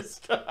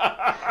first.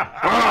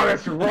 Oh,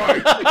 that's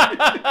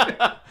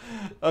right.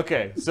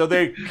 Okay, so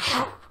they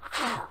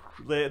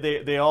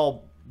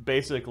all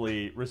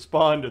basically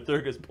respond to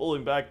Thurgus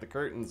pulling back the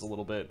curtains a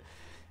little bit,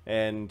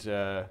 and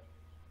yeah,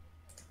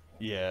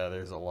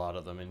 there's a lot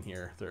of them in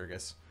here,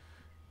 Thurgus.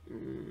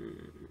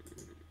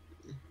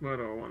 What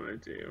do I want to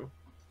do?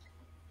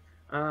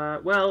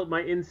 Well,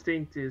 my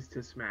instinct is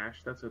to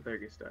smash. That's what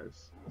Thurgus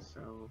does.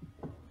 So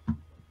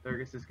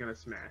Thurgus is going to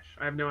smash.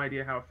 I have no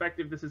idea how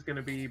effective this is going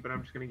to be, but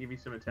I'm just going to give you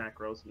some attack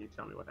rolls and you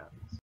tell me what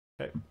happens.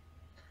 Okay.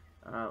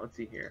 Let's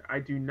see here. I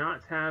do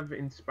not have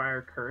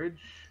Inspire Courage,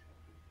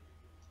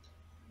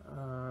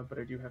 but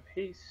I do have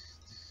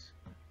Haste.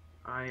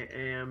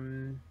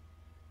 I'm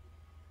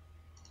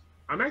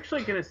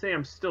actually going to say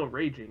I'm still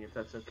raging, if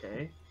that's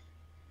okay.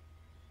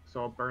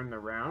 So I'll burn the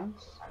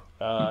rounds.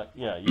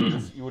 Yeah,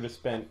 you would have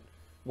spent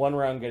 1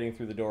 round getting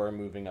through the door and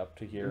moving up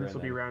to here. And this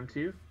will be round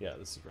 2? Yeah,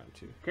 this is round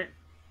 2. Okay.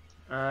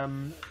 I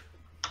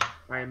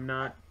am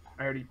not...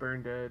 I already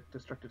burned a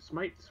Destructive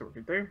Smite, so we're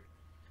good there.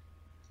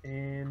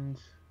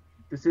 And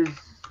this is...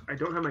 I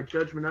don't have my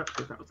Judgment up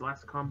because that was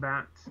last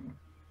combat.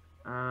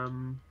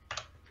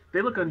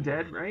 They look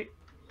undead, right?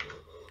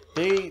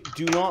 They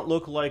do not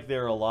look like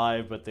they're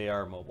alive, but they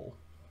are mobile.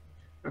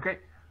 Okay.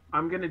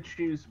 I'm going to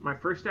choose... My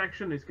first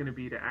action is going to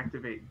be to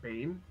activate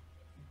Bane.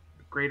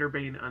 Greater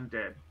Bane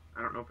Undead.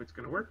 I don't know if it's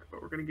going to work,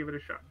 but we're going to give it a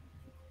shot.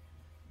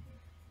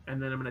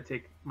 And then I'm going to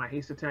take my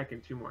haste attack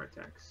and 2 more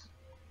attacks.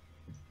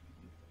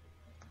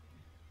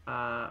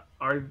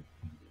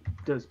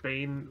 Does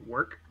Bane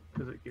work?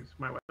 Because it gives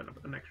my weapon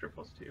an extra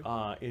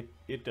 +2.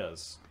 It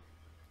does.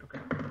 Okay.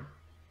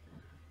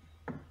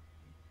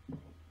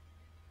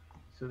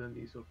 So then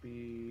these will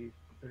be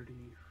 30.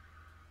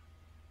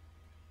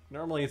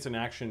 Normally it's an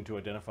action to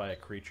identify a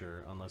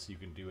creature, unless you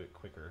can do it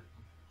quicker.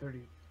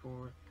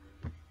 34,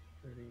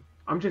 30.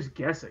 I'm just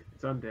guessing.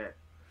 It's undead.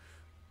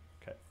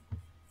 Okay.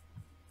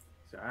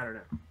 So I don't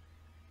know.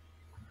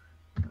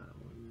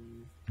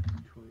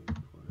 120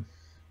 plus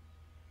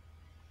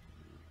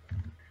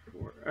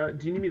 4.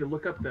 Do you need me to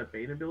look up the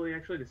Bane ability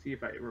actually to see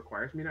if it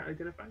requires me to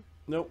identify?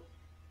 Nope.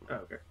 Oh,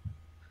 okay.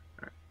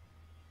 All right.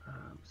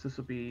 So this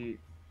will be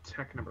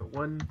tech number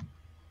 1,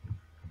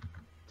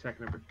 tech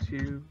number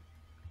 2,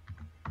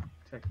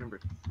 tech number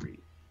 3.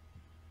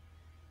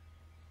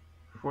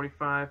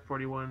 45,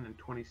 41, and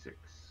 26.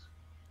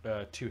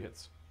 2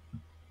 hits.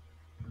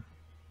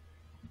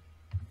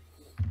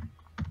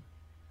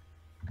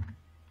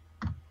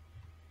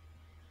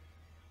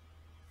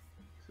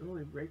 Is it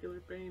only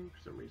regular Bane?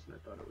 For some reason I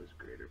thought it was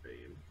greater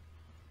Bane.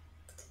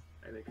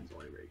 I think it's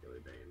only regular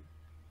Bane.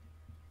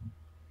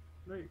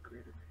 No, you're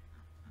greater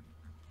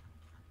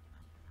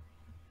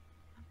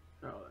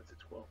Bane. Oh, that's a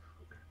 12.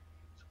 Okay.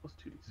 It's plus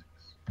 2d6.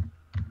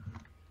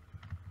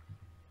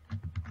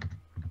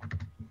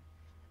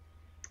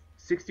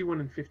 61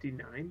 and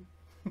 59.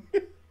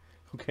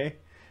 Okay.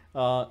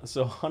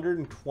 So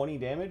 120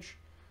 damage.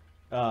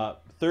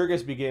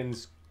 Thurgus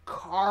begins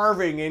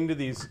carving into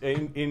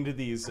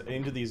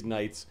these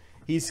knights.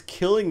 He's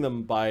killing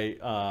them by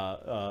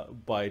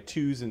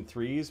 2s and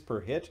 3s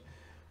per hit.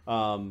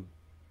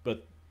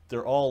 But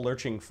they're all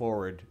lurching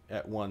forward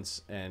at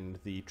once, and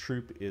the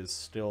troop is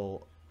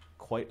still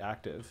quite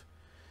active.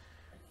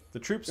 The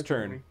troop's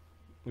turn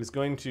is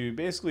going to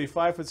basically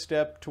 5-foot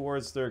step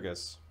towards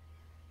Thurgus.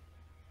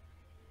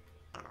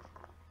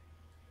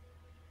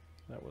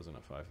 That wasn't a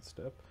 5-foot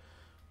step.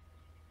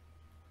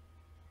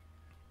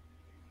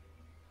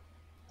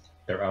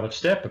 They're out of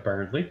step,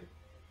 apparently.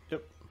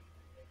 Yep.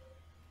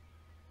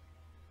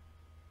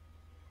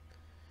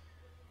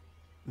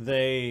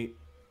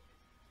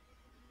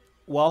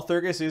 While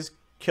Thurgus is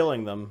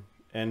killing them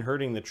and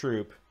hurting the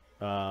troop,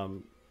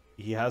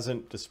 he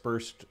hasn't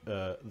dispersed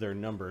their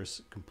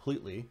numbers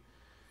completely.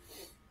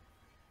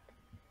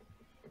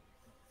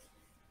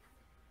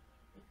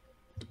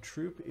 The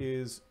troop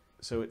is...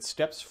 So it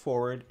steps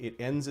forward, it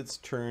ends its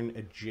turn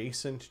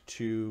adjacent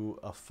to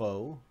a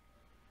foe,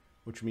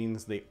 which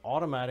means they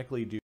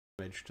automatically do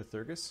damage to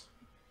Thurgus.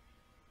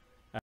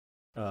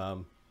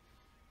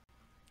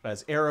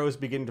 As arrows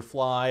begin to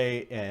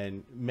fly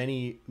and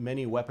many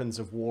weapons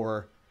of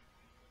war,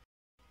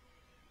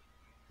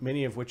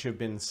 many of which have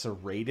been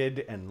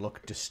serrated and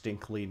look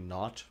distinctly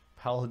not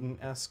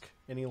Paladin-esque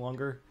any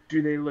longer.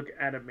 Do they look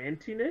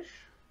adamantine-ish?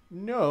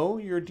 No,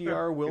 your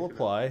DR will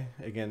apply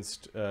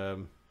against...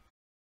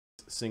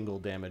 single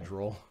damage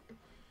roll.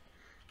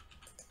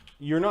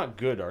 You're not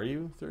good, are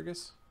you,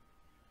 Thurgus?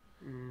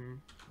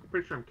 I'm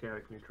pretty sure I'm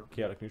chaotic neutral.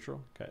 Chaotic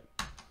neutral? Okay.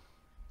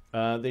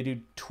 They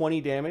do 20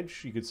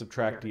 damage. You could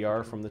subtract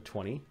DR from the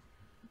 20.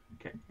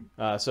 Okay.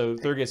 So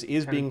Thurgus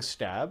is being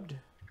stabbed.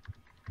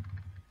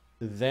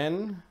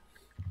 Then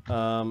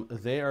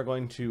they are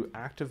going to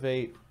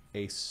activate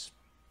a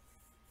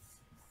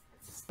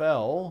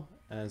spell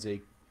as a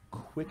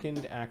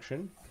quickened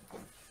action.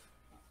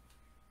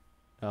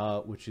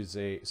 Which is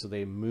so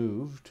they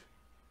moved.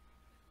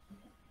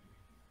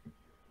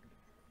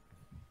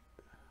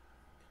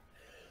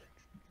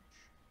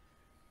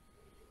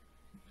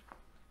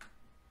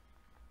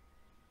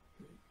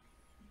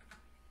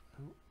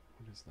 Oh,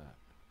 what is that?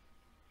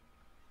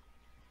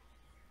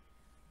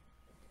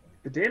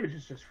 The damage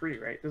is just free,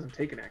 right? It doesn't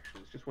take an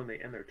action. It's just when they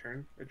end their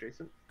turn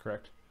adjacent.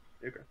 Correct.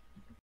 Okay.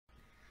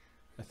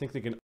 I think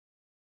they can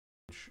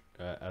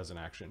as an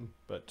action,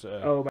 but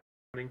by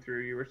running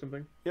through you or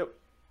something. Yep.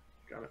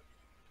 Got it.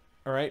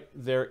 All right,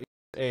 there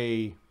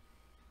is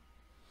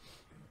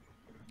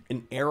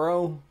an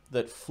arrow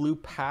that flew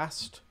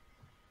past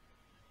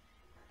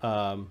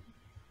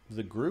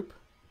the group,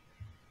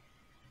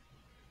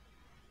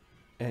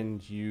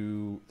 and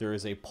there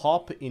is a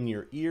pop in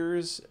your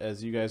ears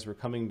as you guys were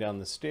coming down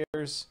the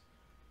stairs,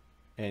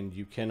 and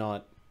you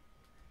cannot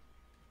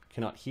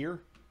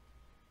hear.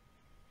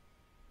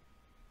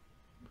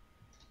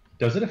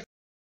 Does it affect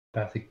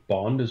empathic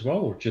bond as well,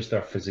 or just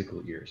our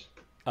physical ears?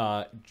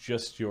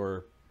 Just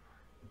your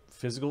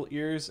physical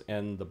ears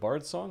and the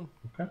Bard song.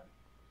 Okay.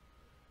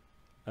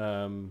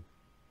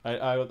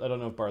 I don't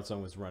know if Bard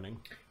song was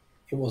running.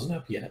 It wasn't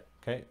up yet.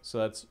 Okay, so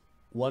that's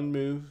one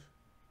move.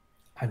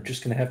 I'm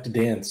just gonna have to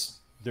dance.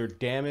 Their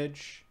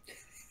damage,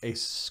 a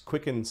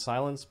quicken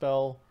silent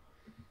spell.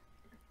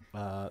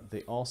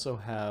 They also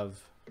have.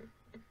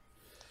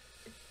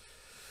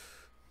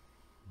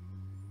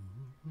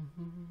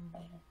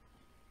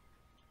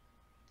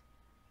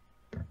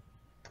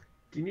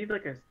 Do you need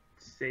like a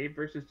save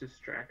versus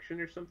distraction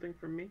or something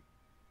from me?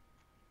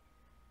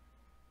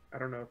 I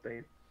don't know if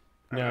they.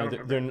 No,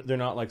 they're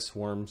not like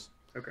swarms.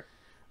 Okay.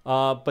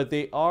 But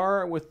they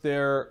are with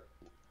their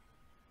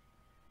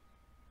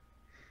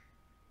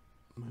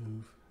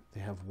move.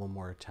 They have one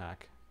more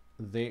attack.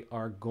 They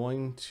are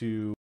going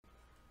to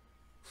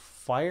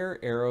fire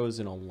arrows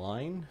in a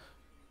line.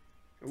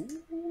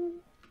 Ooh.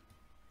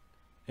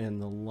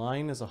 And the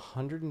line is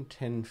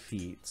 110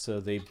 feet. So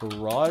they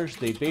barrage.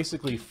 They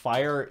basically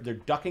fire. They're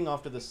ducking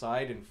off to the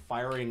side and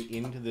firing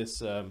into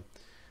this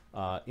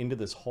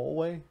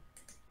hallway.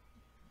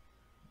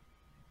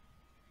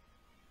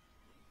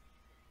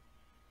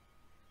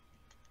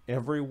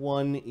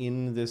 Everyone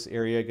in this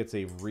area gets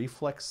a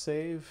reflex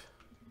save.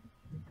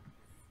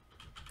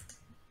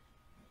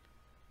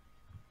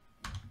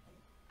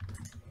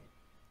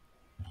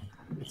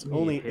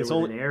 It's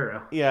only an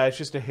arrow. Yeah, it's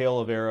just a hail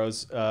of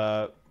arrows.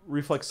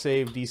 Reflex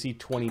save DC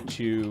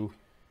 22.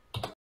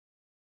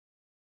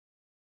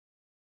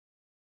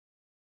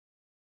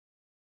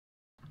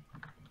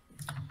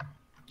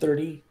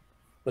 $30,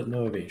 but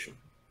no evasion.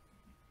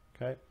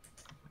 Okay.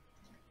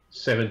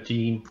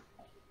 17.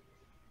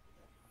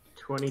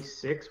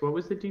 26. What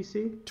was the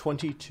DC?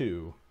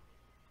 22.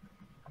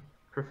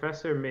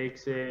 Professor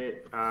makes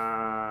it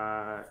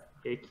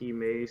Icky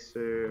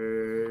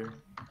Macer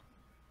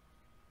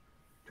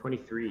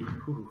 23.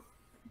 Whew.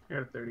 I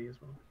got a 30 as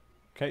well.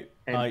 Okay.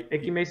 And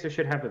Icky Macer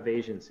should have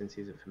evasion since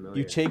he's a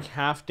familiar. You take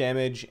half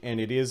damage,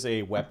 and it is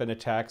a weapon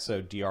attack,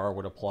 so DR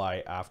would apply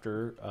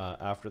after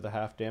the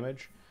half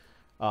damage.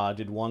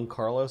 Did Juan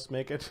Carlos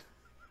make it?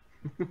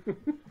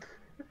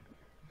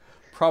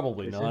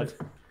 Probably not.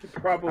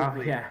 Probably.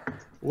 Oh, yeah.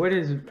 What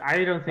is?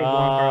 I don't think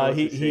Juan Carlos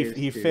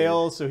he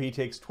fails, so he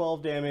takes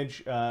 12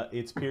 damage.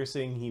 It's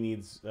piercing. He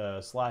needs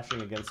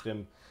slashing against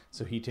him,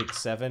 so he takes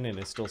 7 and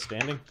is still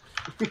standing.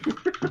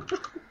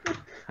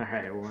 All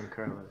right, Juan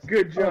Carlos.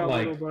 Good job,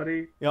 Mike. little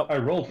buddy. Yep. I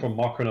rolled for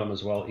Mocronum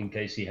as well in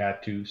case he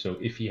had to. So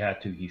if he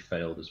had to, he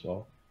failed as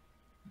well.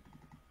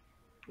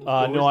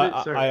 No,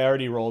 I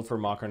already rolled for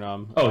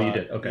Mocronum. Oh, you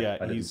did? Okay. Yeah,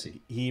 I didn't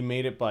see. he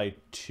made it by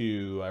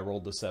 2. I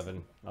rolled the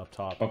 7 up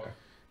top. Okay.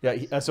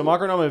 Yeah, so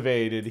Mocronum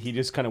evaded. He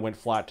just kind of went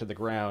flat to the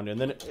ground,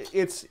 and then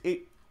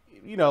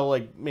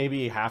like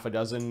maybe half a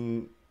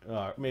dozen,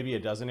 maybe a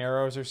dozen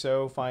arrows or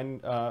so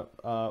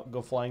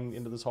go flying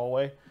into this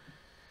hallway.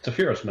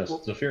 Zephyrus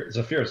missed.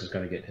 Zephyrus is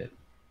going to get hit.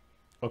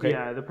 Okay.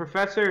 Yeah, the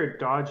professor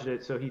dodged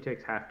it, so he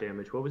takes half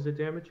damage. What was the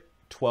damage?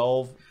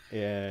 12.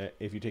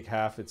 If you take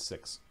half, it's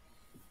 6.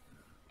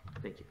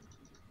 Thank you.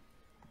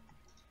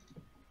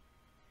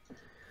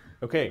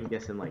 Okay. I'm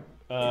guessing like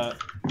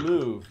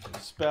Move,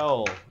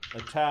 spell,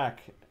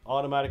 attack,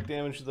 automatic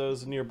damage to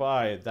those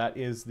nearby. That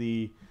is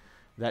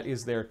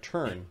their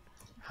turn.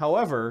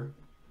 However,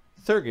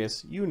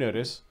 Thurgus, you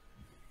notice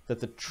that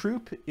the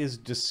troop is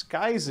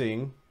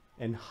disguising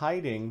and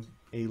hiding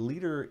a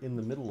leader in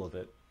the middle of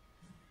it.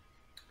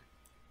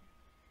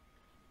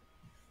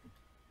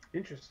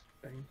 Interesting.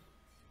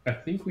 I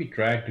think we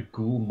dragged a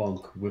ghoul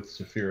monk with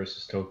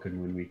Zephyrus'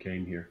 token when we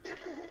came here.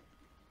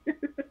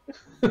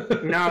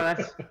 no,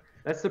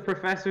 that's the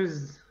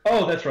professor's.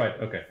 Oh, that's right.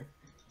 Okay.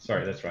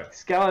 Sorry, that's right.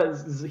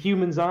 Skeleton's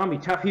human zombie,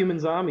 tough human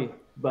zombie,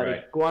 buddy.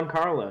 Right. Juan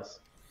Carlos,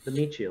 the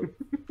meat shield.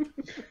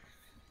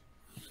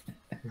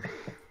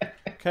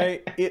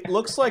 Okay, it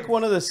looks like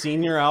one of the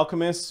senior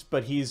alchemists,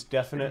 but he's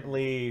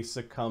definitely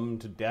succumbed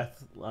to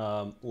death,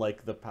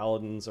 like the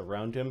paladins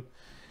around him.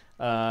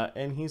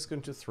 And he's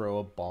going to throw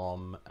a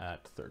bomb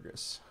at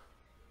Thurgus.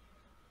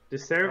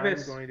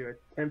 Disservice. I'm going to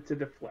attempt to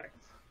deflect.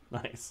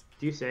 Nice.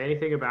 Do you say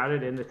anything about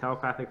it in the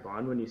telepathic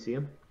bond when you see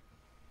him?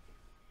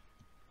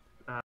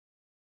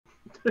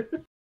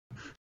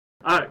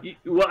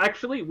 Well,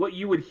 actually, what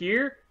you would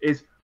hear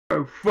is,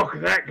 "Oh, fuck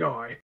that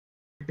guy."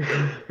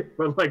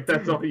 But like,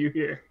 that's all you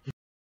hear.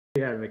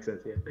 Yeah, it makes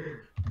sense. Yeah.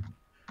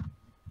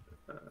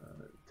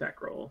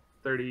 Attack roll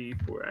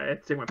 34. I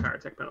had to take my power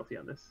attack penalty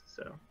on this,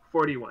 so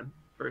 41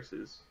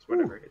 versus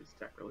whatever his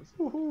attack roll is.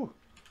 Woohoo.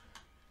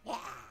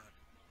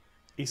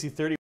 AC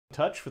 30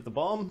 touch with the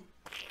bomb.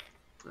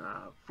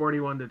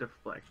 41 to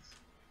deflect.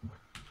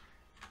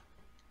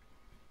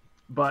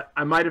 But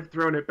I might have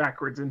thrown it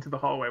backwards into the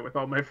hallway with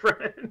all my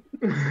friends.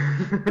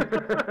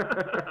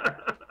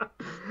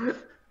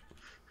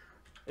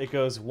 It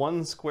goes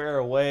 1 square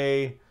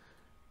away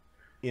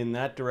in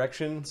that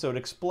direction, so it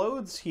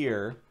explodes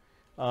here.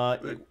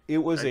 It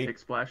was a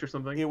splash or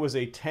something. It was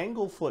a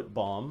Tanglefoot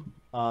bomb.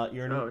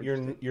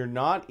 You're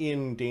not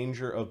in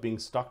danger of being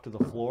stuck to the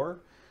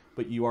floor,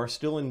 but you are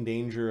still in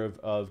danger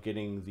of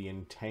getting the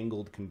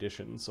entangled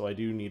condition. So I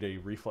do need a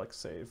reflex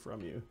save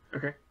from you.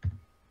 Okay.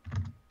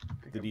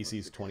 The DC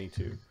is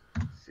 22.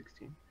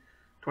 16.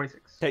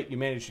 26. Okay, you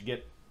managed to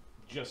get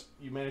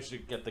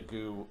the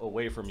goo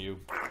away from you.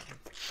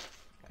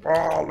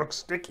 Oh, looks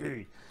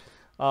sticky.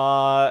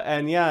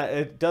 And yeah,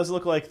 it does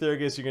look like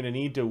Thurgus, you're going to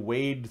need to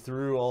wade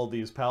through all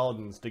these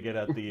paladins to get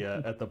at the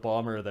at the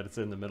bomber that's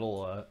in the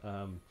middle.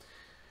 I'm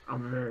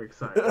very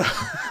excited.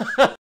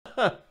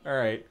 All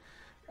right.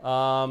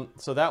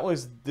 So that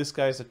was this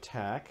guy's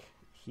attack.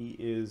 He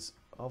is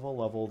of a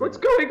level. What's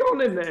going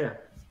on in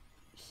there?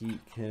 He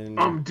can.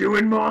 I'm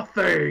doing my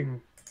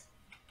thing.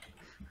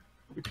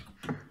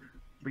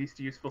 Least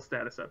useful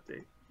status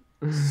update.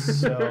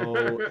 So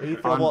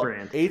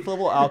 8th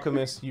level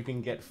alchemist, you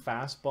can get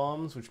fast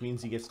bombs, which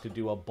means he gets to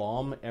do a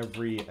bomb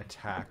every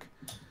attack.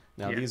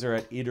 Now these are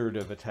at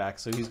iterative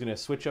attacks, so he's going to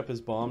switch up his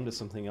bomb to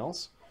something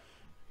else.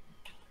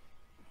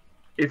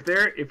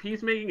 If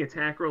he's making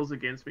attack rolls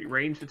against me,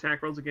 ranged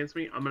attack rolls against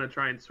me, I'm going to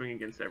try and swing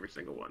against every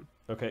single one.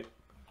 Okay.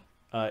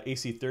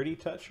 AC 30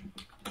 touch.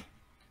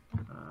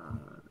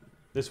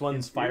 This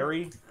one's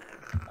fiery.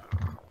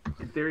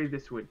 In theory,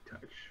 this would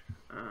touch.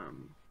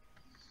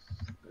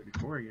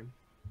 34 again.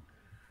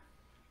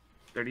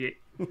 38.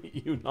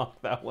 You knock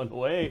that one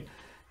away.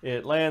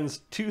 It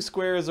lands 2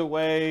 squares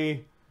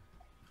away.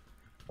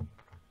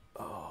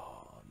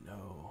 Oh,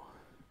 no.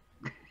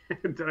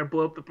 Did I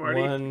blow up the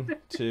party? 1,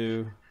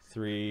 2,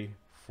 3,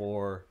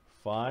 4,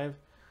 5.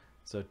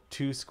 So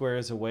 2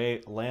 squares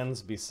away,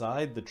 lands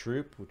beside the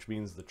troop, which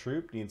means the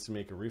troop needs to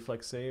make a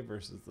reflex save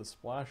versus the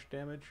splash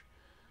damage,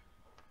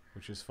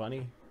 which is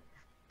funny.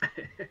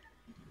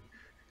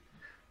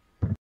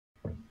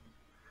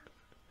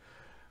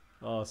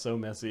 Oh, so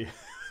messy.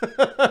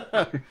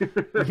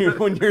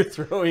 when you're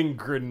throwing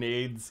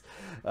grenades.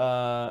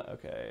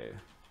 Okay.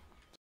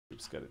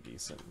 It's got a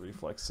decent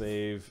reflex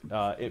save.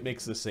 It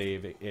makes the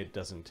save. It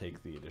doesn't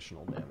take the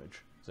additional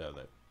damage. So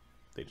that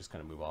they just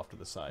kind of move off to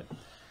the side.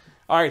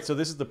 All right, so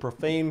this is the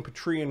Profane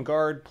Patreon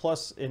Guard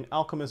plus an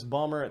Alchemist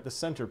Bomber at the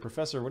center.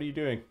 Professor, what are you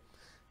doing?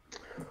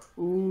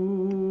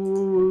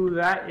 Ooh,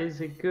 that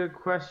is a good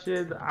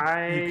question.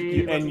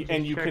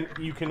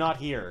 You cannot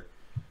hear.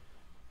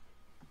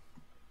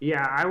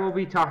 Yeah, I will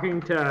be talking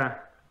to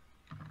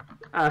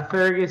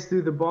Thurgus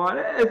through the bond.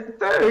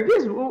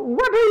 Thurgus,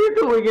 what are you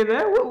doing in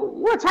there?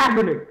 What's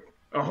happening?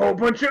 A whole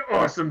bunch of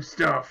awesome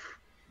stuff.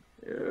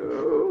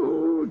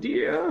 Oh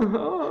dear.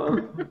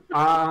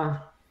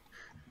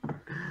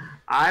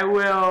 I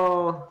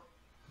will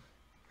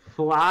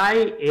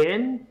fly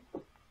in,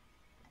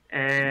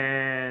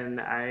 and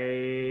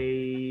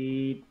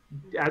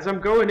as I'm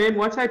going in,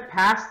 once I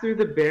pass through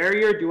the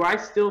barrier, do I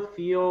still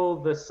feel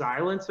the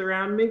silence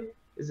around me?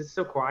 Is it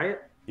still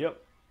quiet? Yep.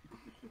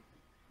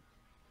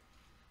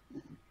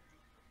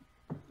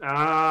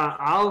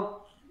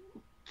 I'll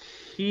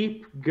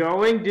keep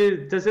going.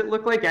 Does it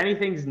look like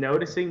anything's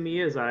noticing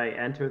me as I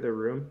enter the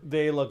room?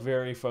 They look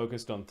very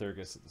focused on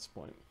Thurgus at this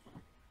point.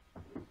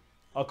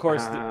 Of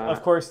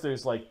course,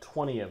 there's like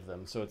 20 of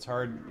them, so it's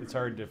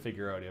hard to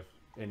figure out if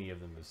any of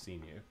them have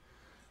seen you.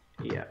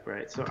 Yeah,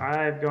 right. So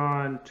I've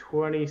gone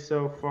 20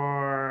 so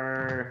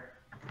far.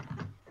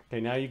 Okay,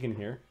 now you can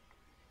hear.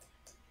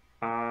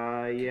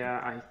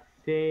 Yeah, I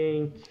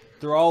think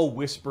They're all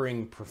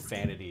whispering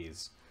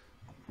profanities.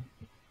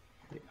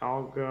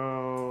 I'll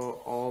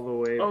go all the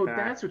way Oh, back.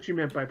 that's what you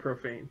meant by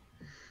profane.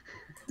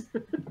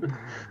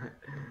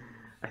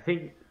 I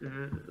think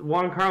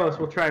Juan Carlos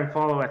will try and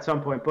follow at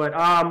some point, but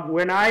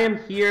when I am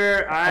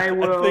here, I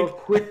will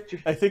quit.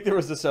 I think there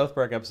was a South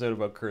Park episode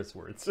about curse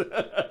words. Oh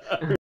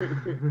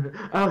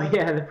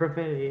yeah, the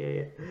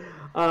profanity.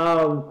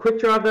 Yeah. Quick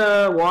draw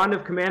the Wand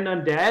of Command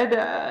Undead.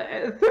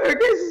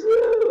 Thurgus,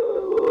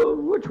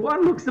 which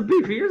one looks the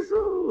beefiest?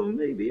 So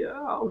maybe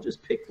I'll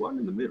just pick one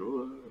in the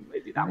middle.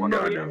 Maybe that one.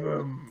 None of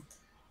them.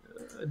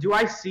 Do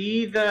I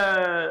see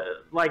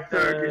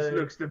Thurgus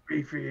looks the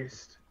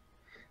beefiest.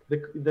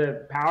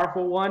 The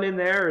powerful one in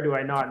there, or do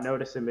I not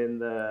notice him in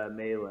the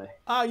melee?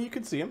 You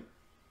can see him.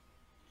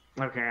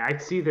 Okay, I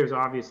see there's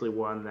obviously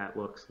one that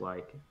looks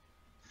like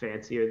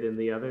fancier than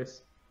the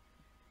others.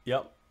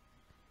 Yep.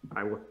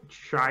 I will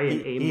try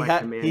and aim my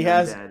command. He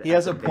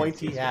has a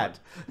pointy hat.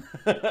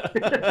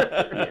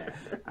 Yeah,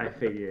 I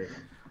figured.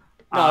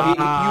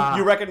 No,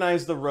 you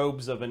recognize the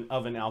robes of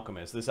an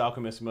alchemist. This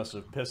alchemist must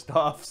have pissed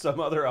off some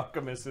other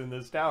alchemists in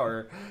this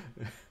tower.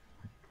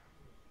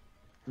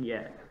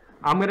 Yeah.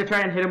 I'm going to try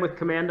and hit him with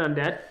Command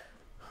Undead.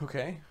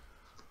 Okay.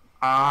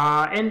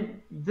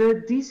 And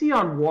the DC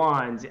on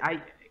wands,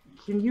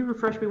 can you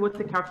refresh me what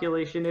the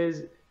calculation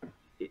is?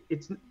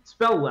 It's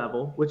spell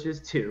level, which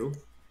is 2.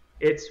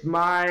 It's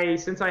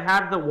since I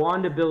have the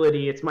wand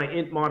ability, it's my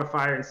int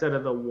modifier instead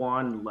of the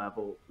wand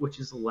level, which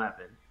is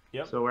 11.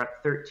 Yep. So we're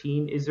at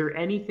 13. Is there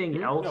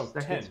anything else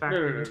that 10. gets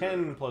factored in?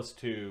 10 plus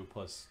 2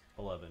 plus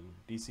 11.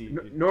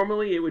 DC.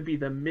 Normally, it would be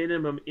the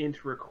minimum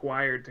int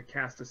required to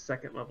cast a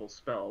second level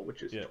spell,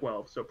 which is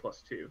 12, so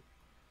plus 2.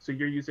 So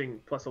you're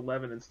using plus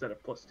 11 instead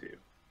of plus 2.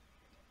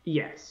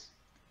 Yes.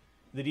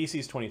 The DC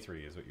is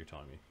 23, is what you're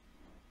telling me.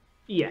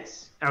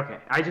 Yes. Okay.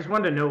 I just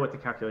wanted to know what the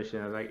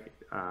calculation is,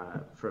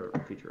 for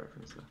future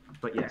reference.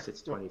 But yes,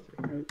 it's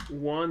 23.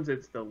 Wands,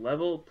 it's the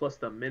level plus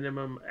the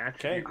minimum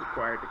attribute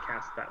required to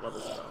cast that level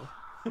spell.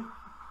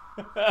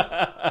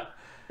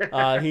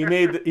 He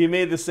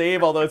made the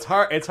save, although it's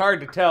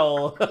hard to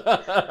tell.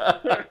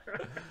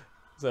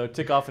 So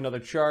tick off another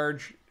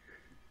charge.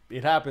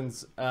 It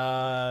happens,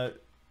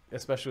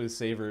 especially with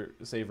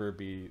saver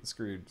be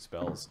screwed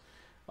spells.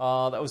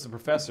 That was the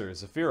professor,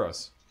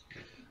 Zephyros.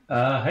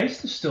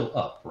 Haste is still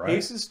up, right?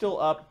 Haste is still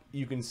up.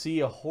 You can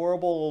see a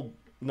horrible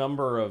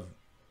number of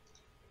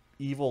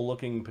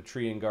evil-looking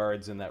Patreon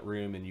guards in that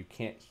room, and you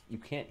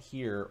can't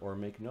hear or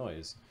make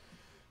noise.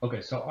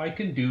 Okay, so I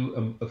can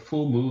do a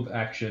full move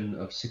action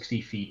of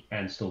 60 feet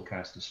and still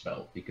cast a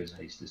spell because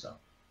haste is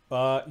up.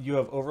 You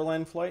have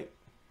overland flight?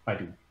 I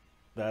do.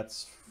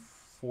 That's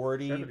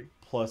 40 70.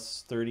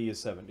 plus 30 is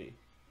 70.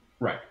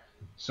 Right.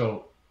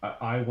 So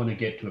I want to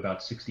get to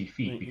about 60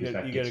 feet because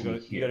that gets me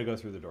here. You got to go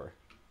through the door.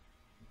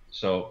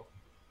 So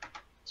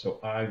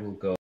I will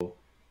go.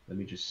 Let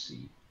me just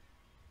see.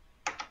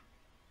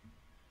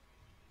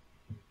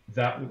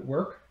 That would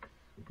work.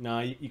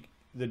 No,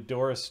 the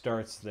door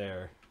starts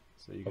there.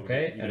 So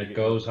it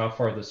goes how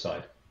far this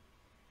side?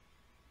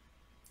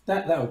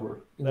 That would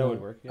work. That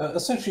would work. Yeah.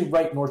 Essentially,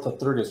 right north of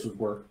Thurgus would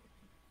work.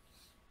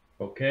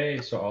 Okay,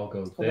 so I'll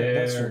go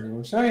That certainly there.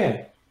 works. Oh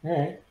yeah. All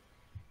right.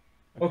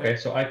 Okay,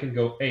 so I can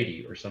go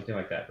 80 or something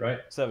like that, right?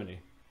 70.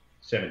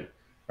 70. All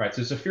right,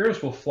 so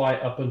Zephyrus will fly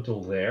up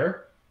until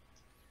there.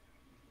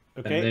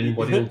 Okay. And then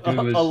what he'll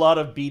do is... A lot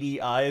of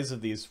beady eyes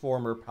of these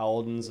former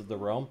paladins of the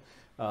realm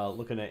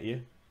looking at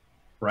you.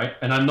 Right,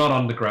 and I'm not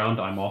on the ground,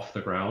 I'm off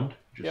the ground,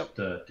 just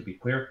to be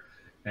clear.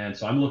 And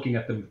so I'm looking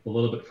at them a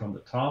little bit from the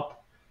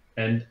top.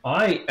 And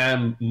I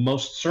am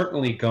most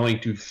certainly going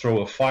to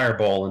throw a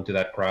fireball into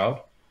that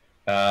crowd.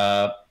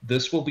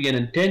 This will be an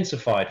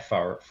intensified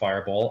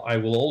fireball. I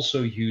will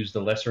also use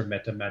the lesser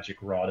meta magic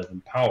Rod of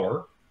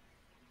Empower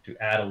to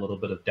add a little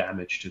bit of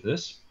damage to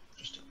this.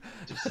 Just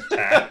a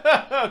tad.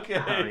 Okay.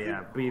 Oh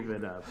yeah, beef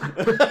it up.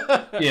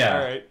 Yeah.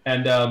 All right.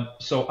 And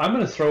so I'm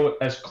going to throw it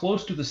as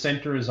close to the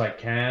center as I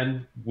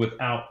can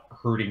without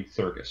hurting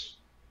Thurgus.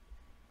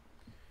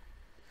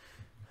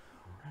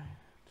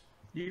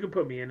 You can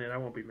put me in it. I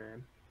won't be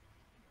mad.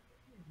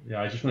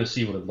 Yeah, I just want to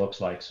see what it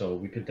looks like, so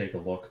we can take a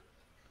look.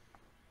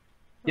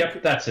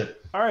 Yep, that's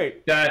it. All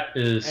right. That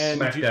is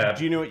smack dab.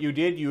 Do you know what you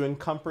did? You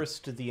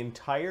encompassed the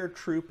entire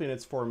troop in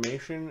its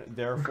formation.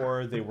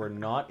 Therefore, they were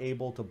not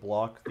able to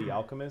block the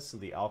alchemist. So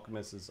the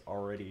alchemist is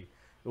already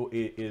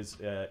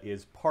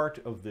is part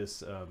of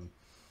this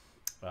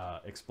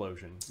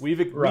explosion.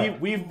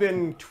 We've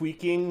been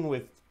tweaking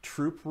with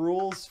troop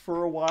rules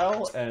for a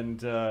while,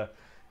 and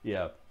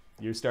yeah,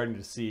 you're starting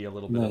to see a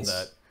little bit of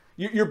that.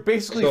 You're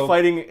basically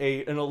fighting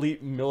an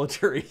elite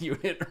military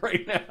unit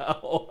right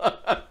now.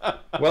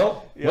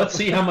 Well, let's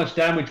see how much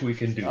damage we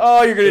can do.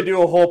 Oh, you're going to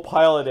do a whole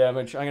pile of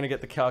damage. I'm going to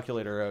get the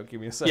calculator out. Give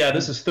me a second. Yeah,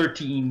 this is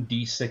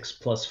 13d6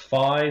 plus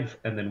 5,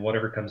 and then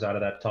whatever comes out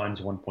of that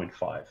times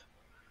 1.5.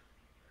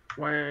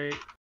 Why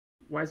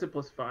is it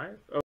plus 5?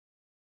 Oh,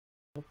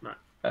 not.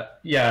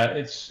 Yeah,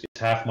 it's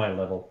half my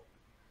level.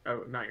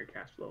 Oh, not your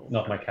cast level.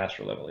 Not my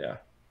caster level, yeah.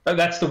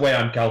 That's the way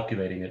I'm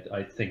calculating it.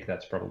 I think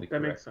that's probably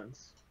correct. That makes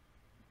sense.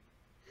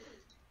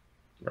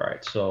 All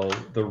right, so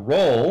the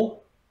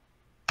roll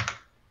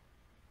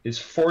is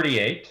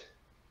 48,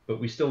 but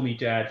we still need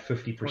to add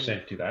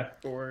 50% to that.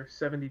 Or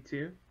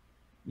 72.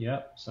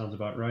 Yeah, sounds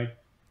about right.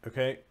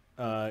 Okay.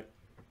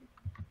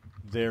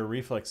 Their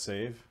reflex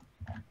save.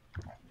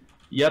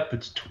 Yep,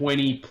 it's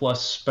 20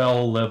 plus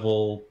spell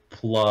level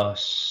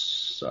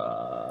plus...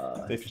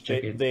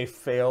 they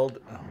failed.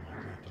 Oh,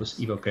 plus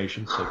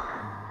evocation, so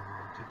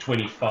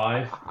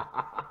 25.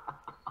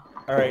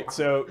 All right,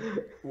 so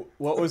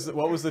what was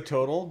the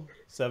total?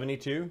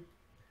 72?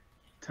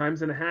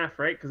 Times and a half,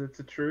 right? Because it's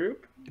a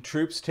troop.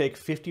 Troops take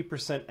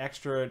 50%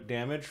 extra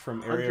damage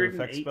from area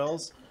effect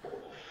spells.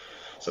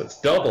 So it's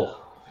double.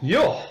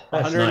 Yo,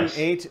 that's 108,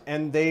 nice.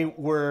 And they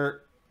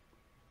were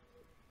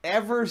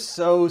ever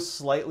so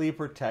slightly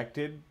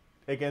protected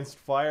against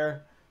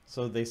fire.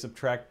 So they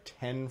subtract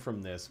 10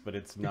 from this, but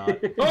it's not.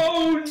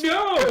 Oh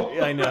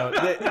no! I know.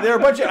 There are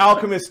a bunch of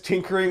alchemists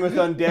tinkering with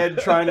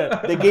undead, trying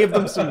to. They gave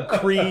them some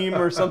cream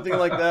or something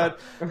like that.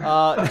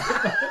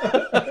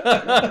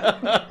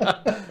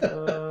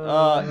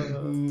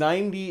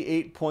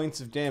 98 points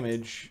of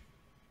damage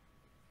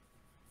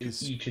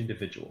is each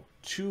individual.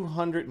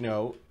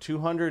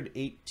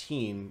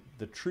 218.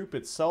 The troop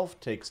itself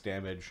takes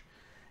damage.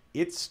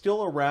 It's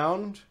still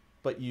around,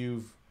 but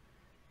you've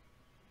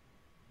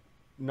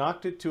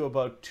knocked it to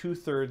about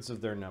 2/3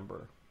 of their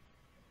number.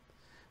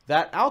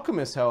 That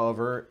alchemist,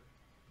 however,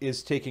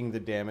 is taking the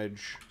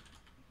damage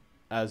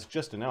as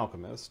just an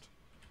alchemist.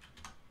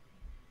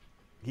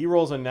 He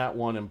rolls a nat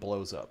 1 and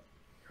blows up.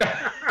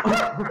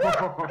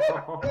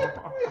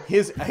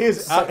 His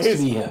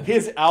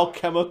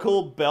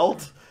alchemical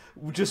belt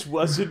just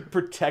wasn't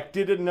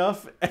protected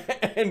enough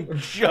and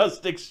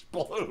just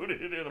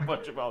exploded in a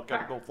bunch of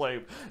alchemical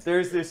flame.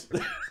 There's this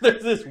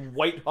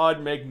white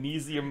hot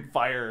magnesium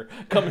fire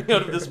coming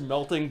out of this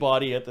melting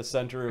body at the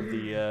center of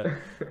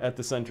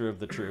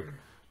the troop.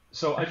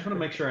 So I just want to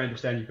make sure I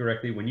understand you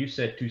correctly. When you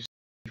said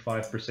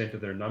 75% of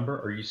their number,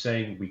 are you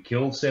saying we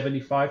killed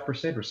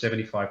 75% or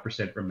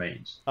 75%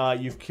 remains?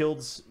 You've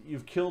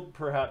killed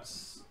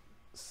perhaps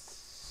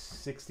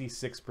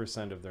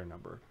 66% of their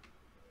number.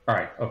 All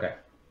right. Okay.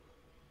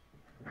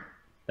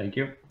 Thank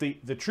you.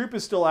 The troop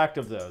is still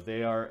active though.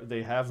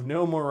 They have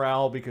no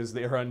morale because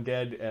they are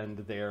undead and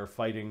they are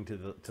fighting to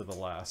the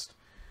last.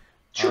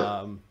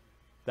 Sure.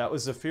 That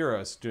was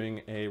Zephyrus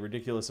doing a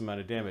ridiculous amount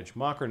of damage.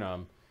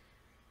 Makronam.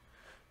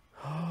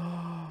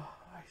 I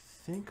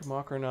think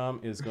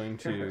Makronam is going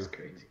to. That's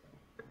crazy.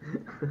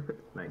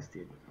 Nice,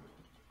 dude.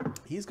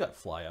 He's got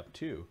fly up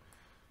too,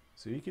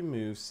 so he can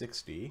move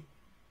 60.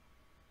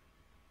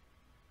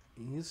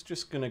 He's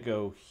just gonna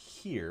go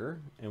here,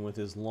 and with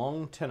his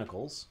long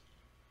tentacles,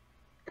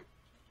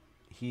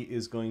 he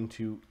is going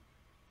to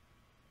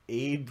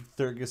aid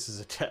Thurgus's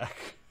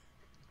attack.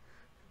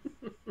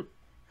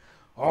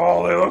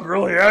 Oh, they look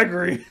really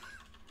angry.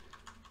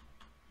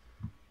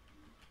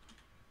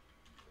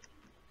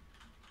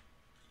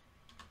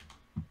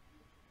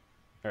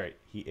 All right,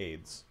 he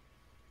aids.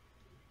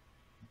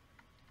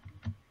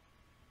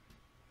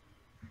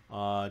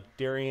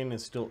 Darian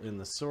is still in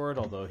the sword,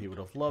 although he would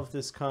have loved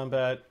this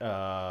combat.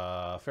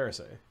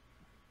 Fereosae.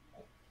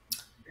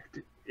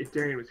 if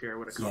Darian was here, I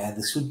would have called. Yeah,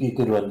 this would be a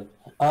good one.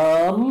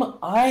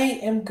 I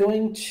am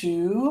going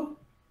to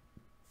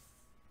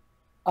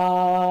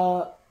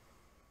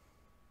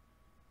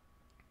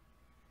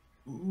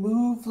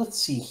move.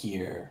 Let's see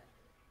here.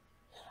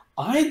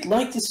 I'd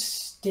like to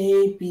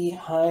stay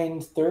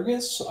behind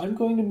Thurgus, so I'm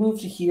going to move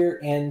to here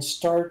and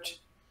start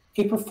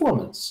a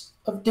performance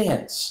of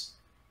dance,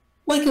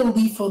 like a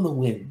leaf on the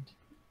wind.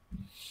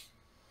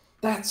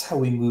 That's how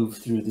we move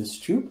through this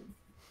troop.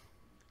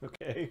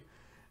 Okay.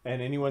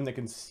 And anyone that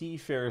can see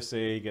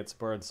Fereosae gets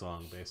Bard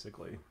Song,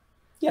 basically.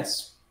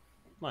 Yes.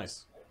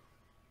 Nice.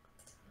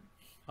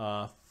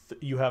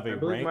 You have a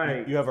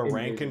rank. You have a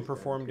rank in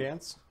perform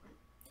dance.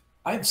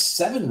 I have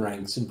 7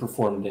 ranks in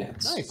perform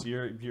dance. Nice.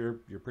 You're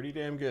pretty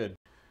damn good.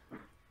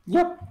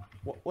 Yep.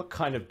 What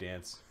kind of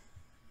dance?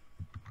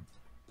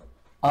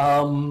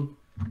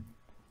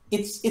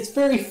 It's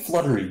very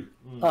fluttery,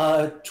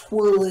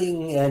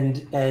 twirling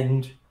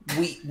and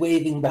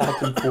waving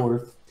back and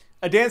forth.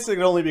 A dance that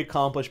can only be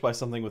accomplished by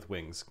something with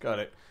wings. Got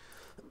it.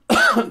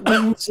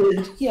 Wings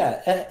and,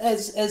 yeah,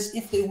 as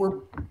if they were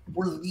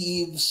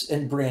leaves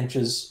and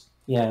branches.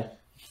 Yeah.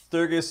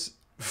 Thurgus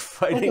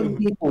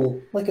fighting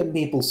like a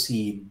maple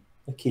seed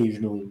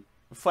occasionally.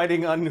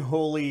 Fighting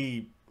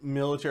unholy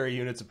military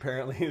units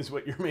apparently is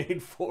what you're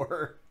made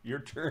for. Your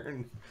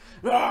turn.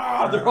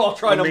 Ah, they're all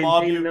trying to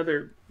mob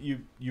you.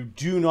 You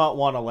do not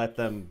want to let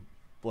them,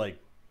 like,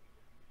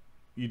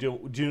 you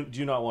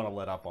do not want to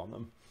let up on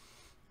them.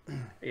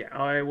 Yeah,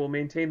 I will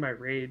maintain my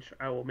rage.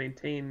 I will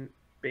maintain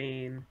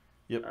Bane.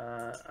 Yep.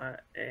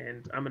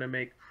 And I'm gonna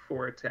make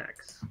 4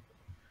 attacks.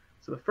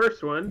 So the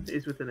first one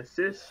is with an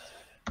assist.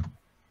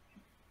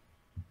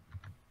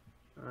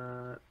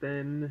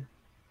 Then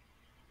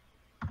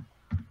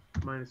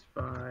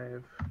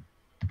 -5,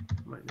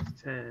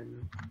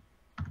 -10,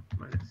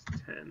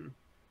 -10.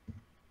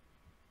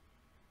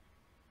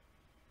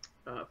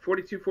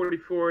 42,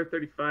 44,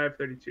 35,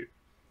 32.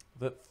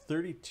 That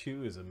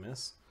 32 is a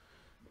miss.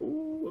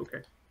 Ooh,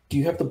 okay. Do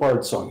you have the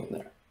Bard Song in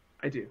there?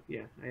 I do,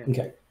 yeah. I have.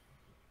 Okay.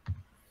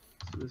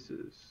 So this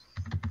is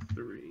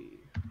 3,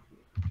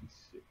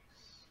 56.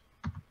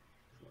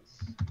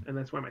 And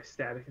that's why my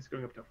static is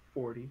going up to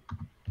 40.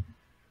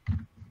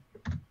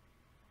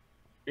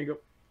 There you go.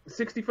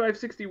 65,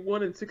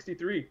 61, and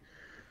 63.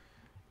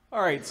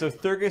 All right, so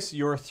Thurgus,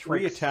 your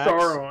 3 like attacks.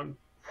 Sauron.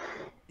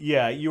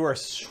 Yeah, you are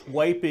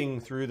swiping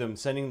through them,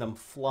 sending them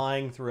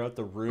flying throughout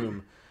the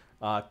room,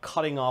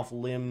 cutting off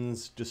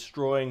limbs,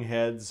 destroying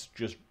heads,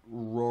 just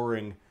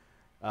roaring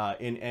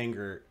in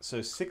anger.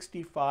 So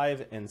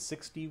 65 and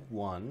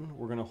 61,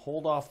 we're going to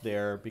hold off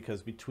there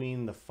because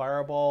between the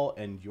fireball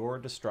and your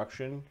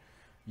destruction,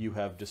 you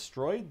have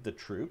destroyed the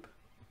troop.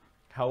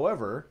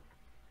 However,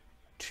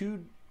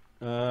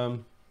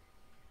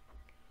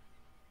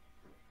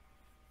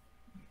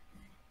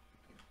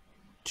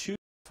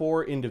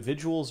 4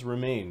 individuals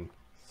remain.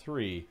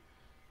 3.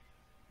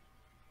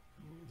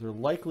 They're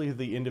likely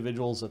the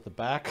individuals at the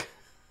back.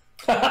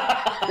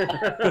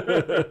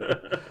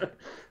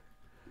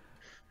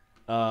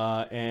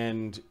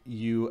 And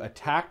you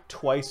attack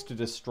twice to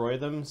destroy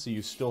them, so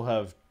you still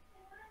have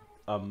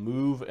a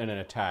move and an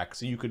attack.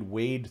 So you could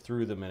wade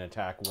through them and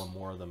attack one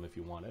more of them if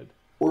you wanted.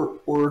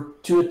 Or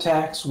 2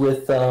 attacks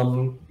with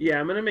Yeah,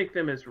 I'm gonna make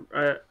them as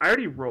I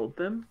already rolled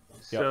them,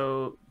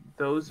 so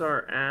those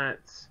are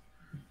at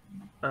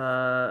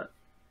the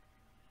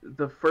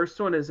first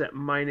one is at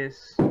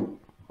minus.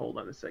 Hold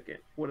on a second.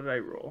 What did I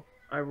roll?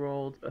 I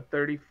rolled a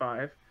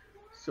 35,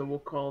 so we'll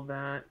call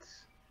that.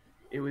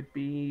 It would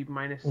be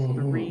minus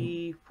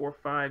 3, 4,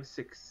 5,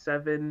 6,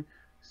 7.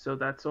 So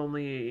that's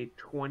only a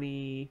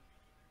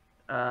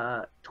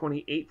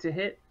 28 to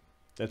hit.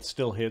 That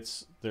still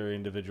hits their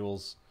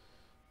individuals.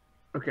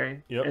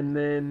 Okay. Yep. And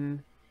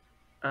then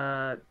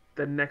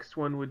the next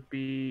one would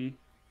be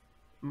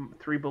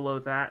 3 below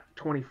that,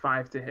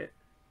 25 to hit.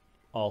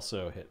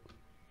 Also hit.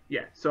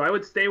 Yeah. So I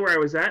would stay where I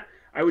was at.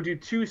 I would do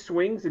 2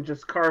 swings and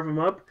just carve them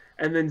up,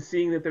 and then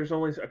seeing that there's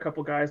only a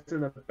couple guys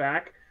in the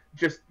back,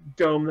 just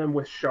dome them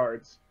with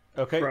shards.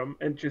 Okay.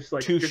 And just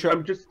like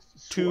I'm just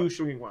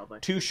swinging wildly.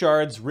 2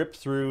 shards rip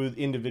through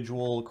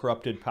individual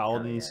corrupted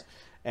paladins.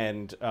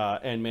 And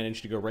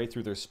manage to go right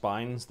through their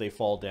spines. They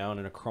fall down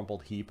in a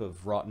crumpled heap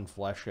of rotten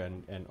flesh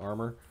and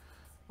armor.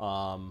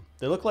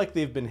 They look like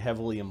they've been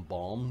heavily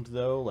embalmed,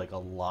 though. Like a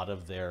lot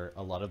of their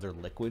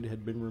liquid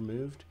had been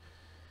removed.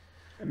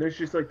 And there's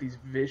just like these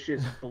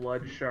vicious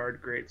blood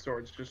shard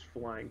greatswords just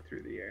flying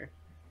through the air.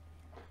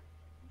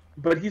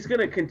 But he's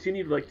gonna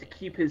continue to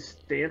keep his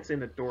stance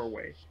in the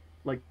doorway.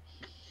 Like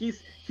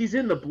he's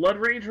in the blood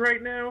rage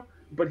right now,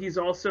 but he's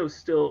also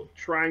still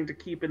trying to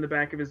keep in the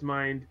back of his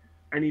mind,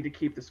 I need to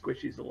keep the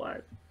squishies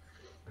alive.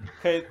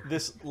 Okay,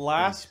 this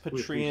last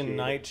Patreon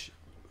night.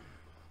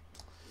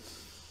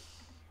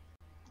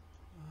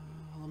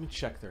 Let me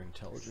check their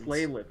intelligence.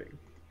 Slay living.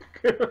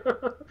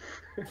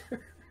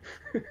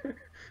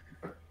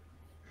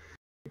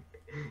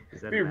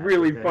 It'd be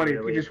really funny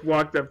if he just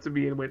walked up to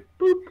me and went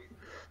boop.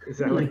 Is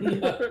that like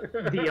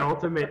the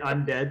ultimate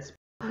undead?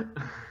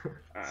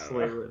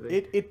 Slay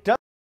living. It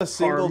does a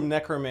single harm.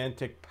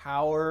 necromantic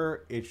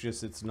power. It's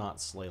just it's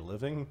not slay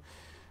living.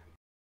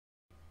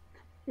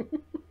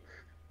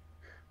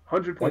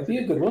 100 points. That'd be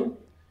a good one.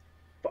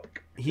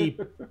 Fuck. He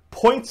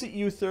points at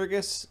you,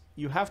 Thurgus.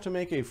 You have to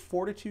make a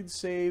fortitude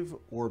save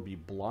or be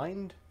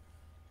blind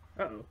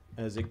Uh-oh.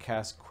 as it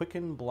casts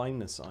quicken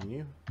blindness on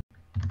you.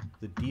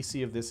 The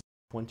DC of this is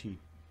 20.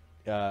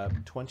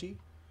 20?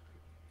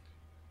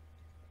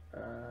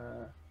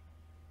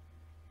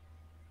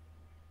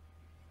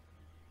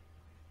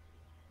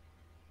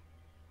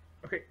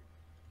 Okay.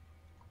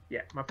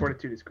 Yeah, my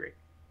fortitude is great.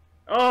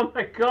 Oh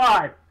my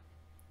god!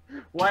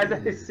 Why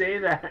did I say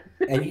that?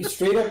 And you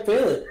straight up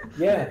fail it.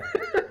 Yeah.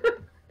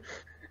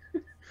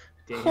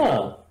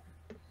 Huh.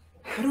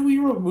 How do we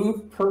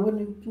remove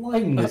permanent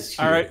blindness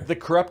here? All right, the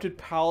corrupted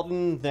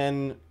paladin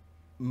then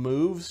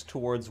moves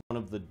towards one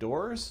of the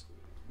doors.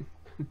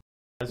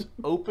 Has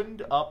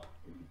opened up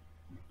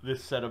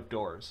this set of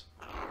doors.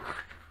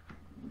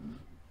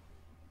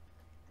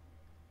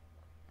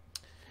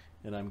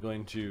 And I'm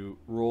going to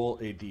roll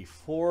a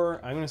d4.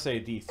 I'm going to say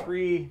a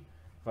d3.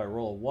 If I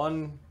roll a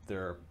 1,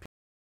 they're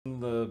in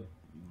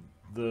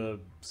the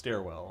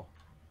stairwell.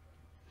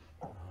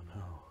 Oh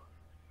no.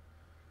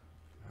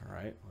 All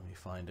right, let me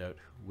find out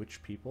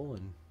which people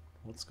and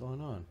what's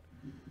going on.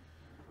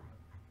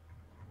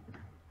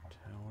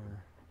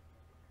 Tower.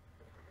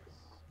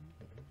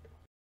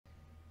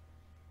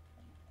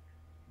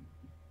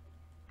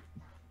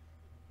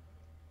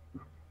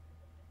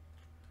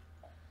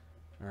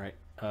 All right.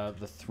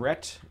 The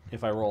threat,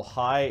 if I roll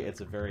high,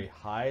 it's a very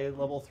high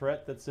level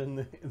threat that's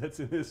in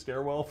the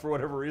stairwell for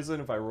whatever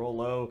reason. If I roll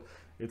low,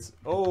 it's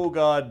oh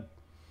god.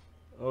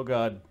 Oh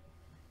god.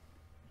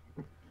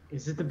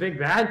 Is it the big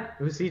bad?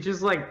 Was he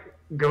just like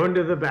going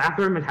to the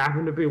bathroom and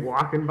happened to be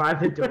walking by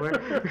the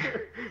door?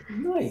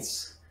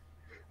 Nice.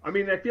 I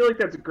mean, I feel like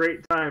that's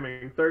great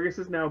timing. Thurgus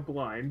is now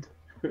blind.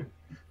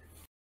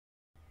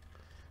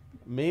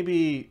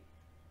 Maybe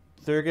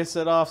Thurgus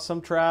set off some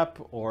trap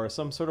or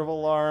some sort of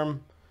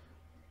alarm.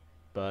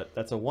 But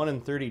that's a 1 in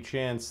 30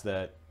 chance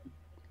that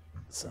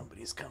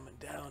somebody's coming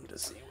down to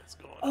see what's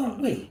going on. Oh,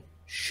 wait.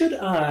 Should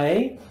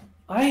I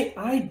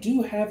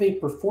do have a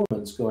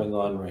performance going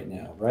on right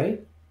now,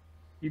 right?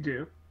 You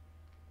do.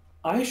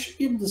 I should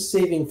be able to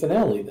saving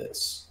finale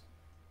this.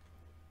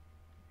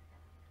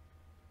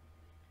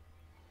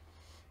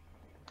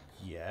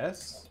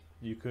 Yes,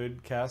 you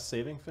could cast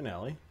Saving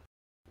Finale.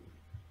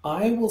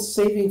 I will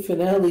saving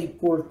finale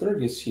poor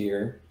Thurgus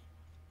here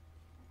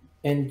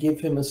and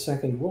give him a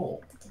second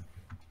roll.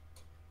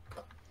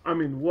 I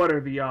mean, what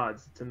are the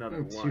odds? It's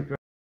another Two one.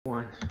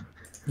 one.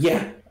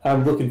 Yeah,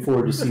 I'm looking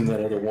forward to seeing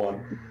that other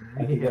one.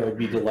 I think that would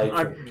be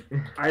delightful.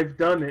 I've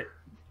done it.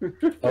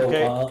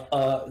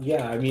 Oh,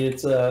 yeah. I mean,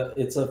 it's a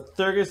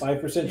Thurgus,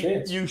 5%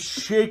 chance. You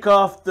shake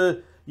off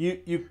the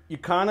you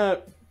kind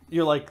of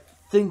you're like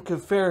think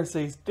of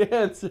Fereosae's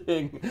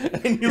dancing,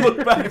 and you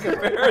look back at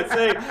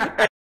Fereosae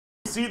and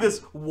you see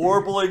this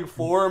warbling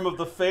form of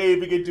the Fae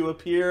begin to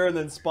appear, and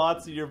then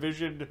spots in your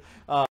vision.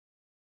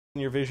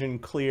 Your vision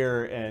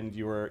clear, and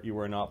you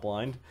were not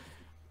blind.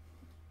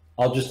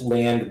 I'll just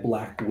land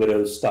Black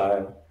Widow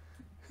style.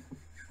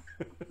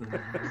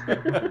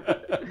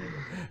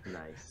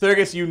 Nice.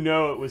 Thurgus, you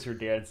know it was her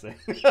dancing.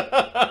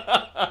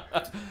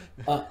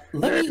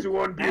 There's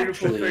one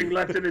beautiful thing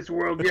left in this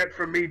world yet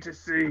for me to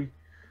see.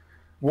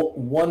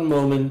 One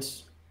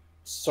moment.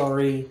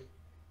 Sorry.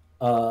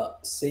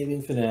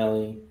 Saving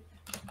finale.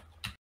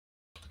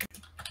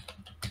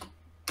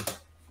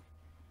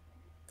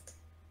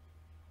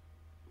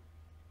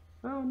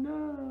 Oh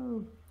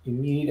no.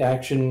 Immediate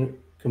action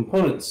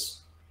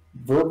components.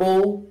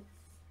 Verbal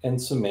and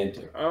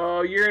semantic.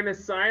 Oh, you're in a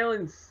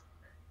silence.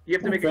 You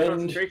have to My make friend. a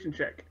concentration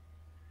check.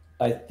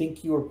 I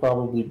think you are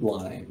probably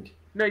blind.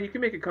 No, you can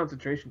make a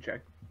concentration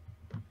check.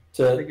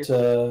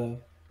 To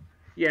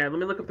Yeah, let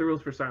me look up the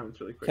rules for silence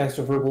really quick. cast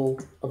a verbal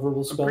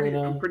spell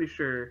now. I'm pretty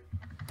sure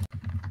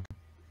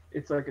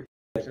it's like a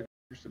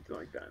or something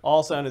like that.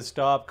 All sound is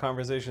stopped.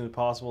 Conversation is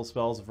possible.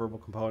 Spells of verbal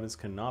components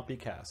cannot be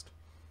cast.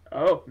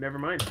 Oh, never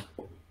mind.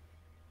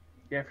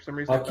 Yeah, for some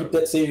reason. I'll keep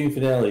that saving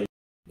finale,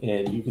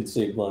 and you can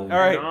save blind. All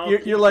right, I'll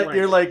you're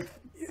like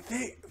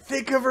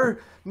think of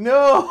her.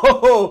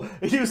 No,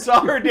 you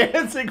saw her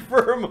dancing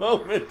for a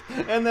moment,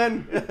 and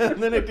then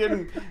it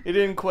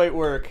didn't quite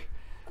work.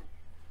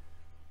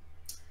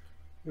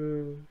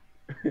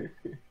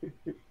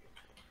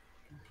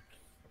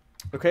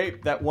 Okay,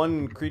 that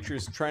one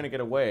creature's trying to get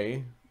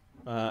away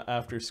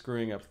after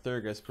screwing up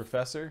Thurgus.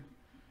 Professor,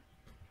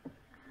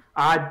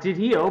 Did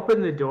he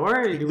open the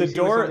door? Did we the see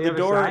what's on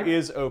door other side?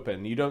 is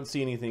open. You don't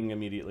see anything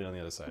immediately on the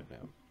other side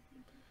now.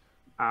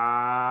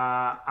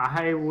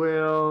 I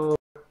will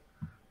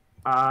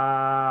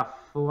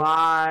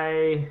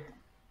fly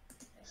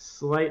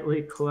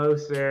slightly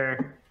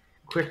closer,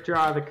 quick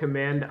draw the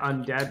command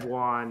undead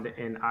wand,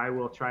 and I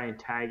will try and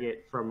tag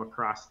it from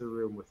across the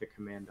room with the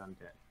command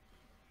undead.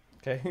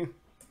 Okay.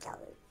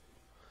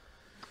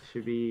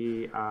 Should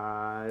be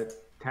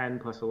 10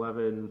 plus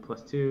 11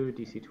 plus 2,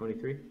 DC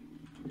 23.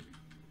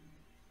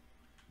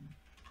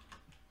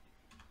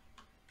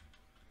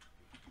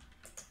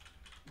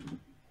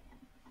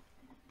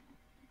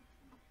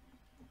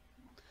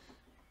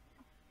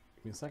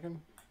 Give me a second.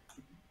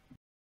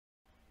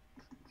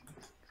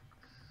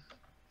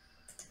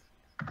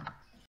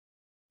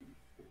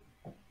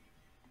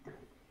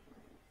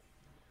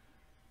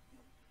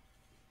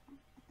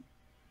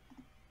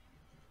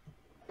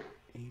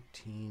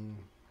 +...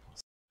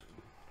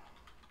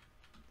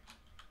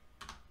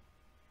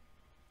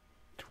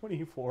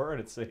 24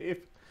 and it's safe.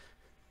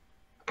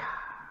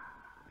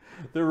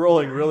 They're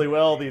rolling really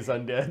well, these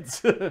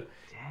undeads.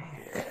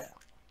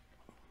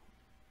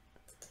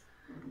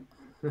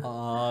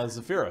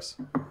 Zephyrus.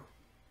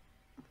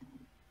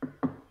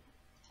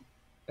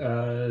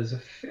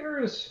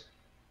 Zephyrus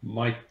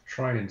might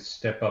try and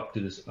step up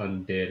to this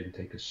undead and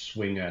take a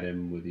swing at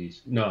him with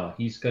these. No,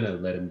 he's gonna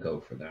let him go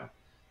for now.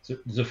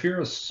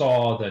 Zephyrus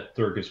saw that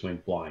Thurgus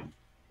went blind,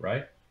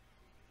 right?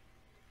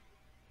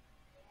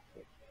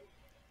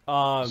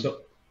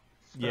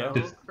 Yeah.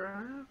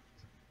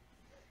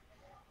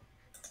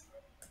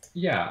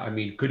 Yeah, I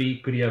mean, could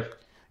he have?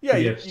 Yeah,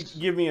 you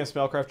give me a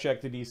spellcraft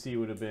check. The DC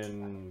would have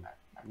been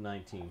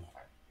 19.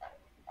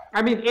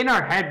 I mean, in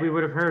our head, we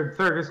would have heard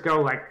Thurgus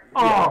go like,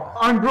 "Oh,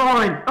 I'm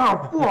blind.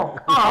 Oh,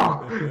 fuck.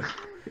 Oh."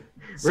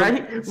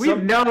 Right? We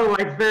know,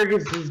 like,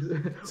 Thurgus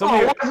is.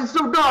 Oh, why is it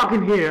so dark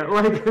in here?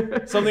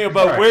 Like something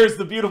about where's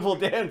the beautiful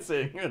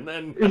dancing, and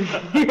then.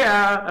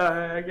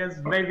 Yeah, I guess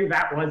maybe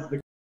that was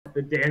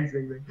the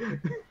dancing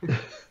thing.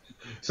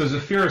 So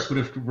Zephyrus would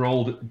have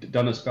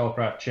done a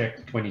spellcraft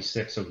check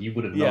 26, so he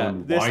would have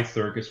known why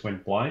Thurgus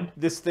went blind.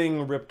 This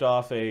thing ripped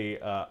off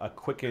a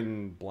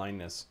quicken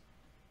blindness.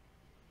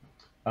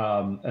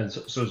 And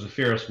so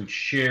Zephyrus would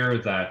share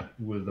that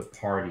with the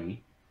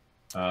party.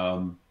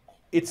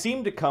 It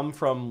seemed to come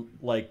from,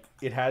 like,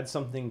 it had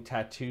something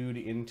tattooed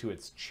into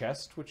its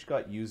chest, which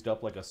got used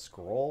up like a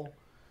scroll.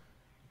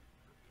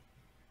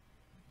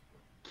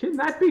 Can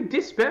that be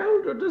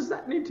dispelled, or does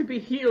that need to be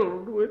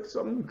healed with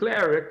some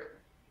cleric?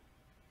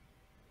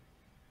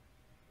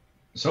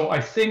 So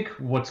I think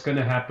what's going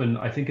to happen,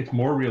 I think it's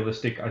more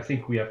realistic. I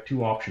think we have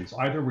two options.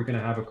 Either we're going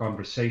to have a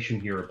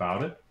conversation here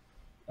about it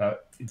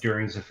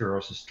during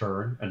Zephyrus'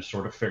 turn and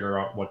sort of figure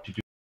out what to do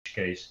in each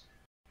case.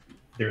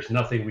 There's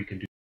nothing we can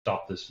do to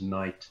stop this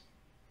night.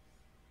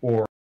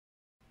 Or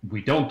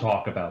we don't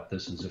talk about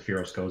this and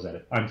Zephyrus goes at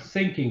it. I'm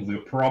thinking we're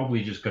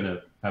probably just going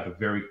to have a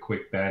very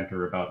quick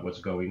banter about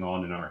what's going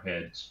on in our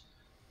heads.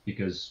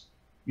 Because,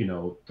 you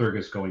know,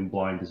 Thurgus going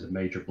blind is a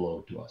major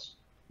blow to us.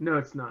 No,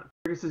 it's not.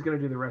 Thurgus is going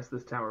to do the rest of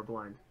this tower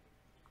blind.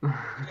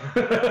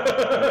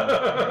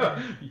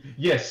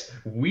 Yes,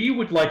 we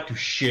would like to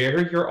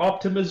share your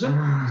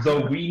optimism,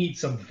 though we need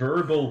some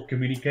verbal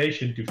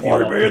communication to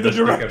feel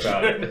optimistic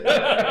about it.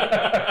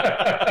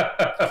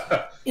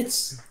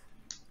 It's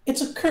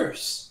a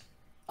curse.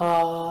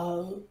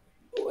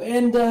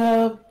 And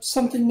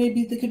something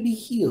maybe that could be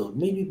healed,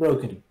 maybe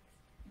broken.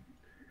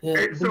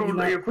 It's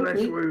only a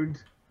flesh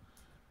wound.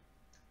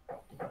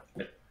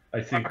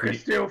 I think I can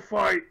still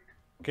fight.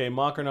 Okay,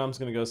 Mockernam's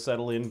gonna go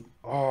settle in.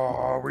 Oh,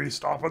 are we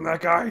stopping that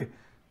guy?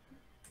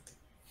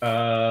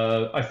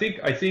 I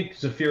think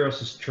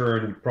Zephyrus'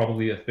 turn would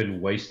probably have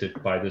been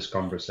wasted by this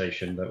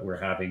conversation that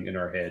we're having in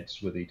our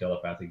heads with the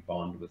telepathic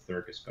bond with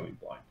Thurgus going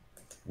blind.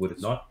 Would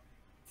it not?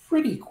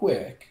 Pretty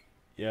quick.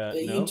 Yeah,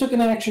 You took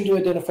an action to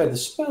identify the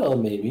spell,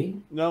 mayes.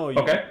 No, you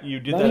did Not that. even You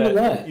did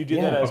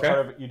that. that as Okay.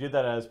 part of. You did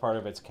that as part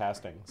of its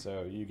casting.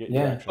 So you get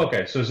your action.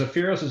 Okay, so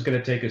Zephyrus is going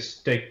to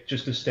take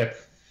just a step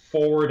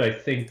forward. I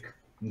think.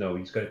 No,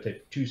 he's going to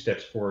take 2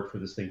 steps forward for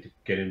this thing to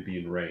get in, be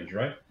in range,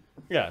 right?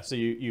 Yeah. So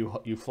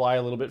you fly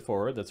a little bit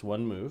forward. That's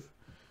one move.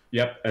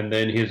 Yep, and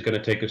then he's going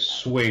to take a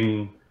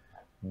swing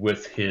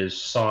with his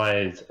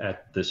scythe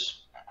at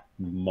this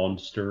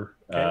monster.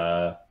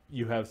 Okay.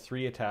 You have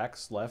 3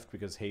 attacks left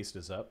because haste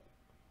is up.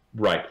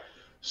 Right.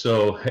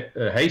 So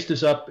haste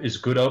is up. Is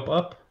good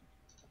up?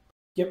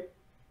 Yep.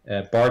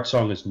 Bard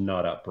Song is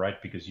not up,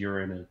 right? Because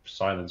you're in a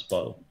silence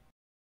blow.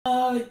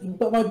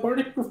 But my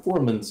bardic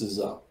performance is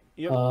up.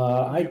 Yep.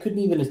 I couldn't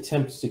even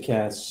attempt to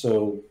cast,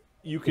 so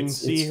You can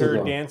see it's still her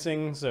going.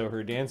 dancing, so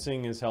her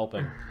dancing is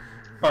helping.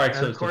 All right,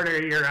 so A it's corner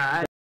of your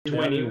eye.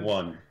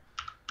 21.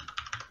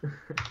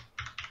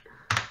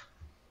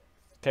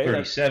 Okay,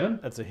 37.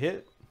 that's a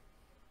hit.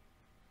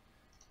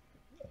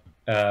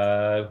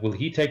 Will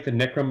he take the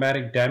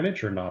necromantic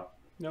damage or not?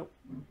 Nope.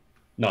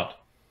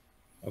 Not.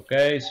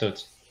 Okay, so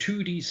it's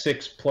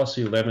 2d6 plus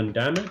 11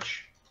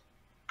 damage.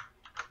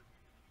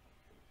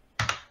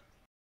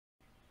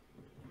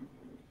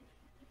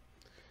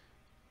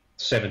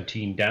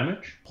 $17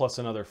 damage. Plus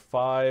another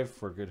 5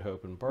 for Good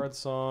Hope and Bard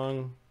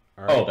Song.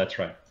 All right. Oh, that's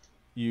right.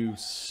 You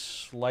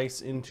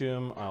slice into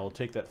him. I'll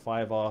take that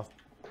 5 off.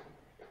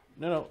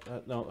 No,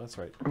 that's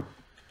right.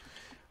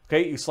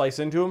 Okay, you slice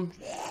into him.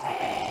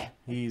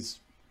 He's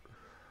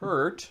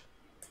hurt.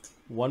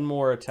 One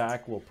more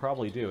attack will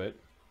probably do it.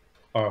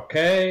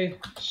 Okay,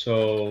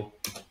 so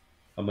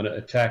I'm going to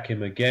attack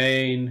him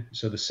again.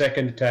 So the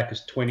second attack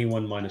is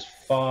 21 minus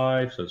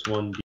 5, so it's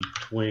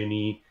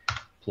 1d20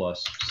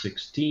 plus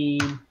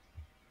 16,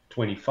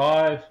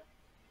 25.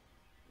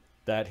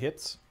 That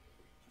hits.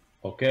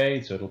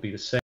 Okay, so it'll be the same.